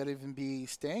Sasha may not even be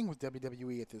staying with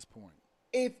WWE at this point.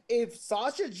 If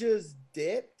Sasha just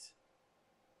dipped,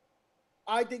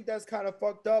 I think that's kind of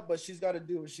fucked up. But she's got to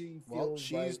do what she feels. Well,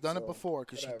 she's done it before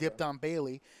because she dipped on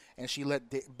Bayley and she let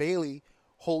Bayley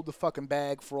hold the fucking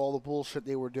bag for all the bullshit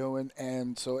they were doing,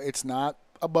 and so it's not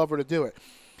above her to do it.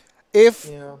 I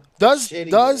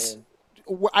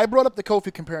brought up the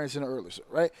Kofi comparison earlier,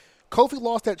 right? Kofi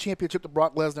lost that championship to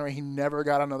Brock Lesnar, and he never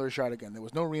got another shot again. There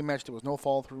was no rematch. There was no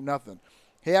fall through, nothing.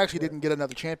 He actually didn't get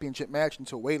another championship match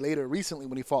until way later, recently,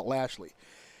 when he fought Lashley.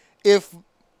 If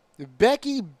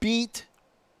Becky beat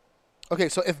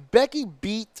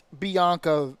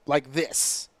Bianca like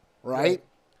this, right?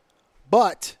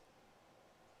 But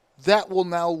that will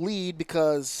now lead,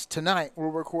 because tonight, we're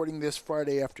recording this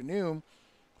Friday afternoon,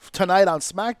 tonight on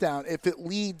SmackDown, if it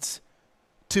leads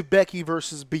to Becky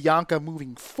versus Bianca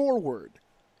moving forward,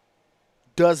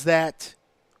 does that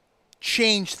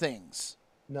change things?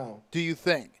 No. Do you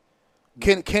think?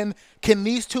 Can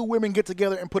these two women get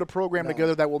together and put a program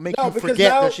together that will make you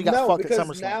forget that she got fucked at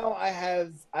SummerSlam? Now I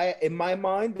in my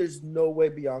mind, there's no way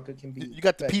Bianca can be. You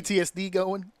got the Becky. PTSD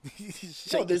going?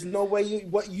 No, there's no way.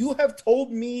 What you have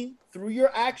told me through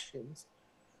your actions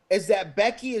is that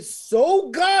Becky is so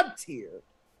god tier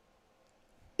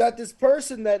that this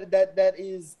person that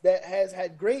has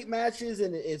had great matches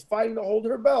and is fighting to hold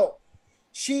her belt.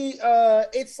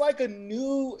 It's like a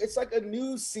new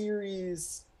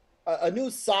series. A new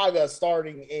saga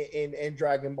starting in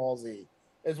Dragon Ball Z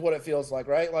is what it feels like,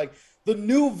 right? Like the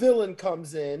new villain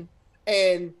comes in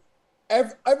and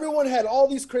everyone had all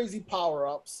these crazy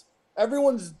power-ups.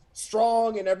 Everyone's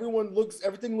strong and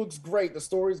everything looks great. The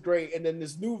story's great. And then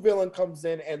this new villain comes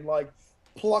in and like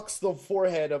plucks the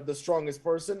forehead of the strongest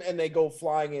person and they go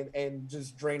flying and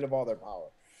just drained of all their power.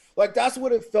 Like, that's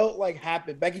what it felt like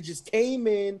happened. Becky just came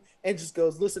in and just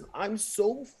goes, listen, I'm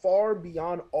so far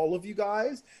beyond all of you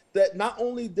guys that not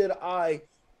only did I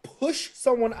push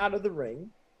someone out of the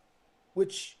ring,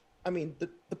 which, I mean,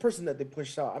 the person that they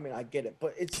pushed out, I mean, I get it,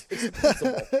 but it's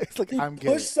it's like, I'm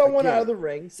pushed someone out of the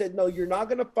ring, said, no, you're not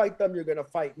going to fight them, you're going to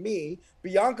fight me.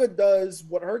 Bianca does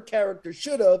what her character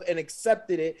should have and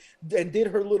accepted it and did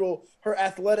her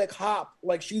athletic hop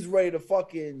like she's ready to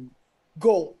fucking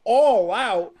go all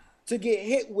out to get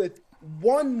hit with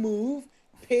one move,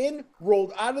 pin,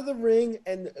 rolled out of the ring,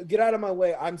 and get out of my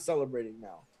way. I'm celebrating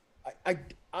now.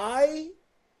 I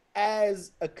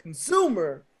as a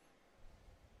consumer,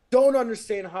 don't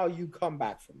understand how you come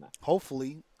back from that.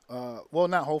 Hopefully, well,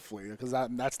 not hopefully, because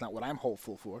that's not what I'm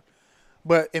hopeful for.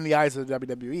 But in the eyes of the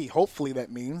WWE, hopefully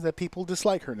that means that people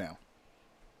dislike her now.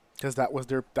 because that was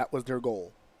their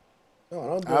goal.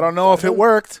 No, I don't know if it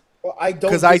worked. Well, I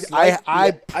don't. Because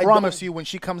I promise you, when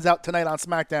she comes out tonight on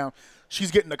SmackDown, she's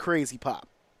getting a crazy pop.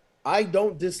 I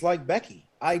don't dislike Becky.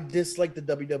 I dislike the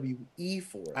WWE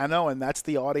for it. I know, and that's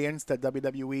the audience that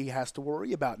WWE has to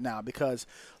worry about now because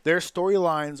their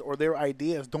storylines or their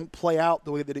ideas don't play out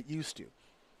the way that it used to.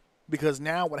 Because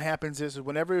now what happens is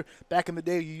whenever back in the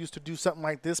day you used to do something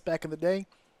like this back in the day,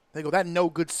 they go, that no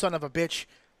good son of a bitch,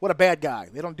 what a bad guy.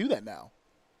 They don't do that now.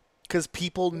 Because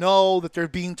people know that they're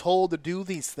being told to do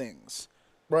these things.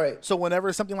 Right. So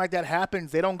whenever something like that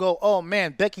happens, they don't go, oh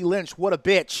man, Becky Lynch, what a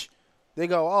bitch. They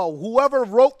go, oh, whoever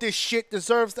wrote this shit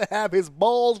deserves to have his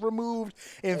balls removed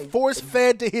and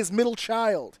force-fed to his middle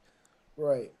child.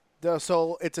 Right.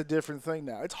 So it's a different thing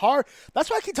now. It's hard. That's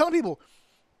why I keep telling people.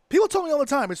 People tell me all the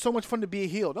time, it's so much fun to be a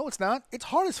heel. No, it's not. It's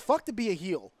hard as fuck to be a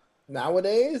heel.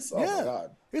 Nowadays? Oh, yeah, my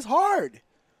God. It's hard.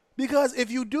 Because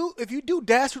if you do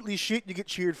dastardly shit, you get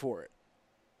cheered for it.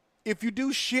 If you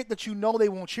do shit that you know they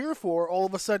won't cheer for, all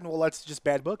of a sudden, well, that's just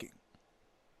bad booking.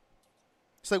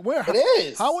 It's like, where? It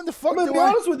is. How in the fuck I'm going to be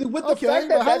honest with you, with the fact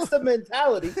that that's the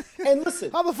mentality. And listen.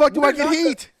 How the fuck do I get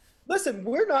heat? Listen,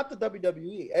 we're not the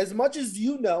WWE. As much as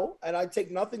you know, and I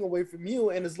take nothing away from you,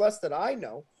 and as less that I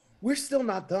know, we're still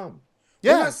not dumb.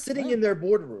 Yeah, we're not sitting in their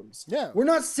boardrooms. Yeah. We're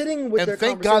not sitting with their conversations.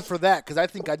 And thank God for that, because I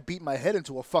think I'd beat my head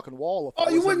into a fucking wall. Oh,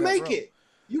 you wouldn't make it.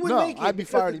 You wouldn't make it. I'd be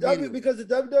fired immediately. Because the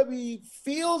WWE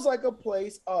feels like a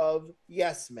place of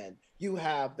yes men. You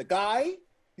have the guy,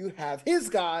 you have his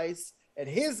guys, and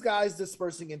his guys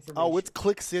dispersing information. Oh, it's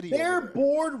Click City. Their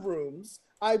boardrooms,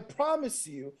 I promise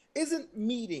you, isn't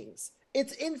meetings.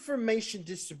 It's information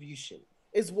distribution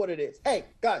is what it is. Hey,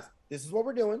 guys, this is what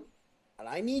we're doing. And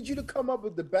I need you to come up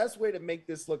with the best way to make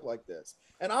this look like this.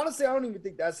 And honestly, I don't even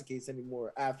think that's the case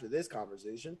anymore after this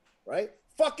conversation, right?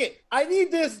 Fuck it. I need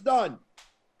this done.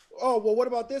 Oh, well, what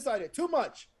about this idea? Too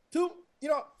much.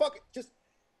 Fuck it. Just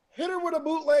hit her with a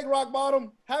bootleg rock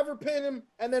bottom, have her pin him,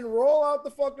 and then roll out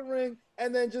the fucking ring,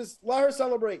 and then just let her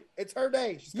celebrate. It's her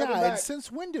day. She's coming back. And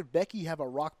since when did Becky have a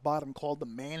rock bottom called the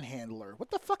Manhandler? What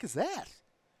the fuck is that?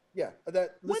 Yeah,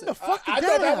 when the fuck did I that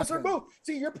thought that happen? was her move.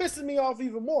 See, you're pissing me off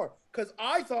even more because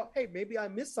I thought, hey, maybe I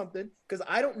missed something because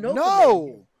I don't know.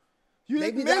 No, you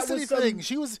maybe didn't miss anything.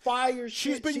 She was fire.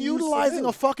 She's been utilizing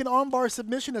a fucking armbar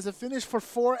submission as a finish for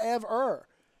forever.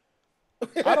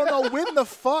 I don't know when the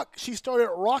fuck she started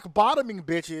rock bottoming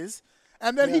bitches.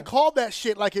 And then he called that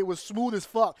shit like it was smooth as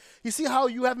fuck. You see how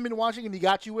you haven't been watching and he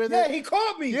got you with it? Yeah, he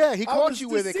caught me. Yeah, he caught you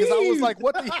with it because I was like,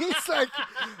 what the? He's like,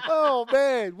 oh,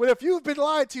 man. Well, if you've been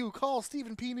lied to, call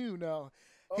Stephen P. New now.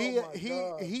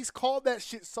 He's called that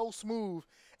shit so smooth.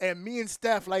 And me and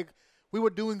Steph, like, we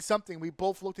were doing something. We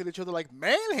both looked at each other like,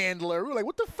 Manhandler? We were like,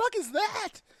 what the fuck is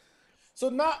that? So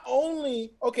not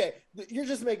only, okay, you're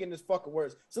just making this fucking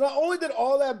worse. So not only did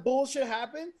all that bullshit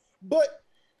happen, but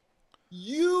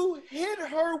you hit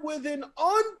her with an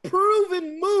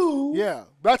unproven move. Yeah,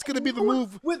 that's going to be the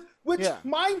move. Which,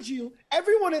 mind you,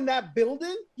 everyone in that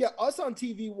building, us on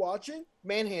TV watching,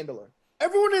 manhandler.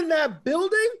 Everyone in that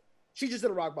building, she just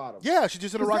hit a rock bottom. Yeah, she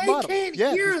just hit a rock bottom. They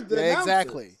can't hear the announcers.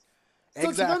 Exactly.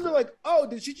 So to them, they're like, oh,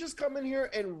 did she just come in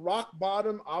here and rock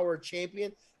bottom our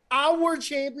champion? Our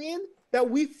champion that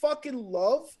we fucking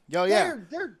love? Yo, yeah.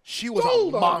 She was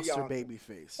a monster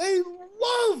babyface. They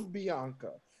love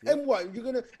Bianca. Yep. And what you're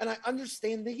gonna? And I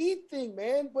understand the heat thing,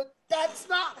 man, but that's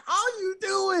not how you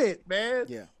do it, man.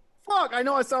 Yeah. Fuck. I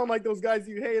know I sound like those guys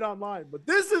you hate online, but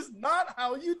this is not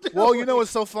how you do it. Well, you know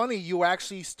what's so funny? You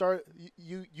actually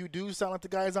you do sound like the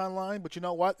guys online, but you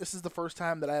know what? This is the first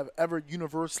time that I have ever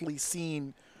universally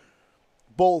seen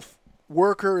both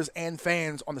workers and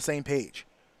fans on the same page.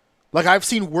 Like I've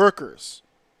seen workers,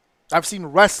 I've seen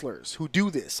wrestlers who do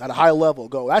this at a high level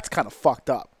go, that's kind of fucked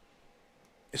up.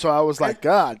 So I was like,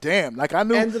 God damn. Like I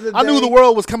knew the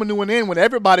world was coming to an end when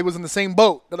everybody was in the same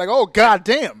boat. They're like, oh, God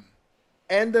damn.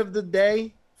 End of the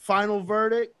day, final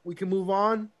verdict. We can move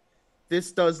on.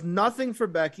 This does nothing for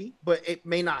Becky, but it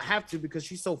may not have to because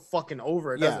she's so fucking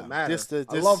over. It doesn't matter.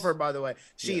 I love her, by the way.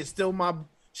 She is still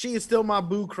my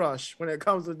boo crush when it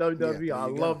comes to WWE. Yeah, I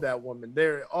love that woman.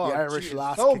 She's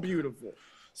so beautiful.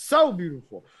 So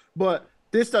beautiful. But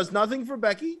this does nothing for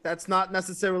Becky. That's not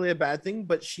necessarily a bad thing,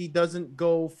 but she doesn't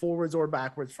go forwards or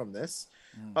backwards from this.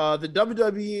 The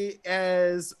WWE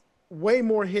has way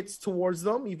more hits towards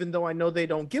them, even though I know they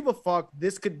don't give a fuck.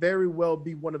 This could very well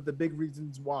be one of the big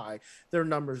reasons why their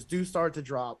numbers do start to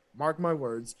drop. Mark my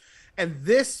words. And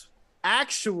this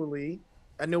actually,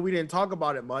 I know we didn't talk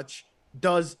about it much,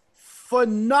 does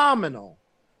phenomenal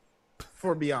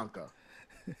for Bianca.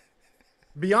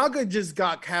 Bianca just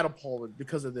got catapulted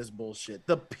because of this bullshit.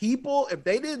 The people, if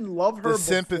they didn't love her The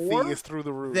sympathy before, is through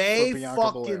the roof. they for Bianca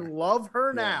fucking Belair. love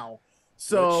her Yeah. now.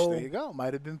 So Which, there you go.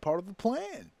 Might have been part of the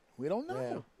plan. We don't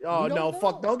know. yeah. Oh We don't no, know.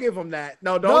 fuck! Don't give him that.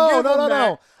 No, don't No, give no, him no, that.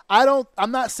 no. I don't.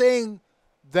 I'm not saying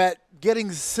that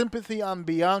getting sympathy on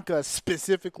Bianca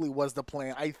specifically was the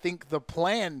plan. I think the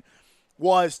plan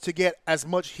was to get as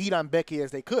much heat on Becky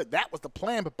as they could. That was the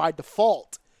plan. But by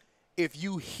default, if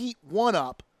you heat one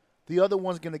up, the other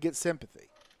one's going to get sympathy.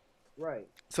 Right.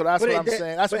 So that's But what it I'm did-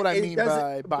 saying. That's but what I it mean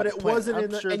doesn't- by But the it plan. wasn't I'm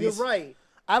in the. sure And these- you're right.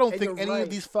 I don't and think you're any of right.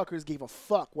 these fuckers gave a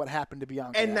fuck what happened to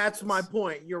Bianca. And after that's my this.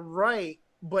 point. You're right,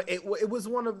 but it was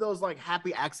one of those like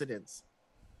happy accidents.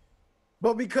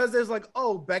 But because there's like,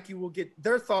 oh, Becky will get.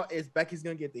 Their thought is Becky's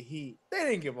gonna get the heat. They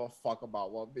didn't give a fuck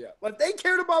about what Bianca. Like they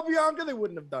cared about Bianca, they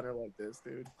wouldn't have done her like this,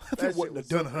 dude. They That wouldn't have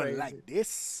shit was done so her crazy. like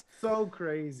this. So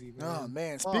crazy, man. Oh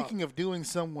man! Fuck. Speaking of doing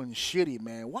someone shitty,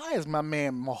 man, why is my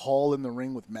man Mahal in the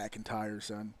ring with McIntyre,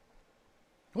 son?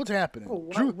 What's happening? Oh,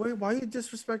 why are you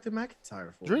disrespecting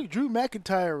McIntyre for? Drew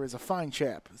McIntyre is a fine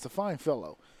chap. He's a fine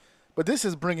fellow, but this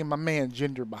is bringing my man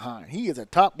Jinder behind. He is a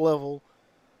top level,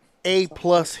 A+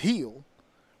 heel.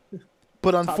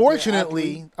 But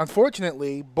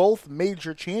unfortunately, both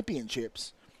major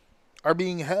championships are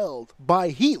being held by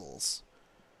heels.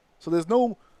 So there's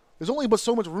only but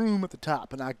so much room at the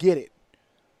top, and I get it.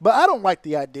 But I don't like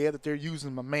the idea that they're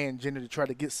using my man Jinder to try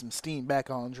to get some steam back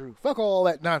on Drew. Fuck all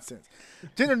that nonsense.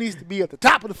 Jinder needs to be at the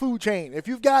top of the food chain. If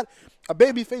you've got a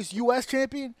babyface U.S.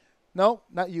 champion, no,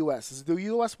 not U.S. Is it the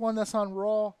U.S. one that's on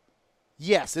Raw?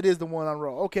 Yes, it is the one on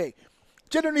Raw. Okay.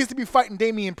 Jinder needs to be fighting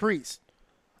Damian Priest.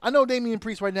 I know Damian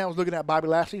Priest right now is looking at Bobby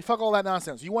Lashley. Fuck all that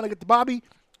nonsense. You want to get the Bobby?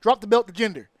 Drop the belt to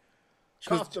Jinder.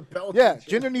 Drop the belt. Yeah, to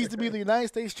Jinder needs to be the United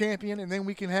States champion, and then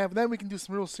we can do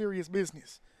some real serious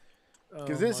business.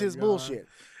 Because this my is God. bullshit.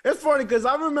 It's funny because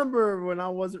I remember when I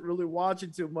wasn't really watching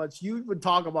too much, you would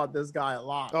talk about this guy a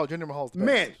lot. Oh, Jinder Mahal's the best.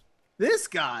 Man, this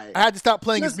guy, I had to stop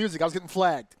playing his This- music. I was getting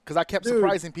flagged because I kept Dude.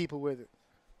 surprising people with it.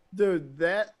 dude,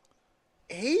 that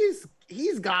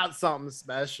he's got something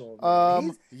special. Man.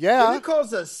 When Yeah, it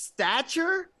comes to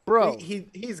stature, Bro.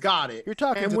 he's got it. you're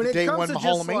talking and to when the it day comes one to just,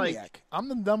 Mahalamaniac. like, I'm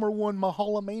the number one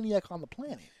Mahalamaniac on the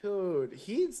planet. dude,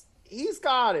 he's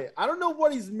got it. I don't know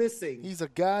what he's missing. He's a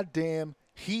goddamn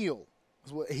heel.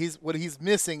 What he's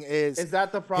missing is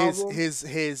that the problem?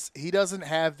 his he doesn't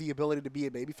have the ability to be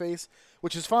a babyface,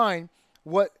 which is fine.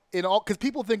 Because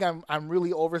people think I'm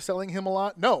really overselling him a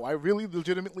lot. No, I really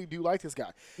legitimately do like this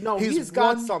guy. No, he's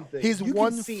got something. His You can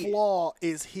one see it. flaw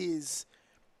is his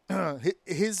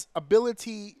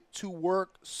ability to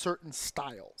work certain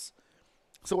styles.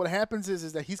 So what happens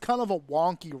is that he's kind of a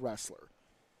wonky wrestler.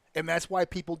 And that's why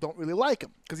people don't really like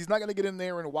him, because he's not going to get in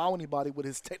there and wow anybody with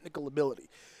his technical ability.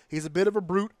 He's a bit of a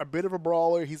brute, a bit of a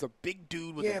brawler. He's a big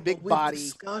dude with a big but we body.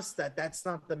 discussed that. That's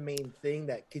not the main thing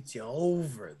that gets you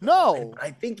over. though. No. And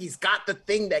I think he's got the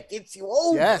thing that gets you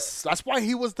over. Yes, that's why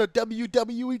he was the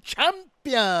WWE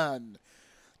champion,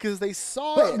 because they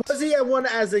saw But it. was he at one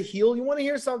as a heel? You want to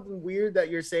hear something weird that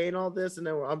you're saying all this, and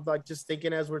then I'm like just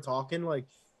thinking as we're talking, like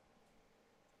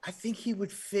I think he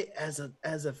would fit as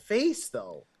a face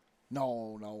though.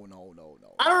 No.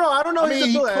 I don't know. I mean, his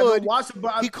he ability. I haven't could. watched it,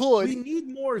 but He could. We need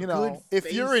more You good. know,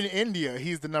 if you're in face- India,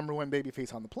 he's the number one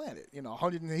babyface on the planet. You know,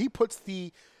 100. He puts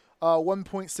the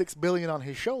 1.6 billion on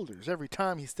his shoulders every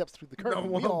time he steps through the no,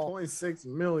 curtain. We all- 1.6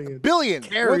 million. billion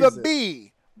Carries with a it.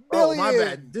 B. Oh Billion. my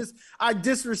bad. I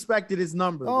disrespected his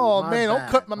number. Oh dude. My man, don't bad.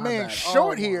 cut my man bad.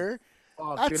 short Oh, my here.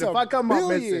 fuck, That's dude. If I come up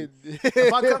missing, billion.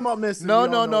 if I come up missing, No,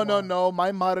 you don't know why. no.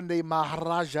 My modern day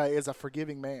Maharaja is a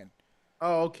forgiving man.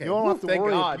 Oh, okay. You don't have to Thank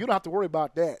worry. God. You don't have to worry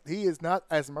about that. He is not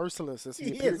as merciless as he,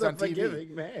 He appears is a on TV.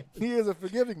 forgiving man. He is a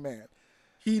forgiving man.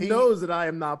 He knows that I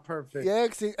am not perfect. Yeah,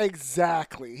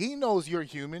 exactly. He knows you're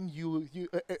human.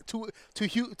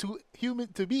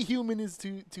 To be human is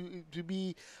to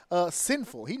be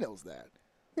sinful. He knows that.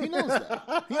 He knows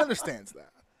that. He understands that.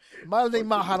 Modern day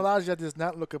Maharaja does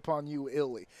not look upon you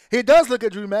illy. He does look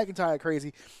at Drew McIntyre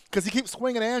crazy because he keeps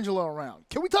swinging Angela around.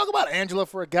 Can we talk about Angela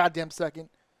for a goddamn second?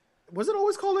 Was it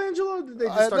always called Angela? Or did they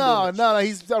just start doing No.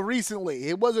 He's recently.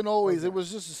 It wasn't always. Okay. It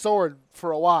was just a sword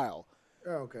for a while.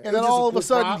 that? Okay. It And was then just all of a cool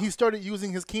sudden, prop? he started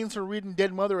using his cancer-ridden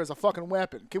dead mother as a fucking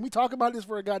weapon. Can we talk about this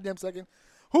for a goddamn second?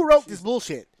 Who wrote this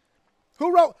bullshit?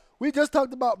 Who wrote? We just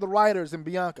talked about the writers and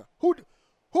Bianca.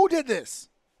 Who did this?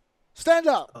 Stand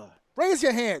up. Raise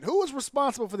your hand. Who was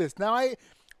responsible for this? Now,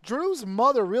 Drew's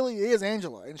mother really is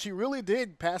Angela, and she really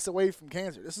did pass away from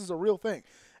cancer. This is a real thing.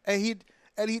 And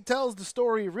he tells the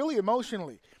story really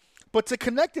emotionally. But to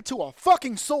connect it to a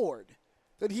fucking sword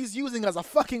that he's using as a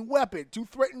fucking weapon to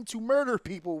threaten to murder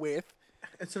people with,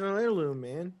 It's an heirloom,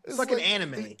 man. It's like an like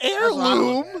anime. the That's how I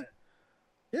look heirloom. at it.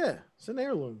 Yeah, it's an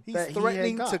heirloom. He's that he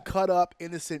threatening had to got. cut up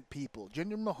innocent people.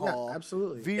 Jinder Yeah, Mahal,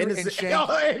 absolutely. Veer and Innocent-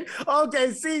 Shanky.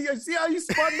 Okay, see how you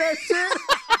spun that shit?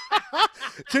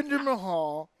 Jinder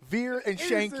Mahal, Veer and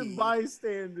Innocent Shanky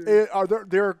bystander.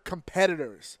 they're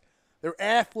competitors. They're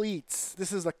athletes.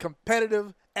 This is a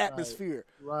competitive atmosphere.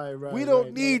 Right. We right. don't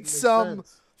No, need that makes some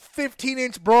sense.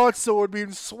 15-inch broadsword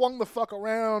being swung the fuck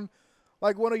around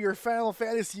like one of your Final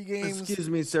Fantasy games. Excuse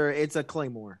me, sir. It's a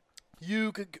claymore.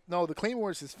 You could no, the claymore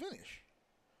is his finish.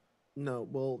 No,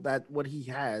 well, what he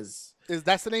has.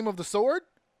 That's the name of the sword?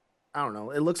 I don't know.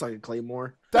 It looks like a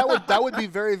claymore. That would be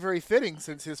very, very fitting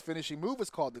since his finishing move is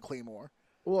called the claymore.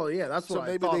 Well, yeah, that's So what I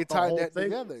maybe thought they the tied whole that thing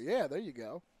together. was. Yeah, there you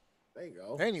go. There you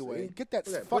go. Anyway, See? get that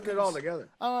Look at fucking putting it all together.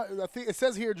 I think it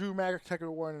says here Drew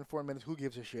McIntyre won in 4 minutes. Who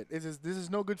gives a shit? This is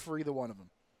no good for either one of them.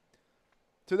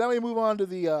 So then we move on to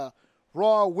the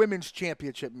Raw Women's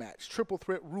Championship match, Triple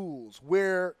Threat Rules,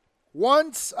 where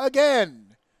once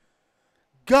again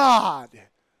God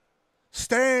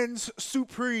stands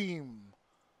supreme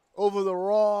over the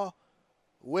Raw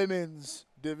Women's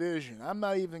Division. I'm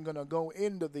not even gonna go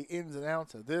into the ins and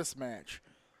outs of this match.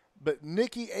 But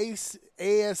Nikki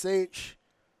ASH,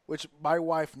 which my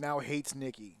wife now hates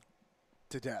Nikki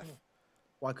to death.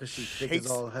 Why? Because she's thick Hates-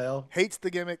 as all hell. Hates the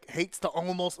gimmick, hates the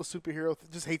almost a superhero,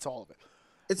 just hates all of it.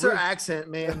 It's her accent,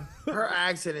 man. Her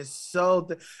accent is so.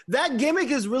 That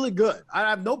gimmick is really good. I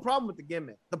have no problem with the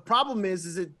gimmick. The problem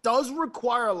is it does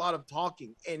require a lot of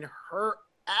talking, and her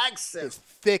accent. It's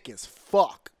thick as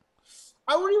fuck.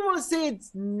 I wouldn't even want to say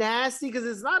it's nasty because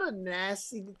it's not a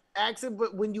nasty accent,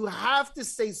 but when you have to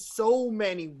say so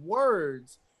many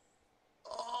words,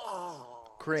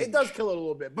 Cringe. it does kill it a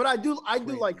little bit. But I do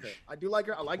like her. Cringe. I do like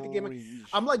her. I like the gimmick. Cringe.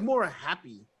 I'm like more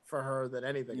happy for her than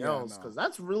anything Yeah, else no. because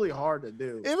that's really hard to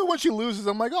do. Even when she loses,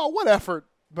 I'm like, oh, what effort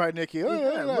by Nikki. Oh,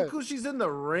 Yeah, yeah. look who she's in the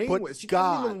ring But with. She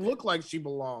God. doesn't even look like she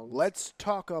belongs. Let's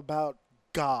talk about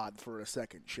God for a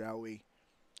second, shall we?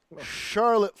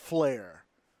 Charlotte Flair.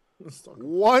 Let's talk about-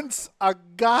 Once a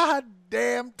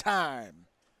goddamn time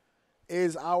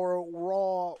is our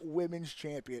Raw Women's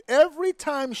Champion. Every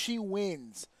time she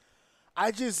wins,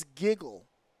 I just giggle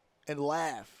and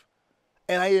laugh,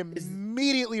 and I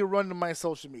immediately run to my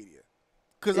social media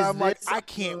because Is I'm like, this, I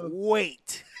can't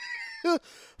wait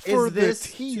for Is this the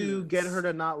to tears. get her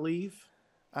to not leave?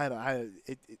 I don't.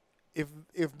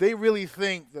 If they really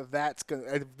think that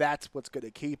if that's what's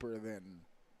gonna keep her, then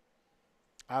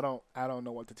I don't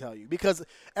know what to tell you, because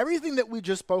everything that we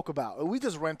just spoke about, we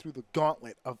just ran through the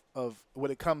gauntlet of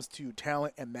when it comes to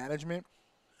talent and management.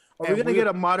 Are And we gonna we- get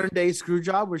a modern day screw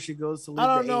job where she goes to leave?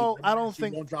 I don't the know. AEW I and don't she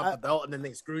think- won't drop I- the belt and then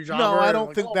they screw job No, her I and don't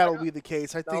like, think oh my that'll God. be the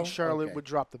case. I think No? Charlotte Okay. would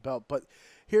drop the belt, but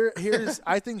here's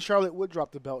I think Charlotte would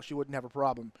drop the belt. She wouldn't have a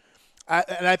problem,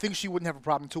 and I think she wouldn't have a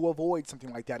problem to avoid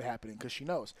something like that happening because she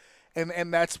knows,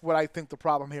 and that's what I think the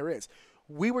problem here is.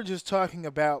 We were just talking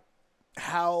about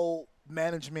how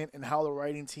management and how the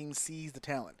writing team sees the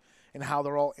talent and how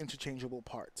they're all interchangeable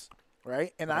parts,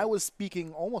 right? And I was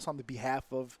speaking almost on the behalf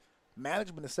of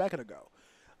management a second ago.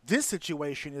 This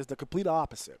situation is the complete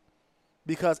opposite,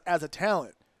 because as a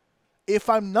talent, if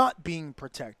I'm not being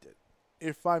protected,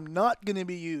 if I'm not going to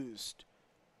be used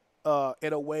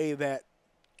in a way that,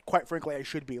 quite frankly, I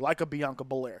should be, like a Bianca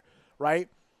Belair, right?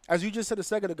 As you just said a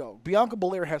second ago, Bianca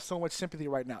Belair has so much sympathy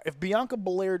right now. If Bianca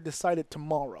Belair decided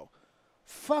tomorrow,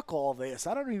 fuck all this,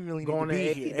 I don't even really need Going to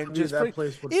to be here, and AEW, just that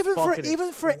place would even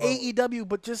fucking for explode. AEW,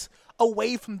 but just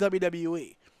away from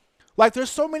WWE. Like, there's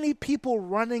so many people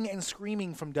running and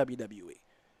screaming from WWE.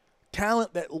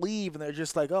 Talent that leave and they're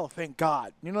just like, oh, thank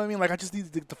God. You know what I mean? Like, I just need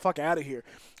to get the fuck out of here.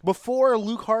 Before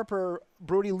Luke Harper,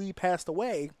 Brody Lee passed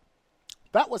away,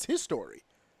 that was his story.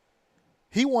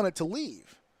 He wanted to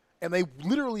leave, and they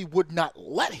literally would not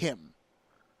let him.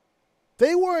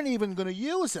 They weren't even going to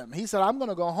use him. He said, I'm going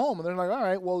to go home. And they're like, all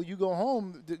right, well, you go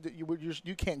home.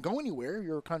 You can't go anywhere.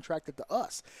 You're contracted to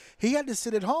us. He had to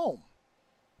sit at home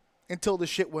until the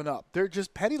shit went up. They're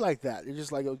just petty like that. They're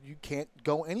just like, oh, you can't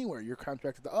go anywhere. You're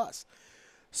contracted to us.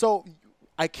 So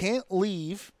I can't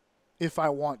leave if I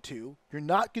want to. You're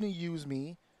not going to use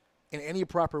me in any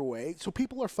proper way. So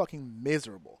people are fucking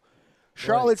miserable.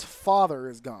 Charlotte's father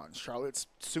is gone. Charlotte's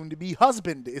soon-to-be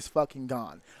husband is fucking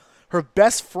gone. Her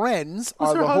best friends Who's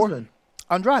are her the husband?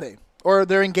 Andrade. Or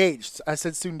they're engaged. I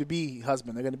said soon-to-be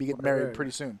husband. They're going to be getting married Right.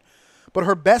 pretty soon. But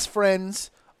her best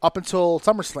friends up until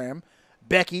SummerSlam,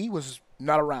 Becky was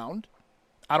not around.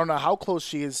 I don't know how close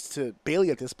she is to Bayley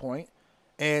at this point.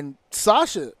 And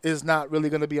Sasha is not really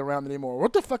going to be around anymore.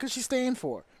 What the fuck is she staying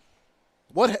for?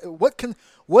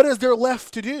 What is there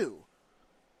left to do?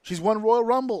 She's won Royal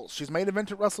Rumbles. She's main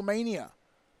event at WrestleMania.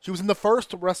 She was in the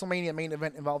first WrestleMania main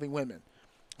event involving women.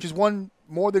 She's won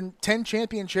more than 10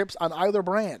 championships on either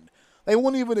brand. They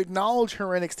won't even acknowledge her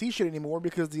NXT shit anymore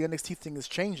because the NXT thing is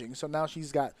changing. So now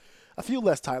she's got a few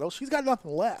less titles. She's got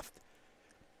nothing left.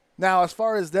 Now, as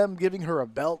far as them giving her a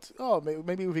belt,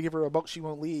 maybe if we give her a belt, she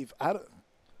won't leave.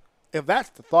 If that's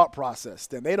the thought process,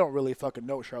 then they don't really fucking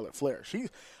know Charlotte Flair.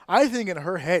 I think in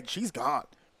her head, she's gone.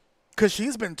 Because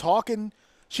she's been talking.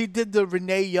 She did the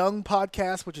Renee Young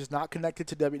podcast, which is not connected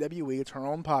to WWE. It's her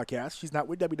own podcast. She's not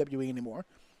with WWE anymore.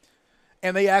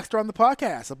 And they asked her on the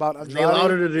podcast about Andrade. They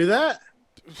allowed her to do that?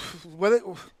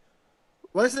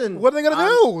 Listen, what are they going to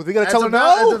do? They going to tell her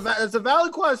no? That's a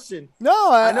valid question.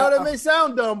 No. I know that may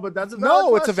sound dumb, but that's a valid question.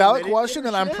 No, it's a valid question,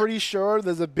 and I'm pretty sure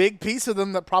there's a big piece of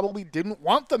them that probably didn't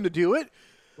want them to do it.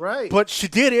 Right. But she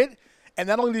did it, and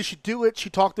not only did she do it,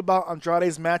 she talked about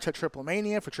Andrade's match at Triple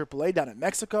Mania for AAA down in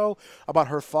Mexico, about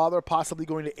her father possibly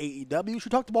going to AEW. She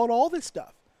talked about all this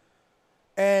stuff.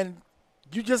 And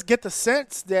you just get the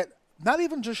sense that not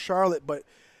even just Charlotte, but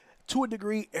to a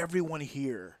degree, everyone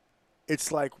here,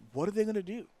 it's like, what are they going to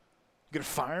do? You going to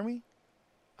fire me?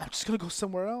 I'm just going to go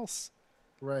somewhere else.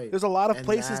 Right. There's a lot of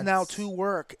places now to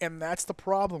work, and that's the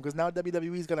problem because now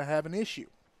WWE is going to have an issue.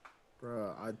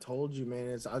 Bro, I told you,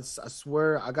 man. I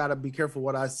swear I got to be careful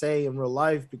what I say in real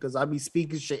life because I be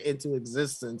speaking shit into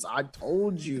existence. I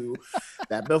told you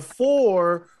that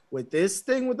before with this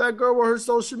thing with that girl with her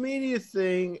social media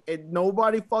thing, and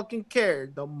nobody fucking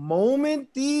cared. The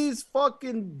moment these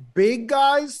fucking big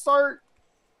guys start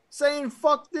saying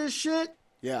fuck this shit,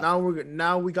 now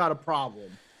we got a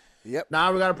problem. Yep.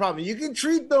 Now we got a problem. You can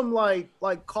treat them like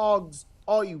cogs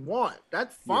all you want.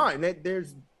 That's fine. Yeah.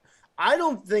 I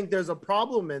don't think there's a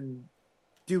problem in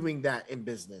doing that in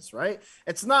business, right?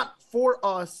 It's not for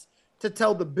us to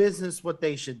tell the business what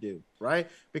they should do, right?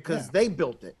 Because they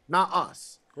built it, not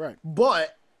us. Right.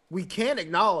 But we can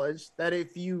acknowledge that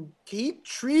if you keep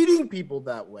treating people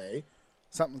that way,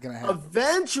 something's going to happen.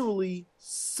 Eventually,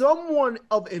 someone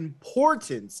of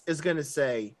importance is going to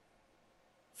say,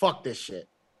 fuck this shit.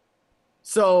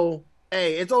 So,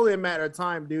 hey, it's only a matter of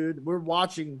time, dude. We're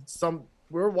watching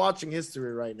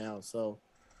history right now, so.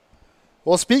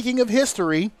 Well, speaking of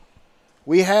history,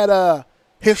 we had a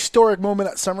historic moment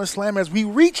at SummerSlam as we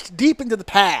reached deep into the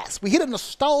past. We hit a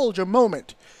nostalgia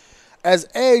moment as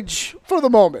Edge, for the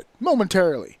moment,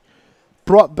 momentarily,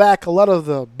 brought back a lot of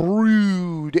the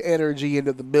Brood energy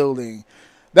into the building.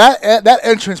 That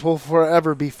entrance will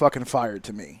forever be fucking fired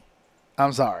to me.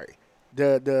 I'm sorry.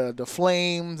 The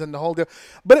flames and the whole deal.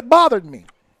 But it bothered me.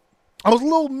 I was a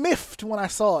little miffed when I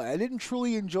saw it. I didn't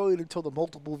truly enjoy it until the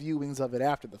multiple viewings of it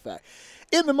after the fact.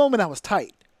 In the moment, I was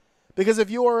tight. Because if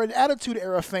you're an Attitude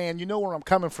Era fan, you know where I'm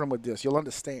coming from with this. You'll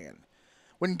understand.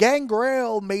 When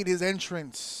Gangrel made his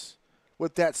entrance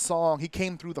with that song, he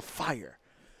came through the fire.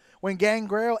 When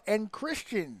Gangrel and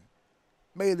Christian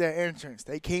made their entrance,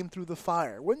 they came through the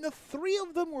fire. When the three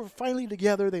of them were finally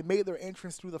together, they made their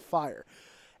entrance through the fire.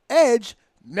 Edge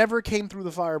never came through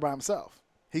the fire by himself.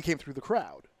 He came through the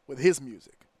crowd with his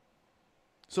music.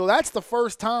 So that's the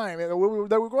first time. They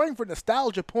were going for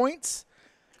nostalgia points,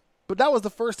 but that was the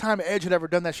first time Edge had ever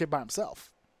done that shit by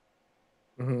himself.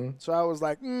 Mm-hmm. So I was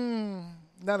like,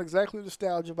 not exactly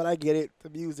nostalgia, but I get it. The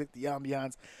music, the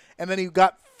ambiance. And then he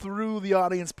got through the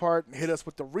audience part and hit us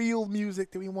with the real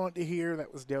music that we wanted to hear.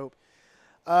 That was dope.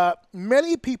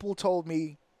 Many people told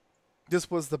me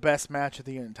this was the best match of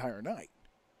the entire night.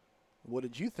 What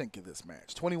did you think of this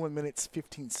match? 21 minutes,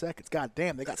 15 seconds. God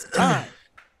damn, they got some time.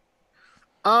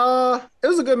 It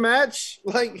was a good match.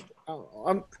 Like, I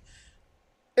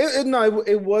don't know.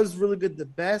 It was really good. The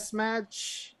best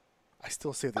match. I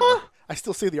still say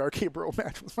the Arcade Bro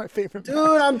match was my favorite match.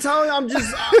 Dude, I'm telling you,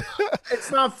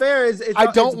 it's not fair.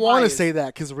 I don't want to say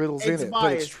that because Riddle's in it,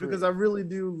 but it's true. Because I really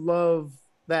do love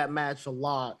that match a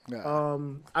lot. Yeah.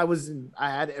 I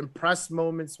had impressed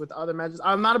moments with other matches.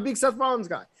 I'm not a big Seth Rollins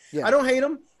guy. Yeah. I don't hate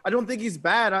him. I don't think he's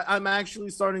bad. I'm actually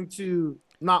starting to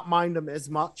not mind him as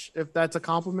much, if that's a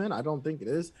compliment. I don't think it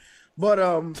is. But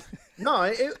no,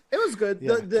 it was good.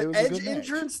 Yeah, The Edge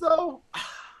entrance though,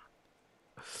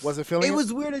 was it feeling? It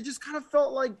was weird. It just kind of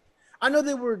felt like, I know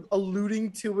they were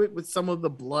alluding to it with some of the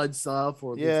blood stuff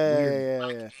or this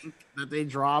weird that they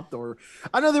dropped, or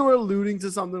I know they were alluding to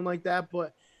something like that,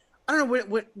 but I don't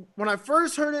know, when I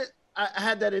first heard it, I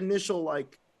had that initial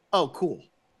like, oh, cool.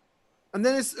 And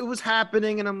then it was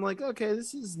happening, and I'm like, okay,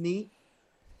 this is neat.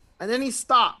 And then he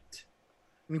stopped,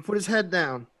 and he put his head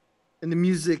down, and the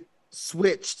music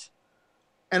switched,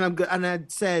 and I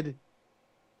said,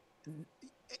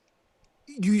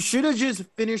 you should have just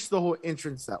finished the whole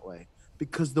entrance that way.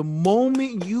 because the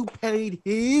moment you played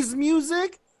his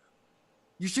music,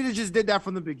 you should have just did that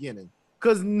from the beginning.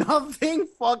 Because nothing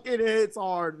fucking hits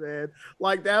hard, man.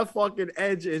 Like that fucking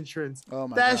Edge entrance. Oh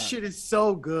my that God. shit is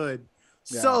so good.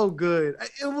 Yeah. So good.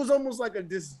 It was almost like a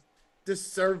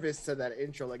disservice to that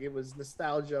intro. Like it was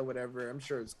nostalgia, whatever. I'm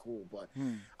sure it's cool. But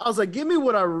I was like, give me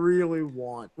what I really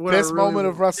want. Best moment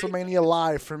of WrestleMania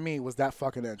Live for me was that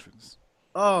fucking entrance.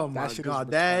 Oh my shit is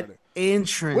God. That retarded.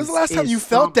 entrance. When's the last time is you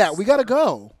felt that? We gotta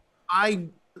go.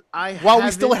 While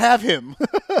we still have him.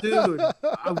 Dude,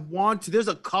 I want to. There's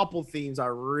a couple themes I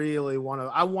really want to.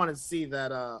 I want to see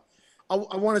that. I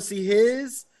want to see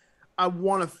his. I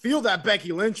want to feel that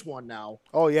Becky Lynch one now.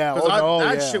 Oh yeah.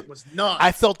 That shit was nuts.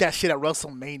 I felt that shit at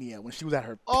WrestleMania when she was at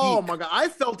her peak. Oh my God, I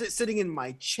felt it sitting in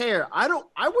my chair. I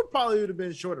would probably have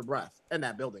been short of breath in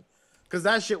that building, because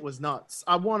that shit was nuts.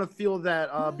 I want to feel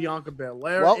that Bianca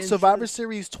Belair. Well, Survivor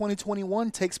Series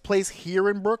 2021 takes place here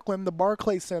in Brooklyn, the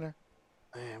Barclays Center.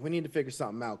 Man, we need to figure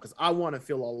something out, because I want to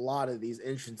feel a lot of these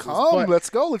entrances. Let's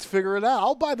go. Let's figure it out.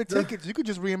 I'll buy the tickets. You could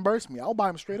just reimburse me. I'll buy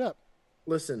them straight up.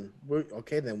 Listen,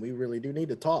 then we really do need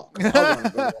to talk. I want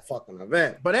to go to a fucking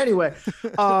event. But anyway,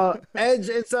 Edge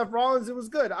and Seth Rollins, it was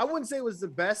good. I wouldn't say it was the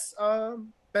best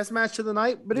match of the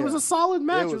night, but it was a solid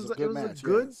match. It was a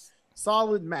good,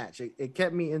 solid match. It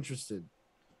kept me interested.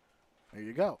 There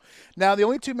you go. Now, the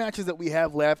only two matches that we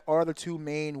have left are the two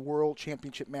main World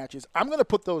Championship matches. I'm going to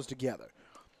put those together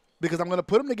because I'm going to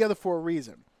put them together for a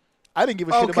reason. I didn't give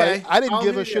a shit about it. I didn't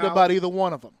give a shit about either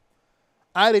one of them.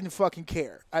 I didn't fucking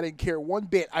care. I didn't care one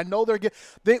bit. I know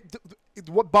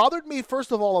what bothered me,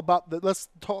 first of all, about let's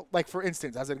talk, like, for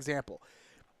instance, as an example,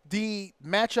 the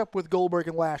matchup with Goldberg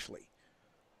and Lashley.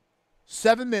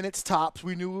 7 minutes tops.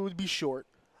 We knew it would be short.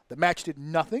 The match did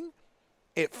nothing.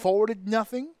 It forwarded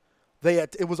nothing.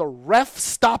 It was a ref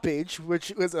stoppage,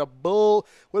 which was a bull.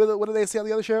 What do they say on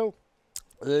the other show?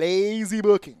 Lazy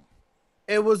booking.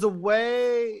 It was a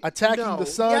way attacking the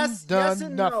Sun. Done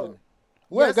nothing. No.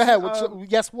 Well, yes, go ahead.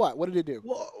 Guess what? What did it do?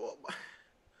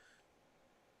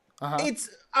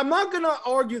 I'm not gonna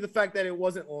argue the fact that it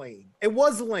wasn't lame. It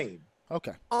was lame.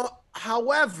 Okay.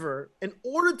 However, in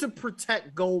order to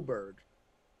protect Goldberg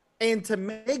and to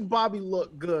make Bobby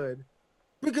look good,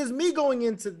 because me going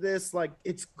into this like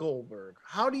it's Goldberg,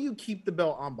 how do you keep the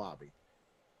belt on Bobby?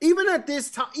 Even at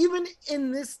this time, even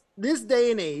in this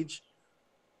day and age.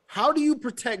 How do you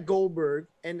protect Goldberg?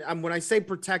 And when I say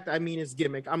protect, I mean his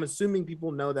gimmick. I'm assuming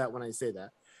people know that when I say that.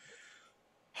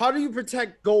 How do you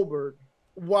protect Goldberg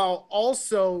while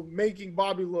also making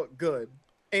Bobby look good?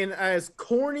 And as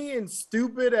corny and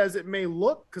stupid as it may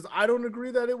look, because I don't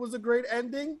agree that it was a great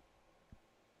ending,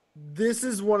 this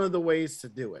is one of the ways to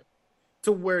do it.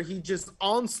 To where he just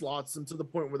onslaughts him to the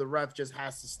point where the ref just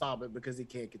has to stop it because he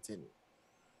can't continue.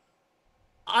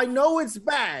 I know it's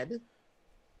bad,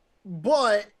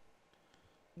 but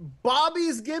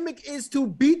Bobby's gimmick is to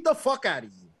beat the fuck out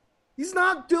of you. He's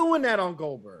not doing that on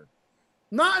Goldberg.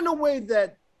 Not in a way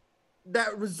that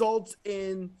results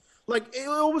in, like, it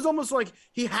was almost like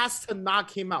he has to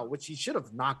knock him out, which he should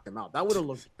have knocked him out. That would have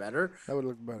looked better.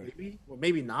 Maybe, or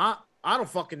maybe not. I don't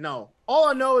fucking know. All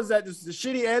I know is that this is a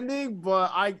shitty ending,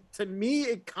 but to me,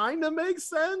 it kind of makes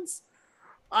sense.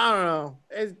 I don't know.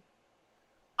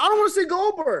 I don't want to see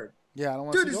Goldberg. Yeah, I don't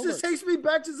want to see Goldberg. Dude, this takes me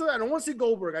back to I don't want to see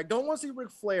Goldberg. I don't want to see Ric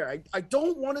Flair. I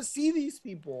don't want to see these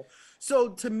people. So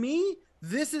to me,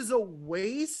 this is a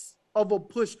waste of a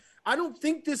push. I don't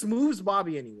think this moves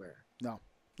Bobby anywhere. No.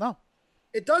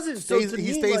 It doesn't.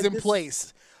 He stays in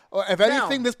place. If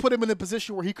anything, this put him in a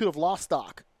position where he could have lost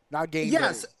stock, not gained.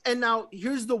 Yes, and now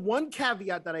here's the one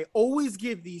caveat that I always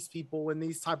give these people in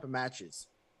these type of matches.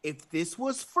 If this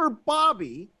was for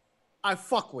Bobby, I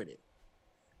fuck with it.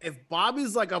 If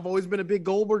Bobby's like, I've always been a big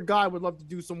Goldberg guy, would love to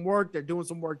do some work. They're doing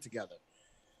some work together.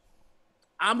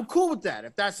 I'm cool with that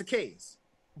if that's the case.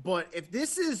 But if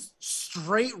this is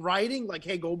straight writing, like,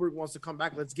 hey, Goldberg wants to come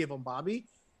back, let's give him Bobby,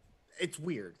 it's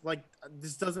weird. Like,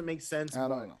 this doesn't make sense. I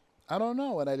don't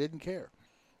know, and I didn't care.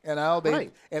 And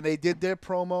they did their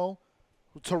promo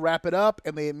to wrap it up,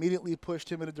 and they immediately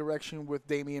pushed him in a direction with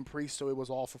Damian Priest, so it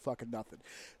was all for fucking nothing.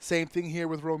 Same thing here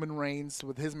with Roman Reigns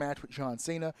with his match with John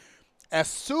Cena. As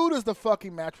soon as the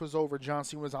fucking match was over, John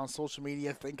Cena was on social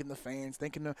media thanking the fans,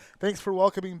 thanks for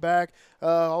welcoming back.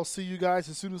 I'll see you guys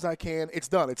as soon as I can. It's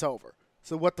done. It's over.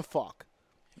 So what the fuck?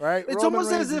 Right? It's Roman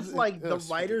almost Reigns as if the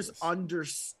writers ridiculous.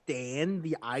 Understand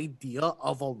the idea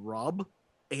of a rub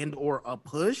and or a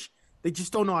push. They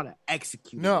just don't know how to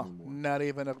execute it anymore. Not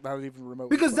even remotely.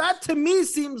 Because that to me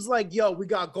seems like, yo, we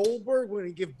got Goldberg. We're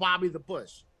going to give Bobby the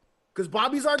push. Because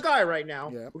Bobby's our guy right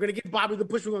now. Yeah. We're going to give Bobby the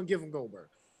push. We're going to give him Goldberg.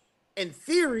 In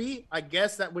theory, I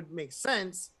guess that would make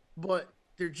sense. but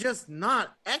they're just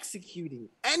not executing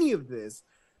any of this.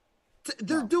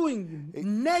 They're doing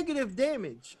negative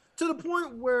damage to the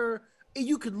point where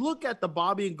you could look at the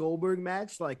Bobby and Goldberg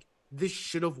match like this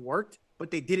should have worked,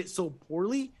 but they did it so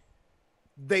poorly.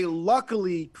 They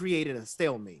luckily created a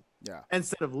stalemate. Yeah.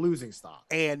 Instead of losing stock.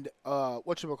 And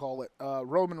whatchamacallit,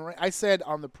 Roman Reigns, I said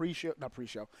on the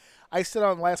I said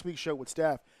on last week's show with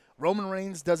Steph, Roman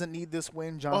Reigns doesn't need this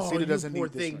win. John Cena doesn't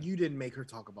need this win. You didn't make her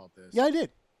talk about this. Yeah, I did.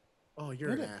 Oh,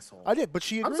 you're an asshole. I did, but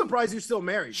she agreed. I'm surprised you're still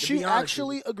married. She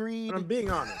actually agreed. I'm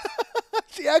being honest.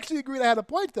 She actually agreed I had a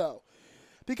point, though.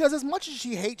 Because as much as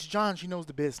she hates John, she knows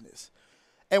the business.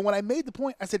 And when I made the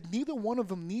point, I said neither one of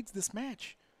them needs this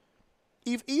match.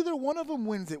 If either one of them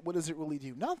wins it, what does it really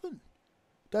do? Nothing.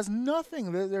 Does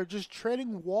nothing. They're just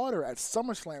treading water at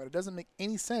SummerSlam. It doesn't make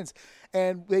any sense.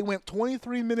 And they went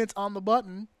 23 minutes on the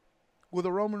button with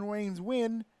a Roman Reigns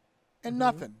win and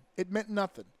nothing. It meant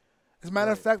nothing. As a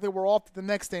matter of fact, they were off to the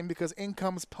next thing because in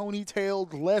comes ponytailed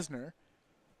Lesnar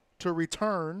to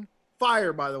return.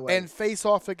 Fire, by the way. And face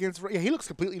off against... Yeah, he looks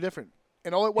completely different.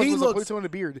 And all it was a ponytail and a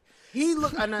beard. He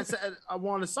looked... And I said, I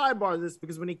want to sidebar this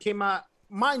because when he came out,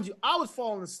 mind you, I was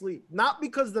falling asleep. Not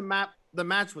because the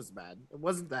match was bad. It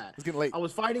wasn't that. It was getting late. I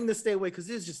was fighting to stay away because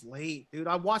it was just late, dude.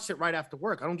 I watched it right after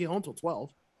work. I don't get home till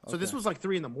 12. So this was like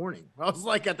 3 a.m. I was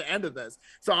like at the end of this.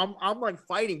 So I'm like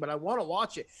fighting, but I want to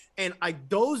watch it. And I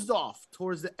dozed off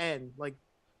towards the end. Like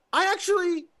I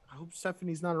hope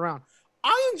Stephanie's not around.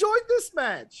 I enjoyed this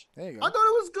match. There you go. I thought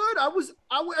it was good.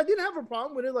 I didn't have a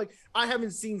problem with it. Like I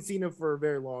haven't seen Cena for a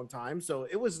very long time, so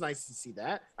it was nice to see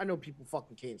that. I know people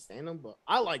fucking can't stand him, but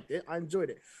I liked it. I enjoyed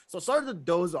it. So I started to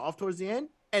doze off towards the end,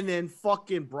 and then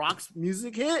fucking Brock's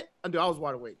music hit, and dude, I was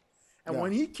wide awake. And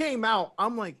when he came out,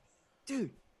 I'm like,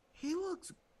 dude, he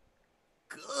looks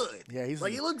good. Yeah, he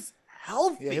looks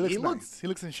healthy. Yeah, he looks nice. He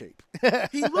looks in shape.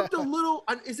 He looked a little.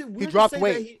 Is it weird? He dropped to say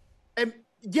weight.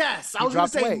 Yes, I was going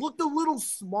to say he looked a little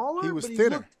smaller. He was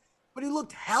thinner. But he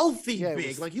looked healthy,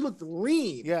 big. Like he looked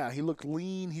lean. Yeah, he looked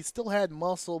lean. He still had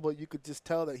muscle, but you could just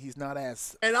tell that he's not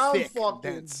as and thick I'm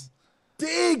fucking dense.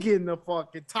 Digging the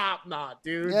fucking top knot,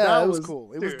 dude. Yeah, that was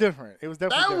cool. It was different. It was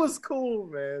definitely different. Was cool,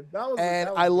 man.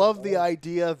 I love the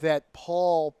idea that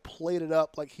Paul played it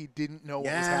up like he didn't know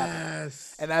what was happening.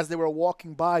 And as they were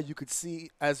walking by, you could see,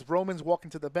 as Roman's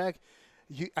walking to the back,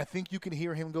 I think you can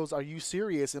hear him goes, "Are you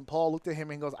serious?" And Paul looked at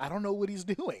him and goes, "I don't know what he's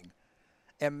doing."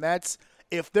 And that's,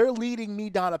 if they're leading me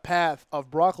down a path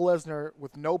of Brock Lesnar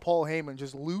with no Paul Heyman,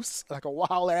 just loose, like a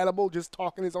wild animal, just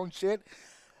talking his own shit,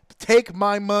 take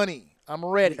my money. I'm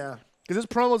ready. Because his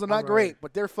promos are not great,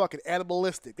 but they're fucking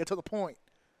animalistic. They're to the point.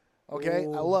 Okay?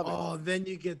 I love it. Oh, then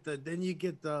you get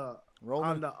the Roman.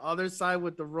 On the other side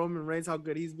with the Roman Reigns, how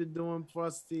good he's been doing,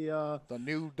 plus the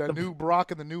new Brock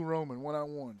and the new Roman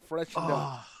 1-on-1, fresh and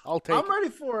done. I'll take it. I'm ready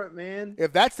for it, man.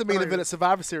 If that's the main event at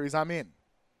Survivor Series, I'm in,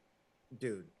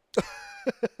 dude.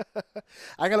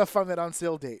 I gotta find that on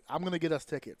sale date. I'm gonna get us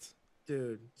tickets,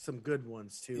 dude. Some good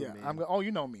ones too. Yeah, man.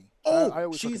 You know me.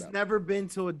 Oh, she's never been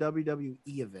to a WWE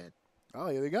event. Oh,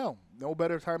 here we go. No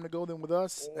better time to go than with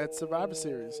us at Survivor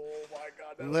Series. Oh my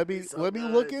God! Let me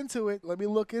look into it. Let me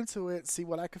look into it. See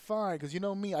what I can find. Because you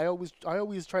know me, I always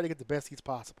try to get the best seats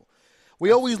possible.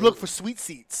 We always look for sweet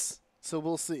seats. So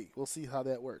we'll see. We'll see how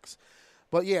that works.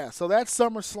 But yeah, so that's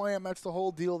SummerSlam. That's the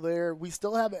whole deal there. We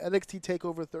still have NXT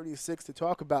TakeOver 36 to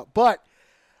talk about, but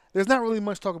there's not really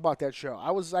much to talk about that show.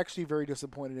 I was actually very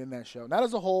disappointed in that show. Not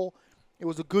as a whole. It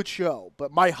was a good show,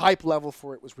 but my hype level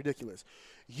for it was ridiculous.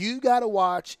 You got to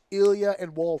watch Ilya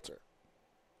and Walter.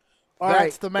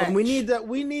 That's the match. We need that.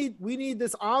 We need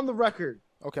this on the record.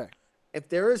 Okay. If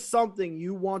there is something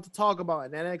you want to talk about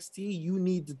in NXT, you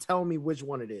need to tell me which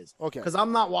one it is. Okay. Because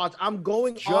I'm not watching. I'm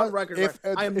going on record.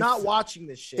 I am not watching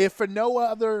this shit. If you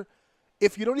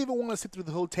don't even want to sit through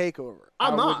the whole takeover,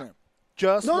 I'm not.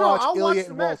 Just watch Ilya watch and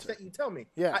the Walter. match that you tell me.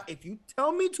 Yeah. If you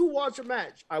tell me to watch a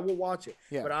match, I will watch it.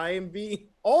 Yeah. But I am being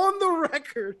on the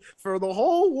record for the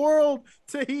whole world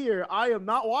to hear. I am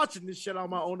not watching this shit on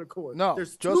my own accord. No,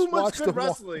 there's just too much watch good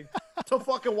wrestling to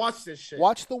fucking watch this shit.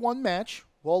 Watch the one match,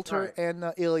 Walter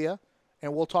and Ilya,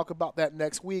 and we'll talk about that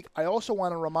next week. I also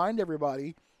want to remind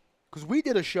everybody, because we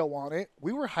did a show on it,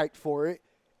 we were hyped for it,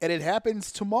 and it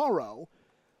happens tomorrow.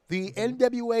 The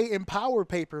NWA Empower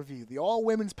pay-per-view, the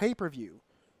all-women's pay-per-view,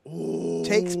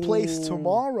 takes place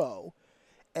tomorrow,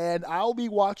 and I'll be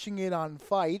watching it on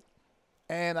Fight,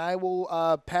 and I will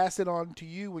pass it on to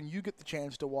you when you get the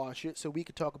chance to watch it, so we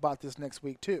can talk about this next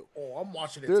week too. Oh, I'm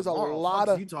watching it. There's tomorrow. a lot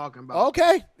of you talking about.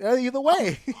 Okay, either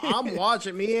way, I'm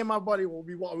watching. Me and my buddy will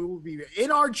be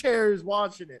in our chairs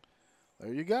watching it.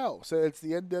 There you go. So it's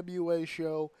the NWA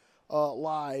show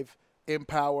live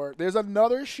Empower. There's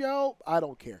another show. I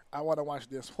don't care. I want to watch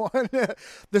this one. The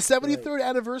 73rd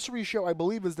anniversary show, I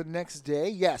believe, is the next day.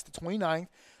 Yes, the 29th.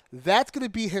 That's going to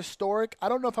be historic. I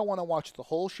don't know if I want to watch the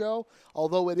whole show,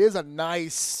 although it is a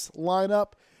nice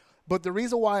lineup. But the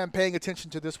reason why I'm paying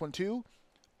attention to this one, too,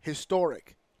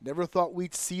 historic. Never thought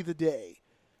we'd see the day.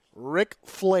 Ric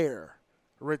Flair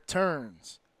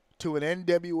returns to an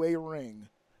NWA ring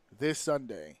this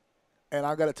Sunday. And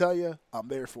I got to tell you, I'm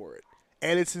there for it.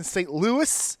 And it's in St.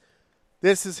 Louis.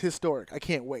 This is historic. I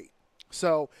can't wait.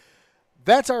 So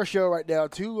that's our show right now.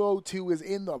 202 is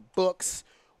in the books.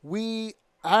 I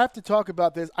have to talk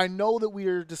about this. I know that we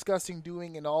are discussing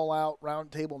doing an all-out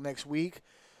roundtable next week,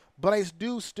 but I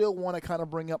do still want to kind of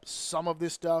bring up some of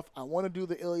this stuff. I want to do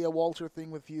the Ilya Walter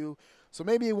thing with you. So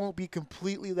maybe it won't be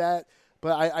completely that,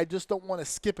 but I just don't want to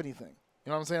skip anything. You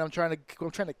know what I'm saying? I'm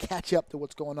trying to catch up to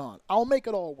what's going on. I'll make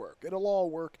it all work. It'll all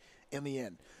work in the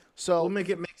end. So we'll make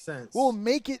it make sense. We'll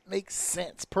make it make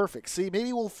sense. Perfect. See,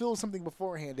 maybe we'll film something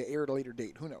beforehand to air at a later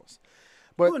date. Who knows?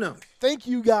 But who knows? Thank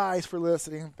you guys for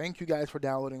listening. Thank you guys for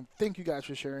downloading. Thank you guys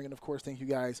for sharing. And, of course, thank you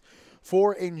guys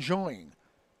for enjoying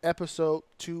episode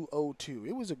 202.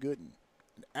 It was a good one.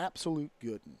 An absolute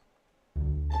good one.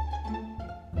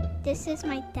 This is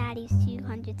my daddy's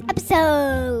 200th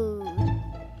episode.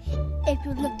 If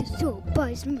you'd like to sell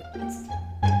buys mitts,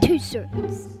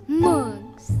 t-shirts,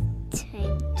 mugs,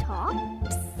 tank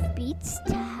tops, Beats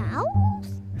towels,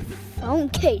 phone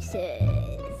cases,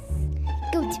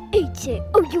 go to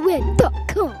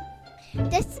HAOUN.com.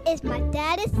 This is my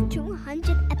daddy's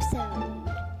 200th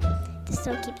episode. This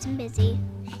still keeps him busy,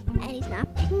 and he's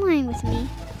not playing with me,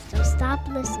 so stop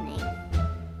listening.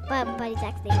 But he's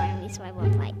actually running me, so I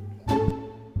won't fight.